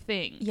sleek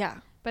thing. Yeah.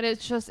 But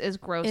it's just is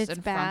gross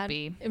and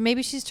frumpy.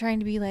 Maybe she's trying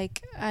to be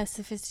like a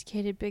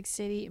sophisticated big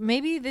city.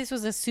 Maybe this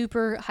was a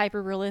super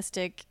hyper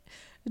realistic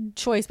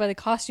choice by the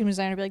costume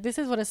designer. Be like, this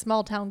is what a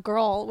small town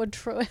girl would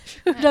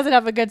who doesn't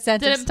have a good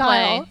sense of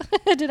style.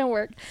 It didn't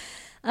work.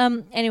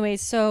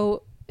 Anyways,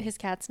 so his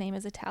cat's name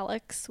is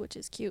Italics, which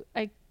is cute.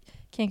 I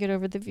can't get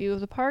over the view of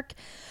the park.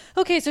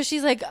 Okay, so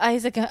she's like,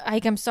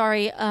 Ike, I'm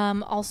sorry.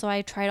 Also,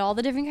 I tried all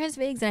the different kinds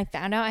of eggs, and I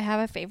found out I have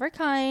a favorite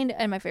kind,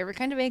 and my favorite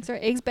kind of eggs are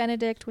Eggs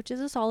Benedict, which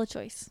is a solid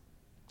choice.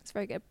 It's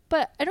very good.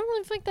 But I don't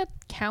really feel like that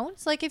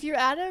counts. Like, if you're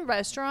at a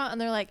restaurant and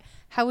they're like,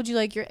 how would you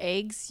like your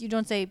eggs? You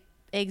don't say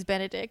Eggs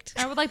Benedict.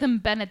 I would like them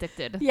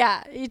Benedicted.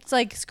 Yeah, it's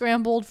like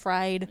scrambled,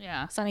 fried,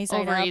 sunny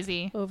side over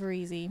up. Over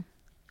easy.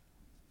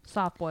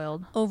 Soft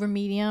boiled. Over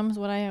medium is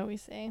what I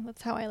always say.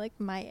 That's how I like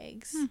my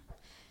eggs.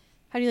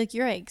 How do you like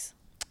your eggs?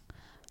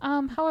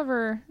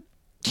 However,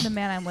 the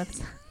man I'm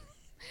with,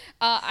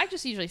 I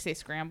just usually say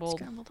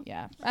scrambled.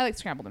 Yeah, I like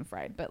scrambled and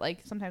fried, but like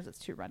sometimes it's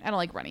too runny. I don't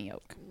like runny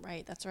yolk.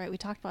 Right, that's right. We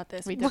talked about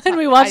this when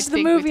we watched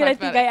the movie. I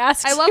think I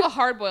asked. I love a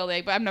hard boiled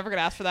egg, but I'm never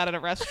gonna ask for that at a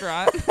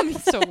restaurant. It'd be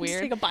so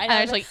weird. Take a bite and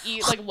I just like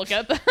eat, like look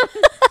at them.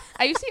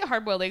 I used to eat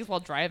hard-boiled eggs while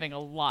driving a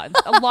lot.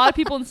 A lot of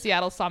people in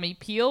Seattle saw me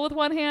peel with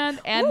one hand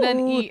and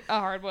then eat a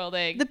hard-boiled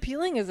egg. The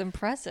peeling is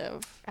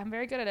impressive. I'm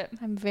very good at it.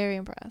 I'm very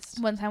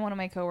impressed. One time, one of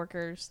my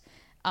coworkers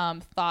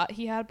thought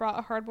he had brought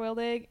a hard-boiled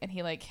egg, and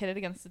he like hit it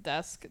against the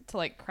desk to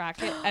like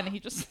crack it, and he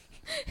just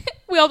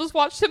we all just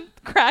watched him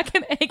crack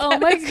an egg. Oh at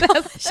my his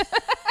gosh. desk.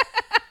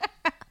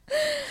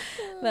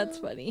 That's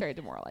funny. Very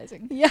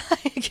demoralizing. Yeah,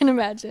 I can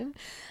imagine.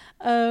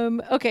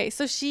 Okay,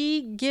 so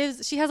she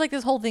has like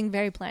this whole thing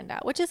very planned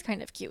out, which is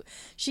kind of cute.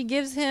 She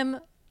gives him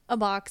a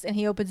box and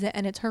he opens it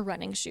and it's her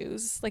running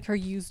shoes, like her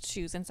used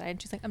shoes inside.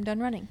 And she's like, I'm done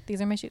running. These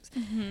are my shoes.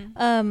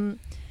 Mm-hmm.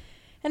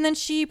 And then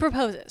she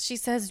proposes. She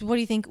says, what do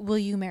you think? Will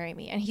you marry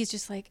me? And he's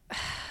just like,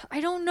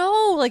 I don't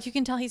know. Like, you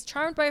can tell he's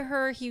charmed by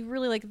her. He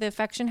really, like, the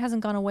affection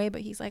hasn't gone away,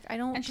 but he's like, I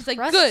don't And she's trust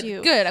like, good,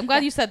 you. good. I'm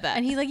glad you said that.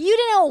 And he's like, you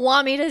didn't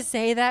want me to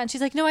say that. And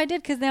she's like, no, I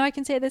did, because now I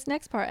can say this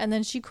next part. And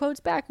then she quotes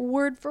back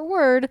word for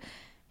word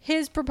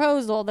his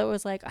proposal that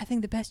was like, I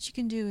think the best you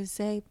can do is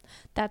say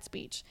that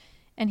speech.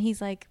 And he's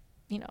like,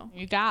 you know,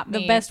 you got me.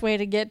 The best way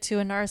to get to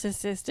a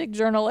narcissistic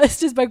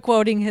journalist is by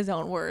quoting his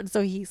own words.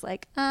 So he's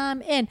like,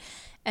 I'm in.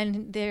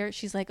 And there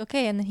she's like,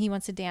 okay. And then he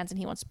wants to dance and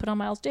he wants to put on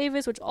Miles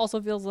Davis, which also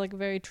feels like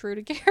very true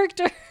to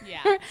character.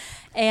 Yeah.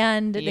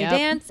 And they Yep.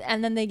 dance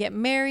and then they get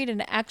married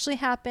and it actually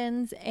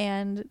happens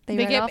and they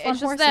ride off on it's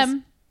just horses.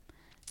 them.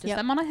 Just Yep.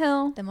 them on a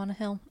hill. Them on a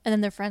hill. And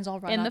then their friends all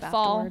run In up the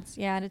fall. afterwards.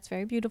 Yeah, and it's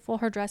very beautiful.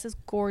 Her dress is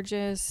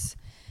gorgeous.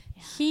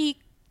 Yeah. He,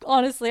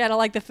 honestly, I don't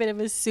like the fit of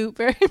his suit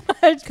very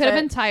much. Could have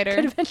been tighter.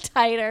 Could have been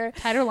tighter.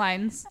 Tighter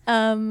lines.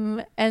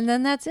 And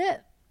then that's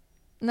it.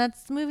 And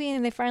that's the movie,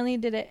 and they finally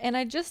did it. And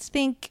I just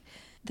think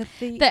that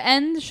the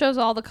end shows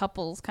all the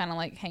couples kind of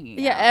like hanging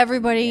out. Yeah,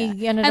 everybody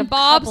ended and up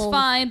Bob's coupled.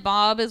 fine.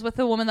 Bob is with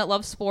a woman that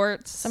loves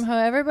sports. Somehow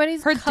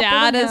everybody's her coupled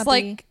dad and is happy.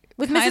 like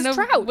with kind Mrs. of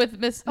Trout. with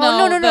Miss.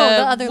 Oh, no, the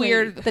other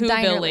weird lady, the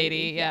diner Whoville lady.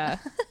 lady. Yeah.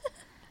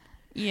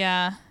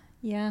 Yeah.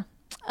 Yeah.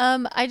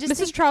 I just Mrs.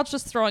 think Trout's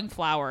just throwing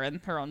flour in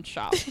her own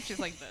shop. She's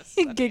like this.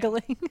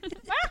 giggling.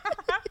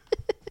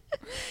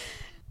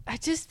 I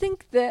just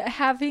think that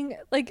having,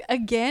 like,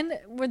 again,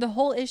 where the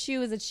whole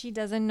issue is that she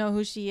doesn't know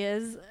who she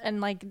is and,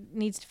 like,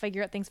 needs to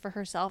figure out things for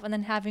herself, and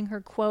then having her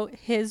quote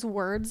his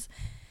words.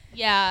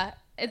 Yeah.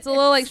 It's a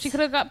little like she could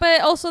have got, but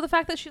also the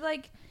fact that she,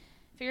 like,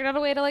 figured out a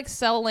way to, like,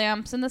 sell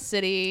lamps in the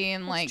city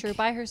and, That's like. true,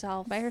 by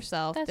herself.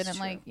 Didn't, true.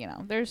 like, you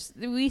know,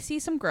 we see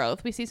some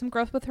growth. We see some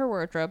growth with her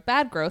wardrobe.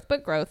 Bad growth,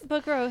 but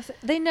growth.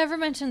 They never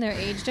mentioned their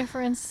age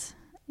difference.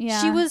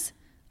 Yeah. She was,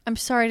 I'm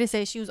sorry to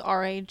say, she was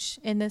our age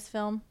in this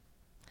film.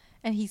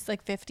 And he's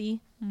like 50.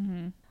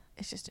 Mm-hmm.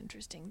 It's just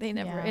interesting.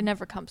 It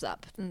never comes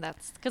up. And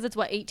that's because it's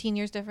what, 18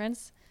 years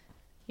difference?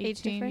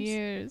 18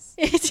 years.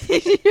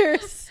 18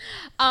 years.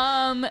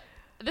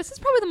 This is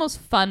probably the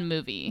most fun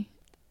movie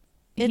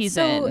he's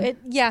in.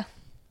 Yeah.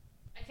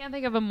 I can't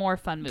think of a more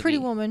fun movie. Pretty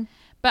Woman.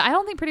 But I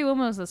don't think Pretty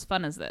Woman was as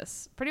fun as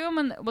this. Pretty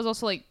Woman was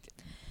also like...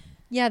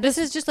 Yeah, this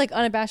is just like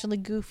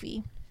unabashedly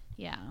goofy.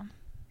 Yeah.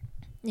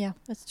 Yeah,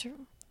 that's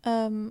true.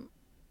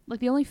 Like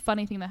the only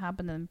funny thing that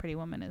happened in Pretty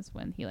Woman is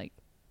when he like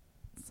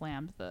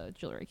slammed the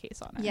jewelry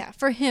case on her. Yeah,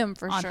 for him,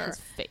 for on sure. his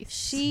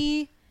face.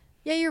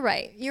 Yeah, you're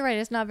right. You're right.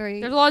 It's not very...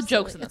 There's a lot of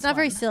jokes silly. in this It's not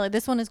very one. silly.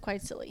 This one is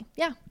quite silly.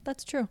 Yeah,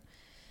 that's true.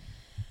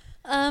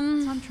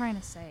 That's what I'm trying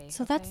to say.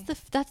 So that's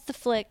the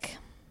flick.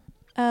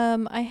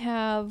 I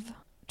have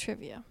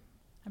trivia.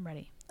 I'm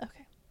ready.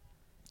 Okay.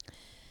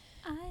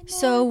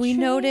 So we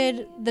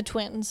noted the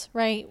twins,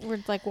 right? We're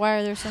like, why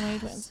are there so many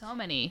twins? So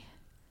many.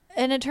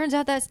 And it turns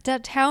out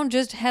that town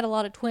just had a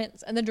lot of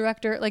twins, and the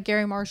director, like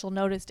Gary Marshall,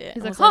 noticed it.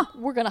 He's and like, was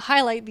we're gonna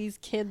highlight these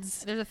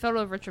kids. There's a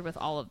photo of Richard with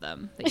all of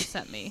them that you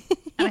sent me,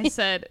 and I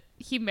said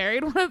he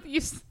married one of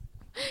you.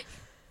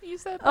 You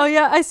said that. Oh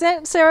yeah, I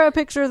sent Sarah a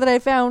picture that I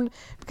found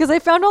because I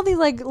found all these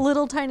like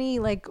little tiny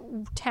like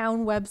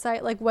town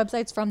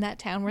websites from that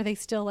town where they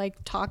still like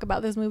talk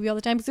about this movie all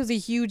the time because it was a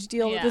huge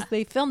deal that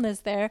they filmed this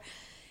there,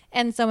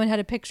 and someone had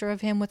a picture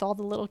of him with all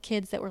the little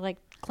kids that were like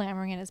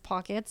clamoring in his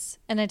pockets,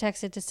 and I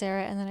texted to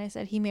Sarah and then I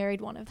said he married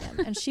one of them,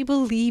 and she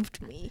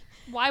believed me.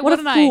 Why What a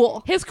wouldn't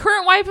fool. I? His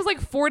current wife is like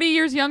 40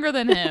 years younger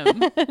than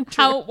him.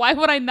 Why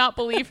would I not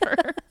believe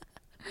her?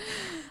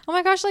 Oh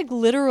my gosh, like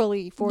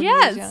literally 40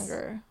 years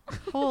younger.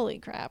 Holy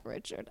crap,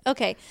 Richard.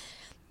 Okay.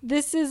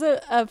 This is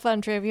a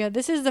fun trivia.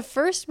 This is the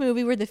first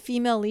movie where the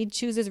female lead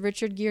chooses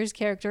Richard Gere's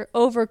character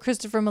over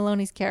Christopher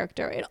Maloney's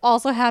character. It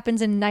also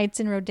happens in Nights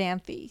in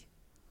Rodanthe.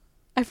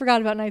 I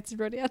forgot about Nights in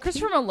Rodanthe.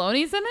 Christopher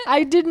Maloney's in it?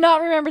 I did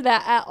not remember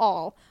that at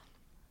all.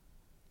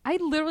 I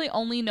literally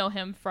only know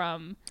him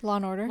from Law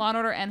and Order. Law and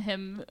Order and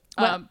him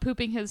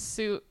pooping his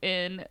suit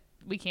in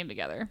We Came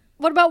Together.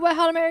 What about Wet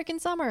Hot American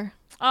Summer?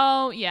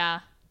 Oh, yeah.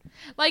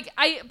 But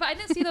I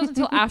didn't see those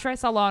until after I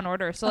saw Law and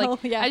Order. So I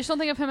just don't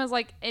think of him as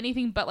like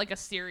anything but like a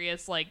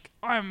serious like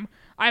I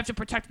have to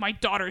protect my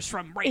daughters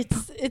from rape.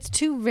 It's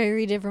two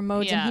very different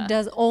modes, and Yeah. he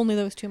does only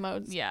those two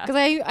modes. Yeah. Because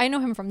I know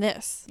him from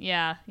this.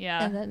 Yeah.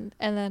 And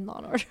then Law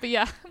and Order. But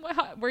yeah,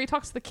 where he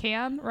talks to the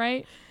can,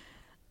 right?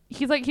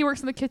 He's like he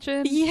works in the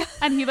kitchen. Yeah.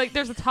 And he like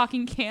there's a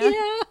talking can.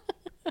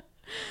 Yeah.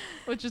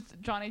 Which is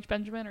John H.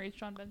 Benjamin or H.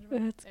 John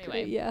Benjamin. That's anyway.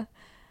 great, yeah.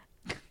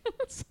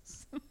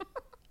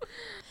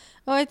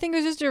 Oh, I think it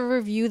was just a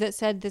review that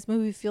said this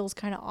movie feels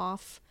kind of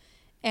off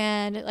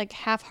and like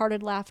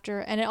half-hearted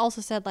laughter. And it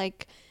also said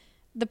like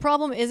the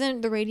problem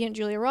isn't the radiant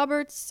Julia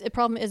Roberts. The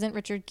problem isn't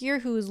Richard Gere,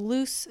 who is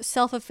loose,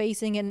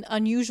 self-effacing, and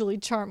unusually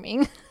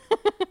charming.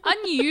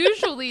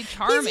 Unusually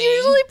charming. He's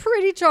usually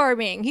pretty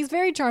charming. He's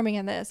very charming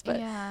in this, but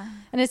Yeah.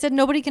 and it said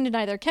nobody can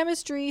deny their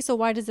chemistry. So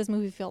why does this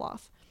movie feel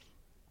off?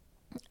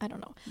 I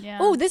don't know. Yeah.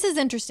 Oh, this is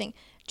interesting.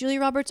 Julia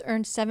Roberts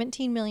earned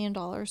 $17 million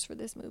for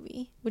this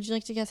movie. Would you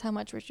like to guess how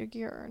much Richard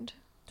Gere earned?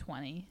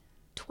 20.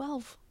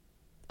 12.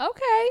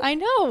 Okay. I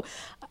know.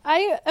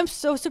 I am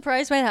so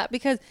surprised by that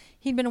because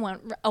he'd been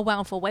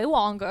around for way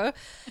longer.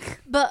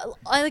 But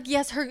I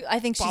I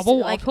think she's Bubble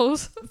like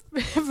waffles.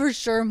 for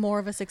sure more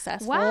of a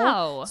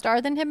successful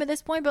star than him at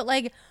this point. But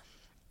like,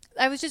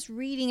 I was just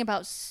reading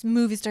about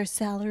movie star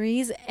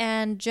salaries,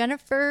 and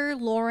Jennifer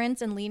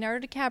Lawrence and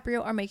Leonardo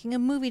DiCaprio are making a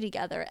movie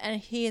together,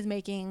 and he is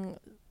making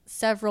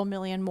several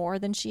million more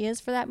than she is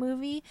for that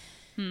movie.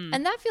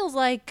 And that feels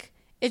like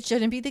it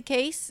shouldn't be the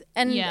case.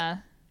 And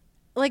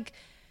like,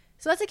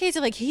 so that's a case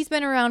of like he's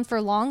been around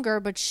for longer,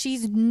 but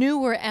she's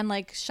newer and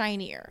like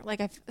shinier. Like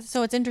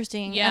so it's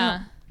interesting.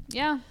 Yeah.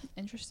 Yeah.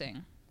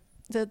 Interesting.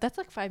 So that's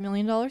like $5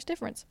 million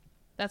difference.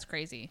 That's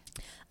crazy.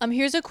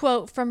 Here's a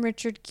quote from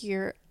Richard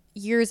Gere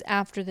years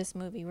after this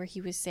movie where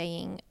he was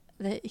saying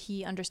that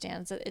he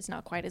understands that it's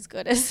not quite as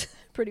good as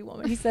Pretty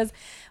Woman. He says,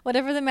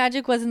 whatever the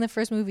magic was in the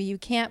first movie, you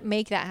can't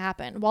make that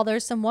happen. While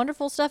there's some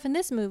wonderful stuff in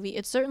this movie,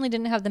 it certainly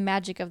didn't have the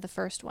magic of the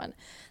first one.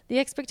 The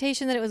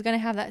expectation that it was going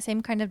to have that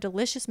same kind of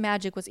delicious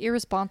magic was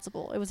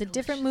irresponsible. It was a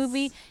different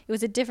movie. It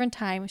was a different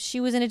time. She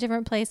was in a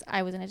different place.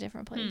 I was in a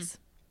different place.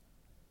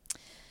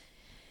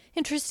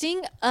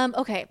 Interesting.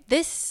 Okay,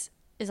 this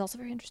is also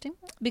very interesting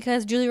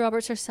because Julia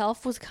Roberts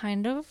herself was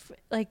kind of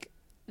like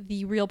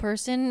the real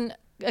person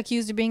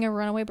accused of being a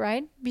runaway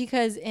bride,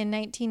 because in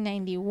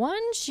 1991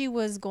 she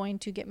was going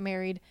to get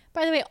married,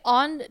 by the way,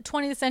 on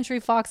 20th Century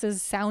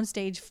Fox's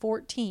Soundstage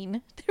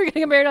 14. They were going to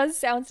get married on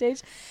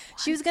Soundstage.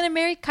 She was going to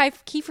marry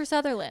Kiefer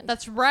Sutherland.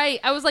 That's right.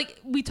 I was like,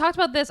 we talked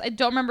about this. I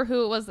don't remember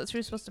who it was that she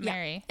was supposed to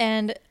marry.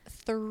 And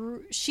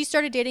she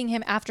started dating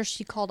him after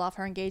she called off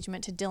her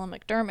engagement to Dylan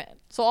McDermott.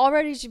 So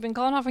already she'd been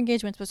calling off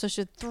engagements, but so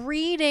she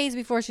 3 days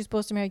before she's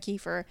supposed to marry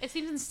Kiefer. It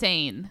seems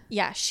insane.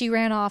 Yeah, she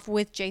ran off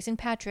with Jason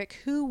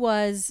Patric, who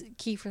was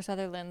Kiefer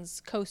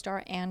Sutherland's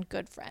co-star and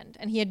good friend.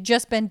 And he had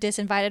just been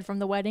disinvited from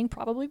the wedding,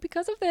 probably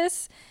because of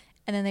this.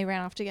 And then they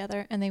ran off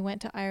together and they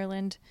went to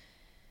Ireland.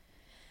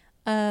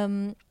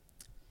 And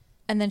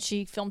then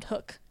she filmed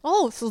Hook.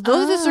 Oh, so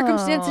those are the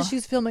circumstances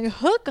she's filming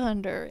Hook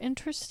under.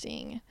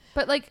 Interesting.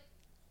 But like,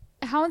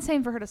 how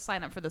insane for her to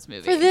sign up for this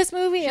movie. For this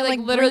movie, she and like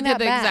literally did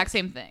the exact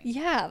same thing.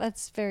 Yeah,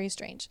 that's very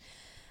strange.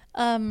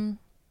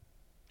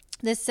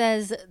 This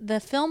says the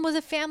film was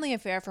a family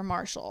affair for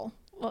Marshall.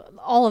 Well,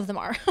 all of them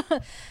are.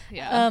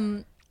 Yeah.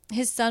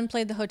 His son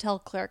played the hotel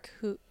clerk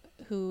who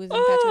was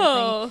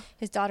infatuated with me.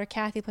 His daughter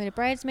Kathy played a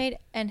bridesmaid,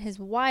 and his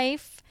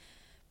wife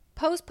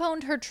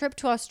postponed her trip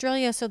to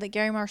Australia so that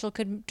Gary Marshall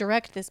could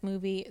direct this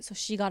movie. So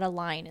she got a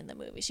line in the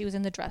movie. She was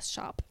in the dress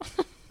shop.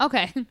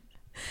 Okay.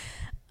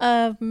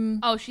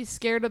 She's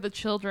scared of the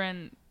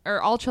children,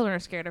 or all children are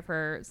scared of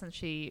her since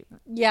she.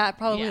 Yeah,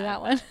 probably that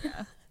one. Yeah.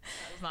 That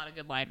was not a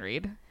good line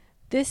read.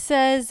 This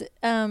says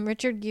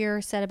Richard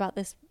Gere said about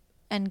this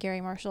and Gary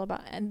Marshall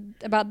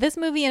about this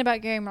movie and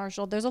about Gary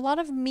Marshall. There's a lot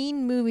of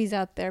mean movies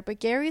out there, but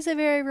Gary's a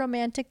very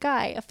romantic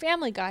guy, a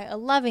family guy, a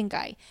loving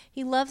guy.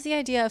 He loves the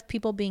idea of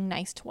people being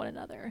nice to one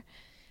another.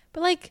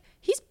 But like,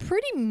 he's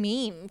pretty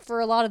mean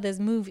for a lot of this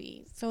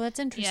movie, so that's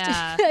interesting.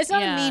 Yeah, it's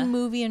not a mean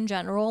movie in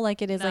general,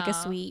 like it is like a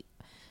sweet.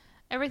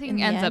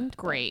 Everything ends up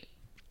great.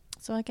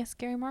 So I guess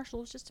Gary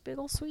Marshall is just a big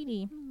old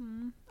sweetie.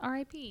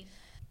 R.I.P.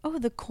 Oh,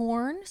 the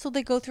corn. So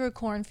they go through a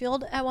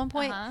cornfield at one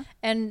point,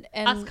 and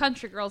us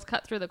country girls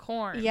cut through the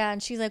corn. Yeah,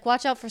 and she's like,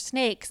 "Watch out for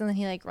snakes!" And then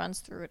he like runs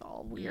through it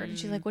all weird, and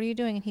she's like, "What are you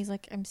doing?" And he's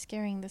like, "I'm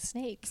scaring the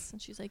snakes."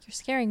 And she's like, "You're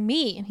scaring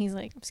me," and he's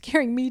like, "I'm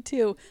scaring me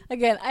too."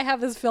 Again, I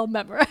have this film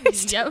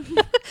memorized. Yep.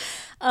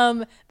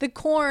 The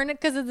corn,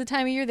 because of the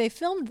time of year they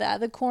filmed that,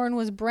 the corn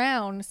was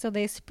brown, so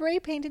they spray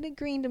painted it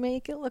green to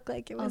make it look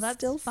like it was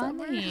still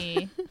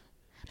funny.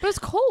 But it's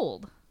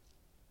cold.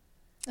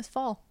 It's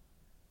fall.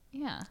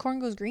 Yeah. Corn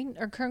goes green,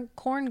 or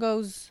corn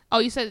goes... Oh,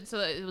 you said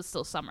so it was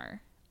still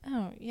summer.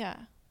 Oh, yeah.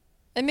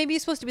 And maybe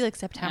it's supposed to be like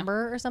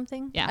September or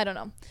something. Yeah. I don't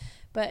know.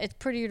 But it's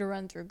prettier to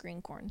run through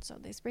green corn, so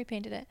they spray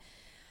painted it.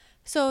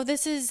 So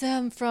this is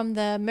from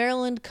the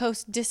Maryland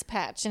Coast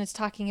Dispatch, and it's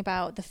talking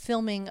about the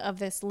filming of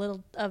this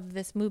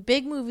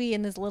big movie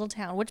in this little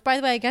town, which, by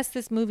the way, I guess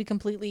this movie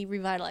completely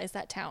revitalized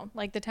that town.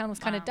 Like, the town was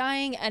kind of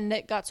dying, and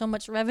it got so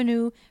much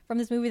revenue from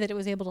this movie that it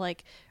was able to,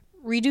 like,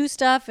 redo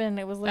stuff, and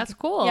it was like... That's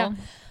cool. Yeah.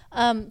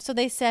 So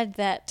they said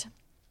that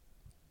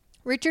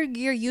Richard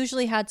Gere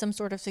usually had some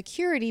sort of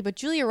security, but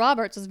Julia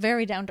Roberts was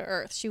very down to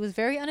earth. She was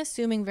very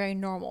unassuming, very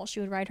normal. She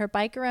would ride her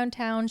bike around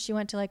town. She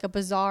went to like a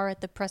bazaar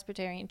at the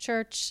Presbyterian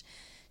church.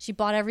 She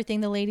bought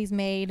everything the ladies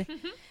made.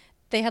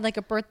 they had like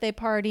a birthday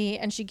party,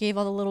 and she gave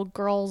all the little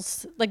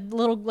girls,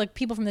 like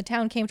people from the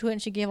town came to it,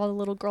 and she gave all the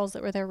little girls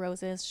that were there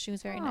roses. She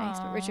was very nice.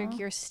 But Richard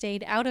Gere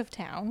stayed out of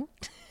town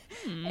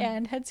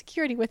and had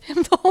security with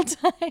him the whole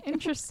time.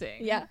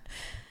 Interesting. Yeah.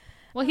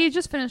 Well, he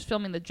just finished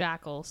filming The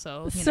Jackal,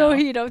 so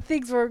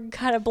things were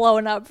kind of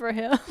blowing up for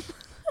him.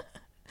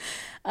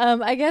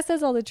 I guess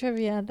that's all the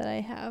trivia that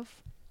I have.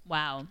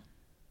 Wow.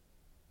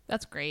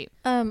 That's great.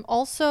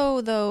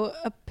 Also, though,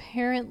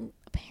 apparently,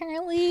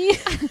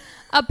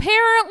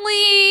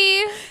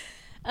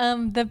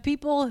 the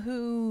people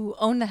who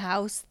own the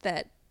house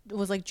that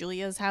was like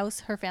Julia's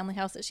house, her family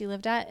house that she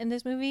lived at in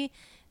this movie,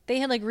 they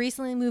had like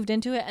recently moved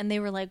into it, and they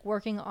were like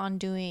working on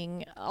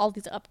doing all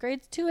these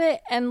upgrades to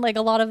it, and like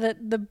a lot of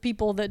the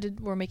people that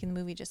were making the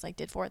movie just like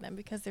did for them,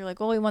 because they're like,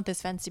 well, we want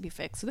this fence to be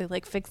fixed, so they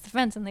like fixed the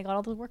fence, and they got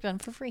all the work done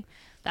for free.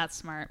 That's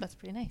smart. That's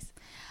pretty nice.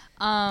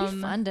 It'd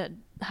be fun to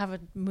have a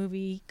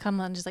movie come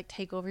on and just like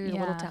take over your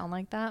little town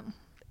like that.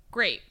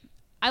 Great.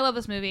 I love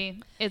this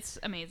movie. It's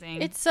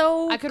amazing. It's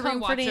so I could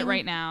comforting. rewatch it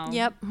right now.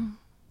 Yep.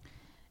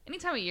 Any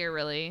time of year,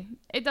 really.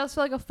 It does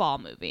feel like a fall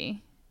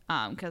movie.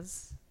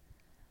 Because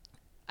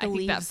I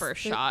think that first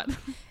shot.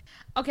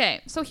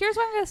 Okay, so here's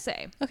what I'm going to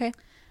say. Okay.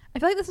 I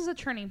feel like this is a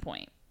turning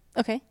point.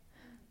 Okay.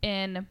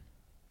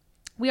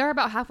 We are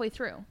about halfway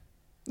through.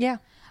 Yeah.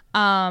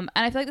 And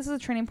I feel like this is a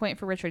turning point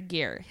for Richard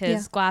Gere.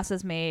 His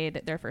glasses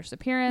made their first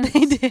appearance.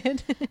 They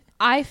did.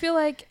 I feel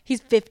like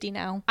he's 50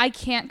 now. I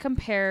can't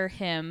compare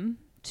him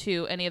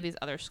to any of these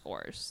other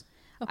scores.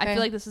 Okay. I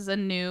feel like this is a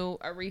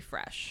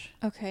refresh.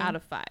 Okay. Out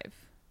of 5.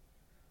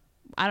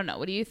 I don't know.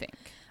 What do you think?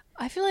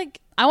 I feel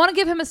like I want to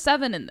give him a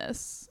 7 in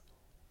this,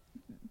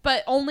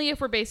 but only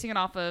if we're basing it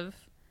off of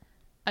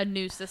a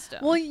new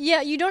system. Well,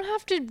 yeah, you don't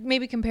have to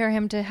maybe compare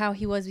him to how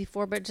he was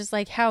before, but just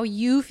like how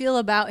you feel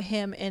about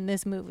him in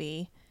this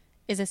movie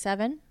is a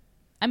 7.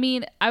 I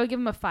mean, I would give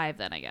him a 5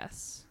 then, I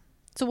guess.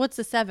 So what's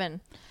the 7?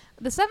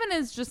 The 7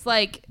 is just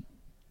like,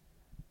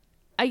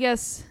 I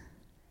guess,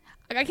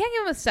 I can't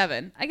give him a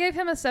 7. I gave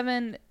him a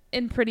 7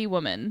 in Pretty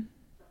Woman.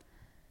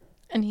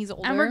 And he's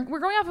older. And we're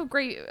going off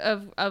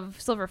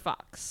of Silver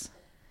Fox.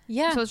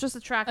 Yeah. So it's just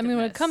attractiveness. I mean,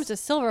 when it comes to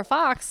Silver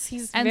Fox,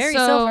 he's and very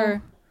so,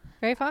 silver.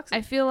 Very foxy.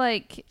 I feel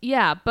like,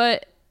 yeah,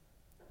 but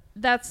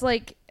that's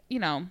like,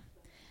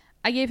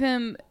 I gave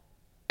him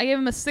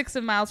a 6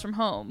 in Miles from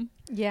Home.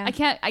 Yeah.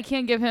 I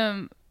can't give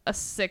him a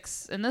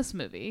 6 in this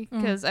movie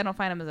because I don't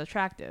find him as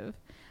attractive.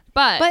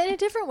 But in a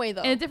different way,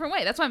 though. In a different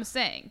way. That's what I'm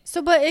saying.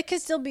 So, but it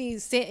could still be,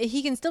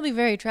 he can still be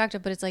very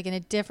attractive, but it's like in a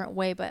different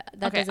way. But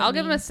that doesn't I'll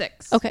give him a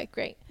 6. Okay,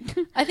 great.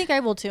 I think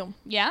I will too.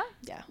 Yeah?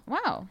 Yeah.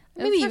 Wow.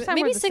 Maybe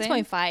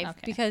 6.5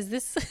 because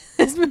this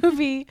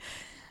movie.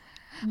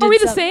 Are we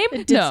the same?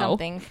 It did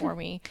something for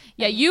me.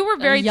 Yeah, you were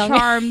very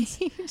charmed.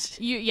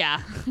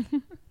 Yeah.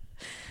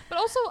 But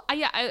also,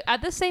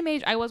 at the same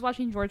age, I was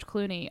watching George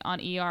Clooney on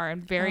ER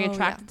and very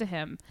attracted to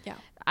him. Yeah.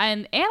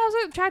 And I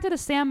was attracted to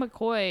Sam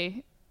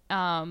McCoy.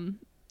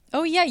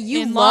 Oh yeah,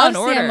 you love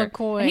Sam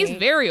McCoy. And he's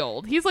very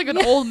old. He's like an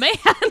old man.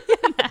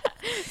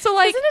 So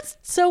like, isn't it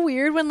so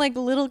weird when like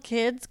little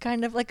kids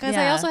kind of like? Because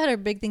I also had a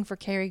big thing for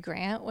Cary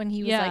Grant when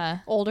he was like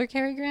older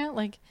Cary Grant,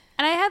 like.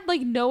 And I had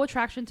like no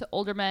attraction to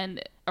older men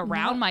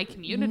around my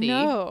community.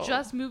 No.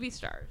 Just movie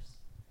stars.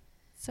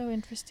 So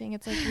interesting.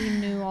 It's like we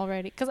knew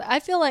already. Because I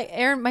feel like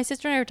my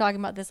sister and I were talking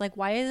about this. Like,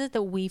 why is it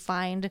that we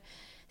find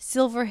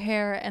silver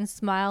hair and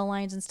smile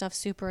lines and stuff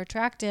super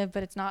attractive,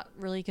 but it's not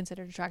really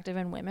considered attractive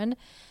in women?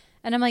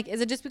 And I'm like,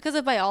 is it just because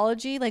of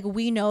biology? Like,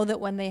 we know that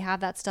when they have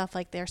that stuff,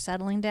 like they're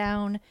settling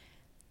down,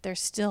 they're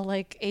still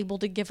like able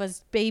to give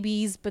us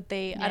babies, but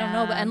I don't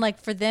know. But, and like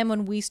for them,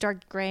 when we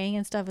start graying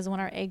and stuff is when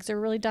our eggs are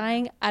really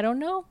dying. I don't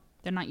know.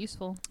 They're not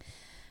useful.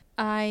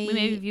 We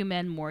maybe view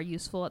men more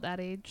useful at that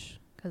age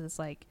because it's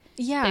like,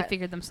 they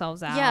figured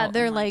themselves out. Yeah,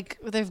 they're like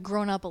they've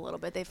grown up a little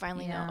bit. They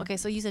finally know. Okay,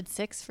 so you said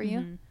 6 for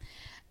you?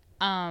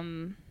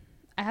 I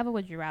have a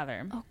would you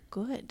rather. Oh,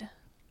 good.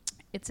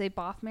 It's a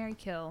Boff, Marry,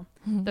 Kill.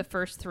 The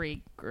first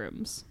 3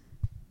 grooms.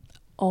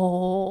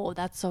 Oh,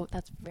 that's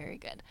very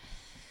good.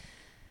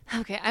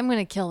 Okay, I'm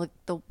gonna kill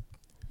the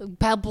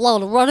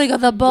Pamplona, running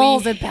of the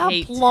bulls in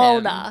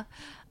Pamplona.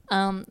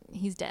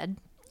 He's dead.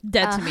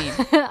 Dead to me.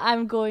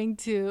 I'm going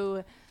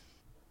to.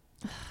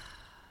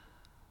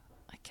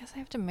 I guess I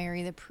have to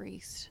marry the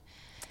priest.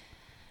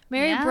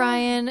 Marry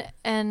Brian,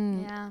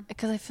 and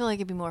because I feel like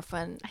it'd be more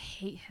fun. I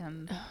hate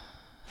him.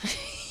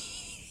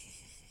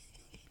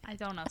 I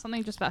don't know.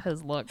 Something just about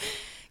his look.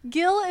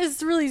 Gil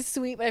is really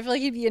sweet, but I feel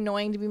like he'd be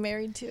annoying to be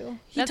married to.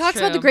 He That's talks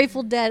true. about the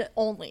Grateful Dead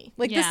only.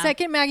 Like the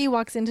second Maggie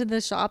walks into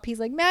the shop, he's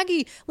like,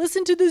 Maggie,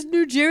 listen to this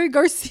new Jerry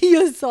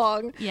Garcia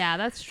song. Yeah,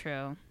 that's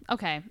true.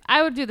 Okay.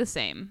 I would do the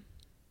same.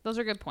 Those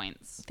are good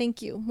points.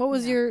 Thank you. What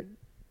was your...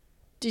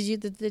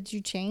 Did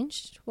you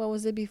change? What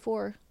was it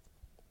before?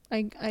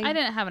 I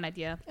didn't have an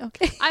idea.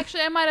 Okay.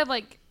 Actually, I might have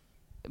like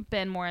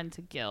been more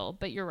into Gil,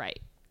 but you're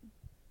right.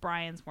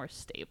 Brian's more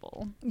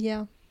stable.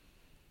 Yeah.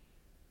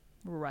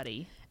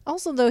 Ruddy.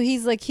 Also, though,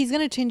 he's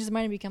gonna change his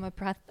mind and become a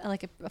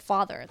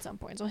father at some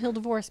point. So he'll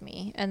divorce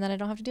me, and then I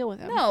don't have to deal with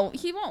him. No,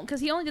 he won't,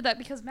 because he only did that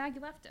because Maggie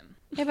left him.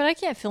 Yeah, but I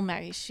can't fill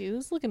Maggie's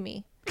shoes. Look at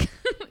me.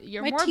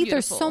 You're My more teeth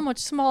beautiful. are so much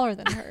smaller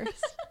than hers.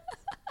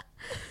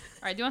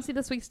 All right, do you want to see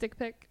this week's dick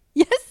pic?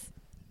 Yes.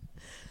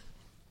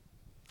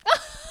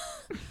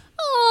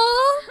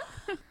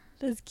 Aww.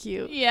 That's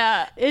cute.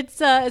 Yeah. It's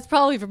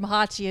probably from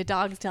Hachi, A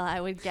Dog's Tale,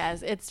 I would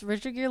guess. It's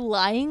Richard Gere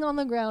lying on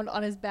the ground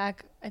on his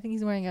back. I think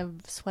he's wearing a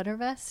sweater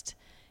vest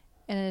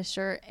and a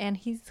shirt, and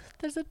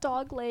there's a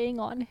dog laying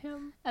on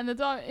him. And the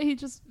dog,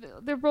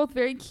 they're both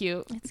very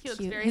cute. It's he looks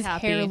cute. very His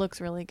happy. hair looks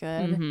really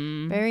good.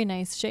 Mhm. Very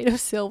nice shade of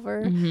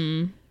silver.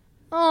 Mhm.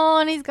 Oh,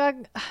 and he's got,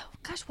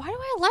 gosh, why do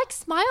I like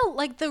Smile?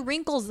 Like the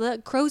wrinkles,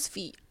 the crow's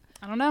feet.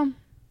 I don't know.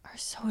 Are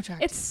so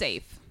attractive. It's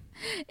safe.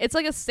 It's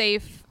like a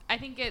safe. I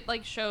think it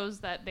like shows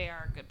that they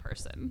are a good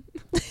person.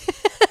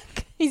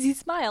 He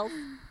smiles.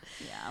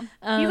 Yeah.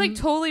 He's like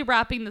totally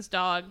wrapping this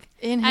dog,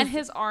 in and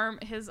his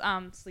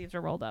sleeves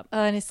are rolled up.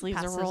 And his sleeves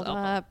past are his rolled elbow.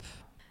 up.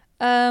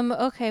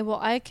 Okay, well,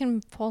 I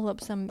can pull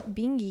up some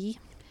bingy.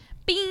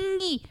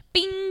 Bingy.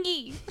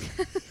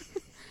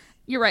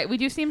 You're right. We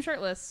do see him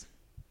shirtless.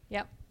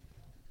 Yep.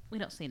 We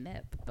don't see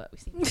nip, but we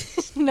see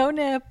nip. No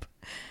nip.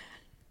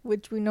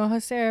 Which we know how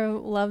Sarah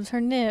loves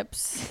her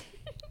nips.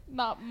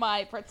 Not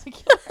my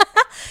particular.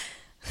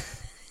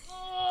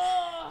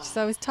 She's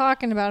always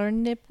talking about her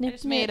nip. I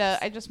just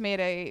made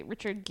a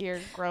Richard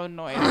Gere groan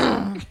noise.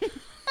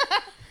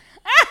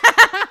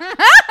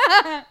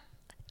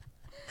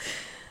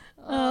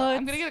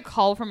 I'm gonna get a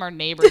call from our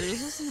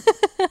neighbors.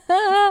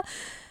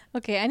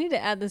 Okay, I need to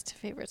add this to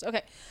favorites.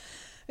 Okay.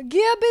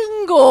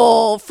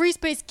 Gabingo. Free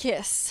Space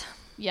Kiss.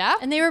 Yeah?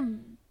 And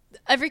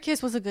every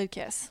kiss was a good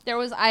kiss.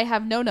 I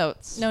have no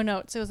notes. No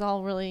notes. It was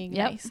all really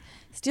nice.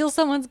 Steal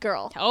someone's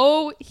girl.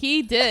 Oh,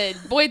 he did.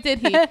 Boy, did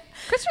he.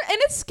 Christopher, and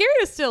it's scary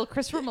to steal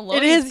Christopher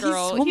Maloney's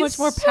girl. He's so much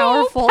more so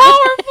powerful.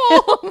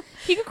 powerful.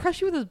 He could crush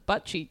you with his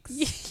butt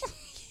cheeks.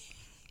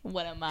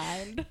 Wouldn't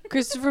mind.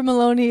 Christopher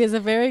Maloney is a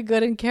very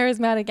good and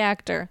charismatic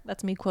actor.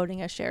 That's me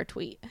quoting a Cher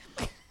tweet.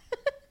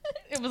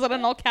 It was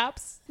in all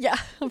caps. Yeah,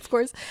 of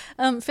course.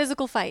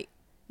 Physical fight.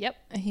 Yep.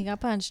 He got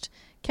punched.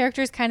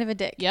 Character's kind of a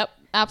dick. Yep.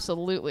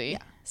 Absolutely. Yeah.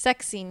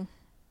 Sex scene.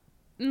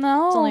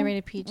 No. It's only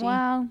rated PG.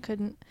 Wow.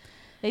 Couldn't.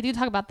 They do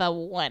talk about the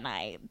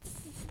one-eyed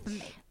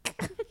snake.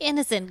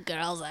 Innocent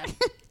girls are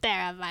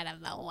terrified of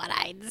the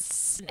one-eyed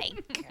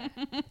snake.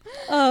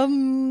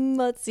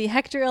 Let's see.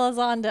 Hector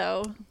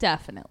Elizondo.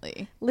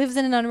 Definitely. Lives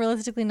in an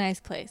unrealistically nice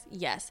place.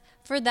 Yes.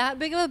 For that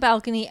big of a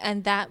balcony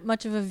and that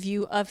much of a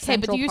view of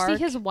Central but do you Park.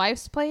 see his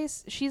wife's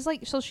place? She's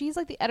like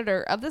the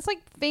editor of this like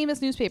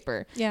famous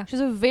newspaper. Yeah. She's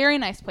a very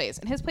nice place.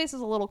 And his place is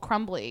a little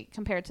crumbly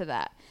compared to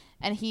that.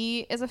 And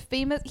he gets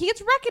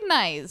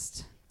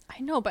recognized. I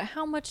know, but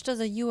how much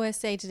does a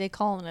USA Today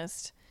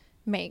columnist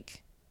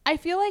make? I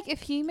feel like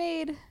he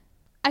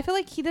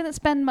didn't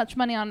spend much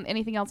money on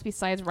anything else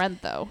besides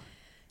rent, though.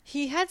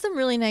 He had some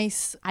really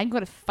nice. I'm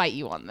going to fight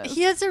you on this.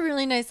 He has some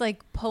really nice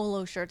like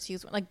polo shirts he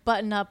was wearing, like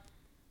button up,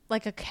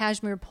 like a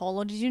cashmere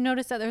polo. Did you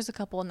notice that there's a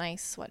couple of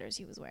nice sweaters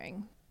he was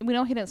wearing? We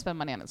know he didn't spend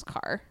money on his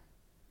car.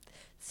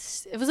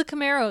 It was a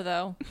Camaro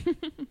though,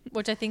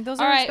 which I think those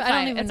All are. right, I don't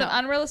fine. even It's know.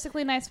 an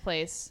unrealistically nice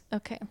place.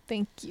 Okay,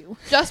 thank you.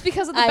 Just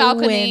because of the I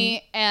balcony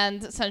win.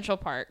 and Central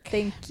Park.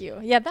 Thank you.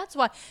 Yeah, that's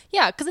why.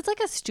 Yeah, because it's like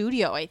a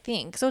studio, I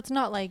think. So it's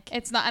not like.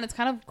 It's not, and it's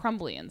kind of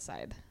crumbly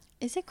inside.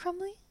 Is it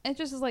crumbly? It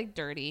just is like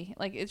dirty.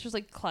 Like it's just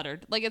like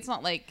cluttered. Like it's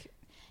not like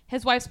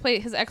his wife's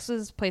place. His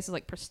ex's place is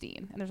like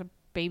pristine, and there's a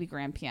baby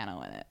grand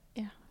piano in it.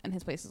 Yeah, and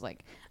his place is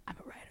like, I'm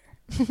a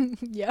writer.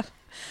 Yeah.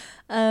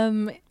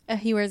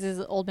 He wears his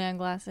old man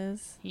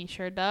glasses. He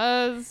sure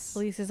does.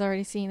 Elise has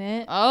already seen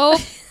it. Oh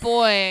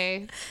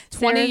boy,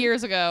 20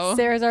 years ago.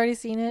 Sarah's already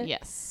seen it.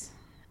 Yes.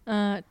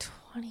 20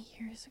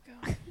 years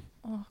ago.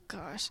 Oh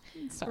gosh.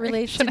 Sorry.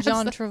 Relates to Shouldn't have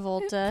John said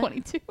Travolta.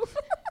 22.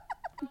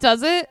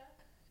 Does it?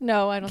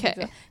 No, I don't think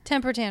Okay. so.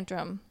 Temper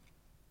tantrum.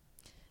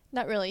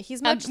 Not really.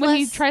 He's much When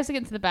he less. tries to get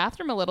into the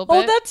bathroom a little bit.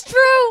 Oh, that's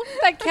true.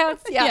 That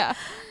counts. Yeah.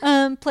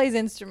 Yeah. Plays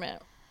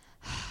instrument.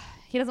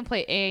 He doesn't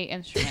play a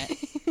instrument.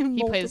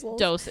 He plays Multiples.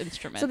 dos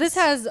instruments. So this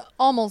has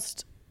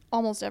almost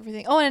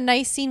everything. Oh, and a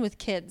nice scene with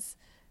kids.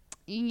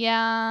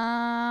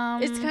 Yeah.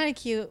 It's kind of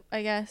cute,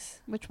 I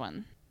guess. Which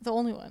one? The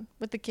only one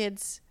with the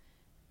kids,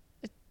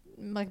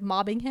 like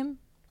mobbing him.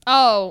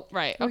 Oh,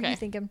 right. What Okay. were you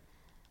thinking?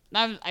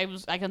 I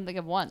couldn't think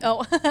of one.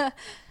 Oh.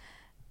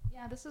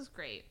 Yeah, this is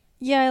great.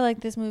 Yeah, I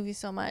like this movie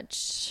so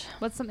much.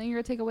 What's something you're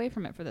gonna take away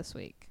from it for this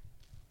week?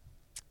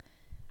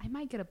 I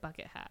might get a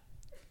bucket hat.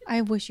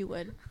 I wish you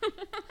would.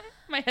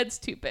 My head's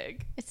too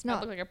big. It's I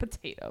not. look like a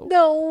potato.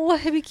 No,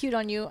 it'd be cute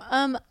on you.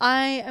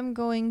 I am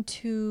going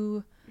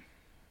to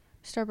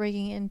start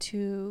breaking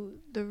into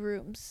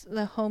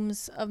the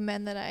homes of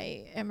men that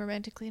I am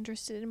romantically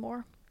interested in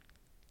more.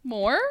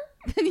 More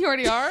than you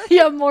already are?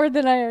 Yeah, more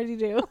than I already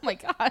do. Oh my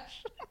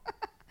gosh.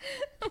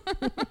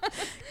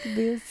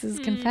 This is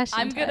confession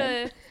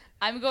time.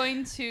 I'm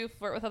going to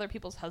flirt with other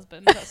people's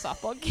husbands at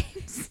softball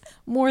games.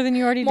 More than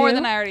you already do? More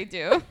than I already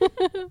do.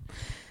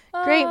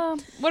 Great.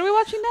 What are we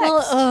watching next?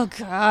 Well, oh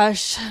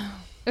gosh.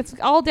 It's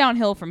all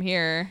downhill from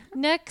here.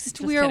 Next,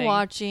 Just we are kidding.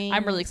 watching.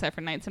 I'm really excited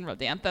for Knights in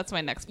Rodin. That's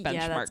my next benchmark.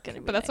 Yeah, that's gonna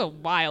be but that's a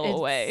while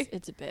away.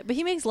 It's a bit, but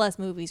he makes less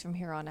movies from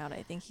here on out.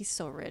 I think he's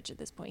so rich at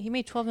this point. He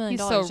made $12 million.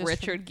 He's so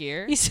Richard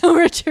Gere. He's so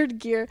Richard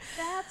Gere.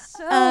 That's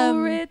so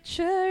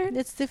Richard.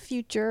 It's the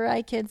future.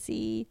 I can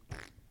see.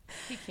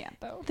 He can't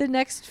though. The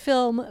next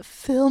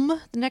the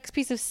next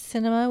piece of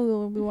cinema we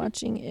will be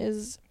watching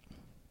is.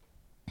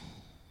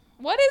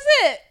 What is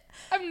it?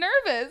 I'm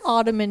nervous.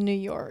 Autumn in New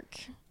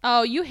York.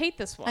 Oh, you hate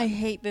this one. I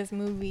hate this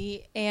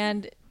movie.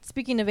 And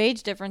speaking of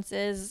age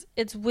differences,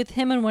 it's with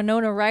him and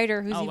Winona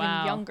Ryder, who's even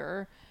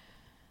younger.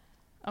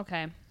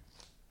 Okay.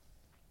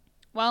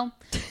 Well,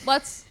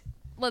 let's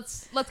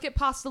get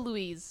Pasta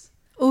Louise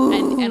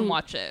and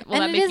watch it. Will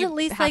and that it make is you at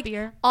least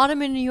happier? like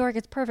Autumn in New York.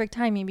 It's perfect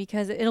timing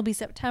because it'll be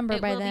September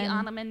by then. It will be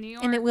Autumn in New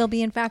York. And it will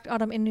be, in fact,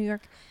 Autumn in New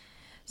York.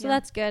 So Yeah.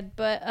 that's good.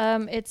 But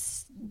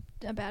it's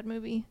a bad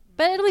movie.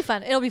 But it'll be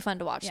fun. It'll be fun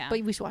to watch. Yeah.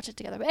 But we should watch it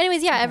together. But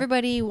anyways, yeah,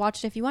 everybody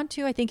watch it if you want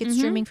to. I think it's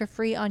streaming for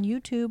free on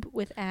YouTube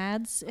with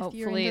ads. If you're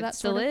Hopefully into it that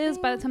still sort of is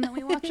by the thing. time that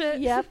we watch it.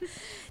 Yep.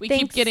 We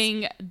Thanks. keep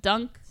getting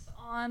dunks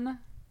on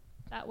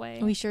that way.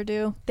 We sure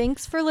do.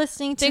 Thanks for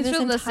listening to Thanks this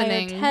for entire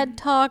listening. TED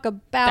Talk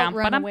about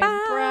Runaway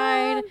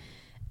Bride.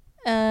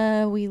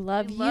 We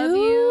love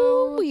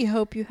you. We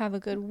hope you have a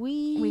good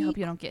week. We hope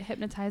you don't get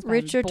hypnotized by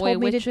Richard boy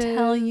told me witches. to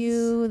tell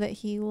you that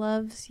he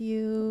loves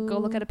you. Go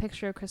look at a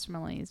picture of Christopher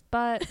Maloney's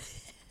butt.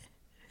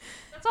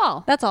 That's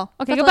all. That's all.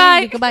 Okay, That's all I goodbye.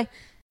 need. Goodbye.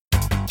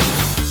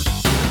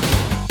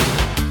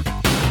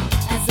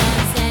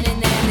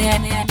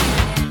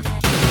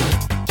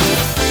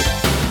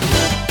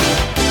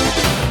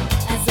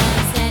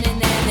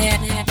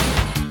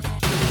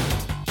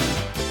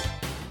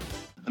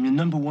 I'm your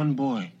number one boy.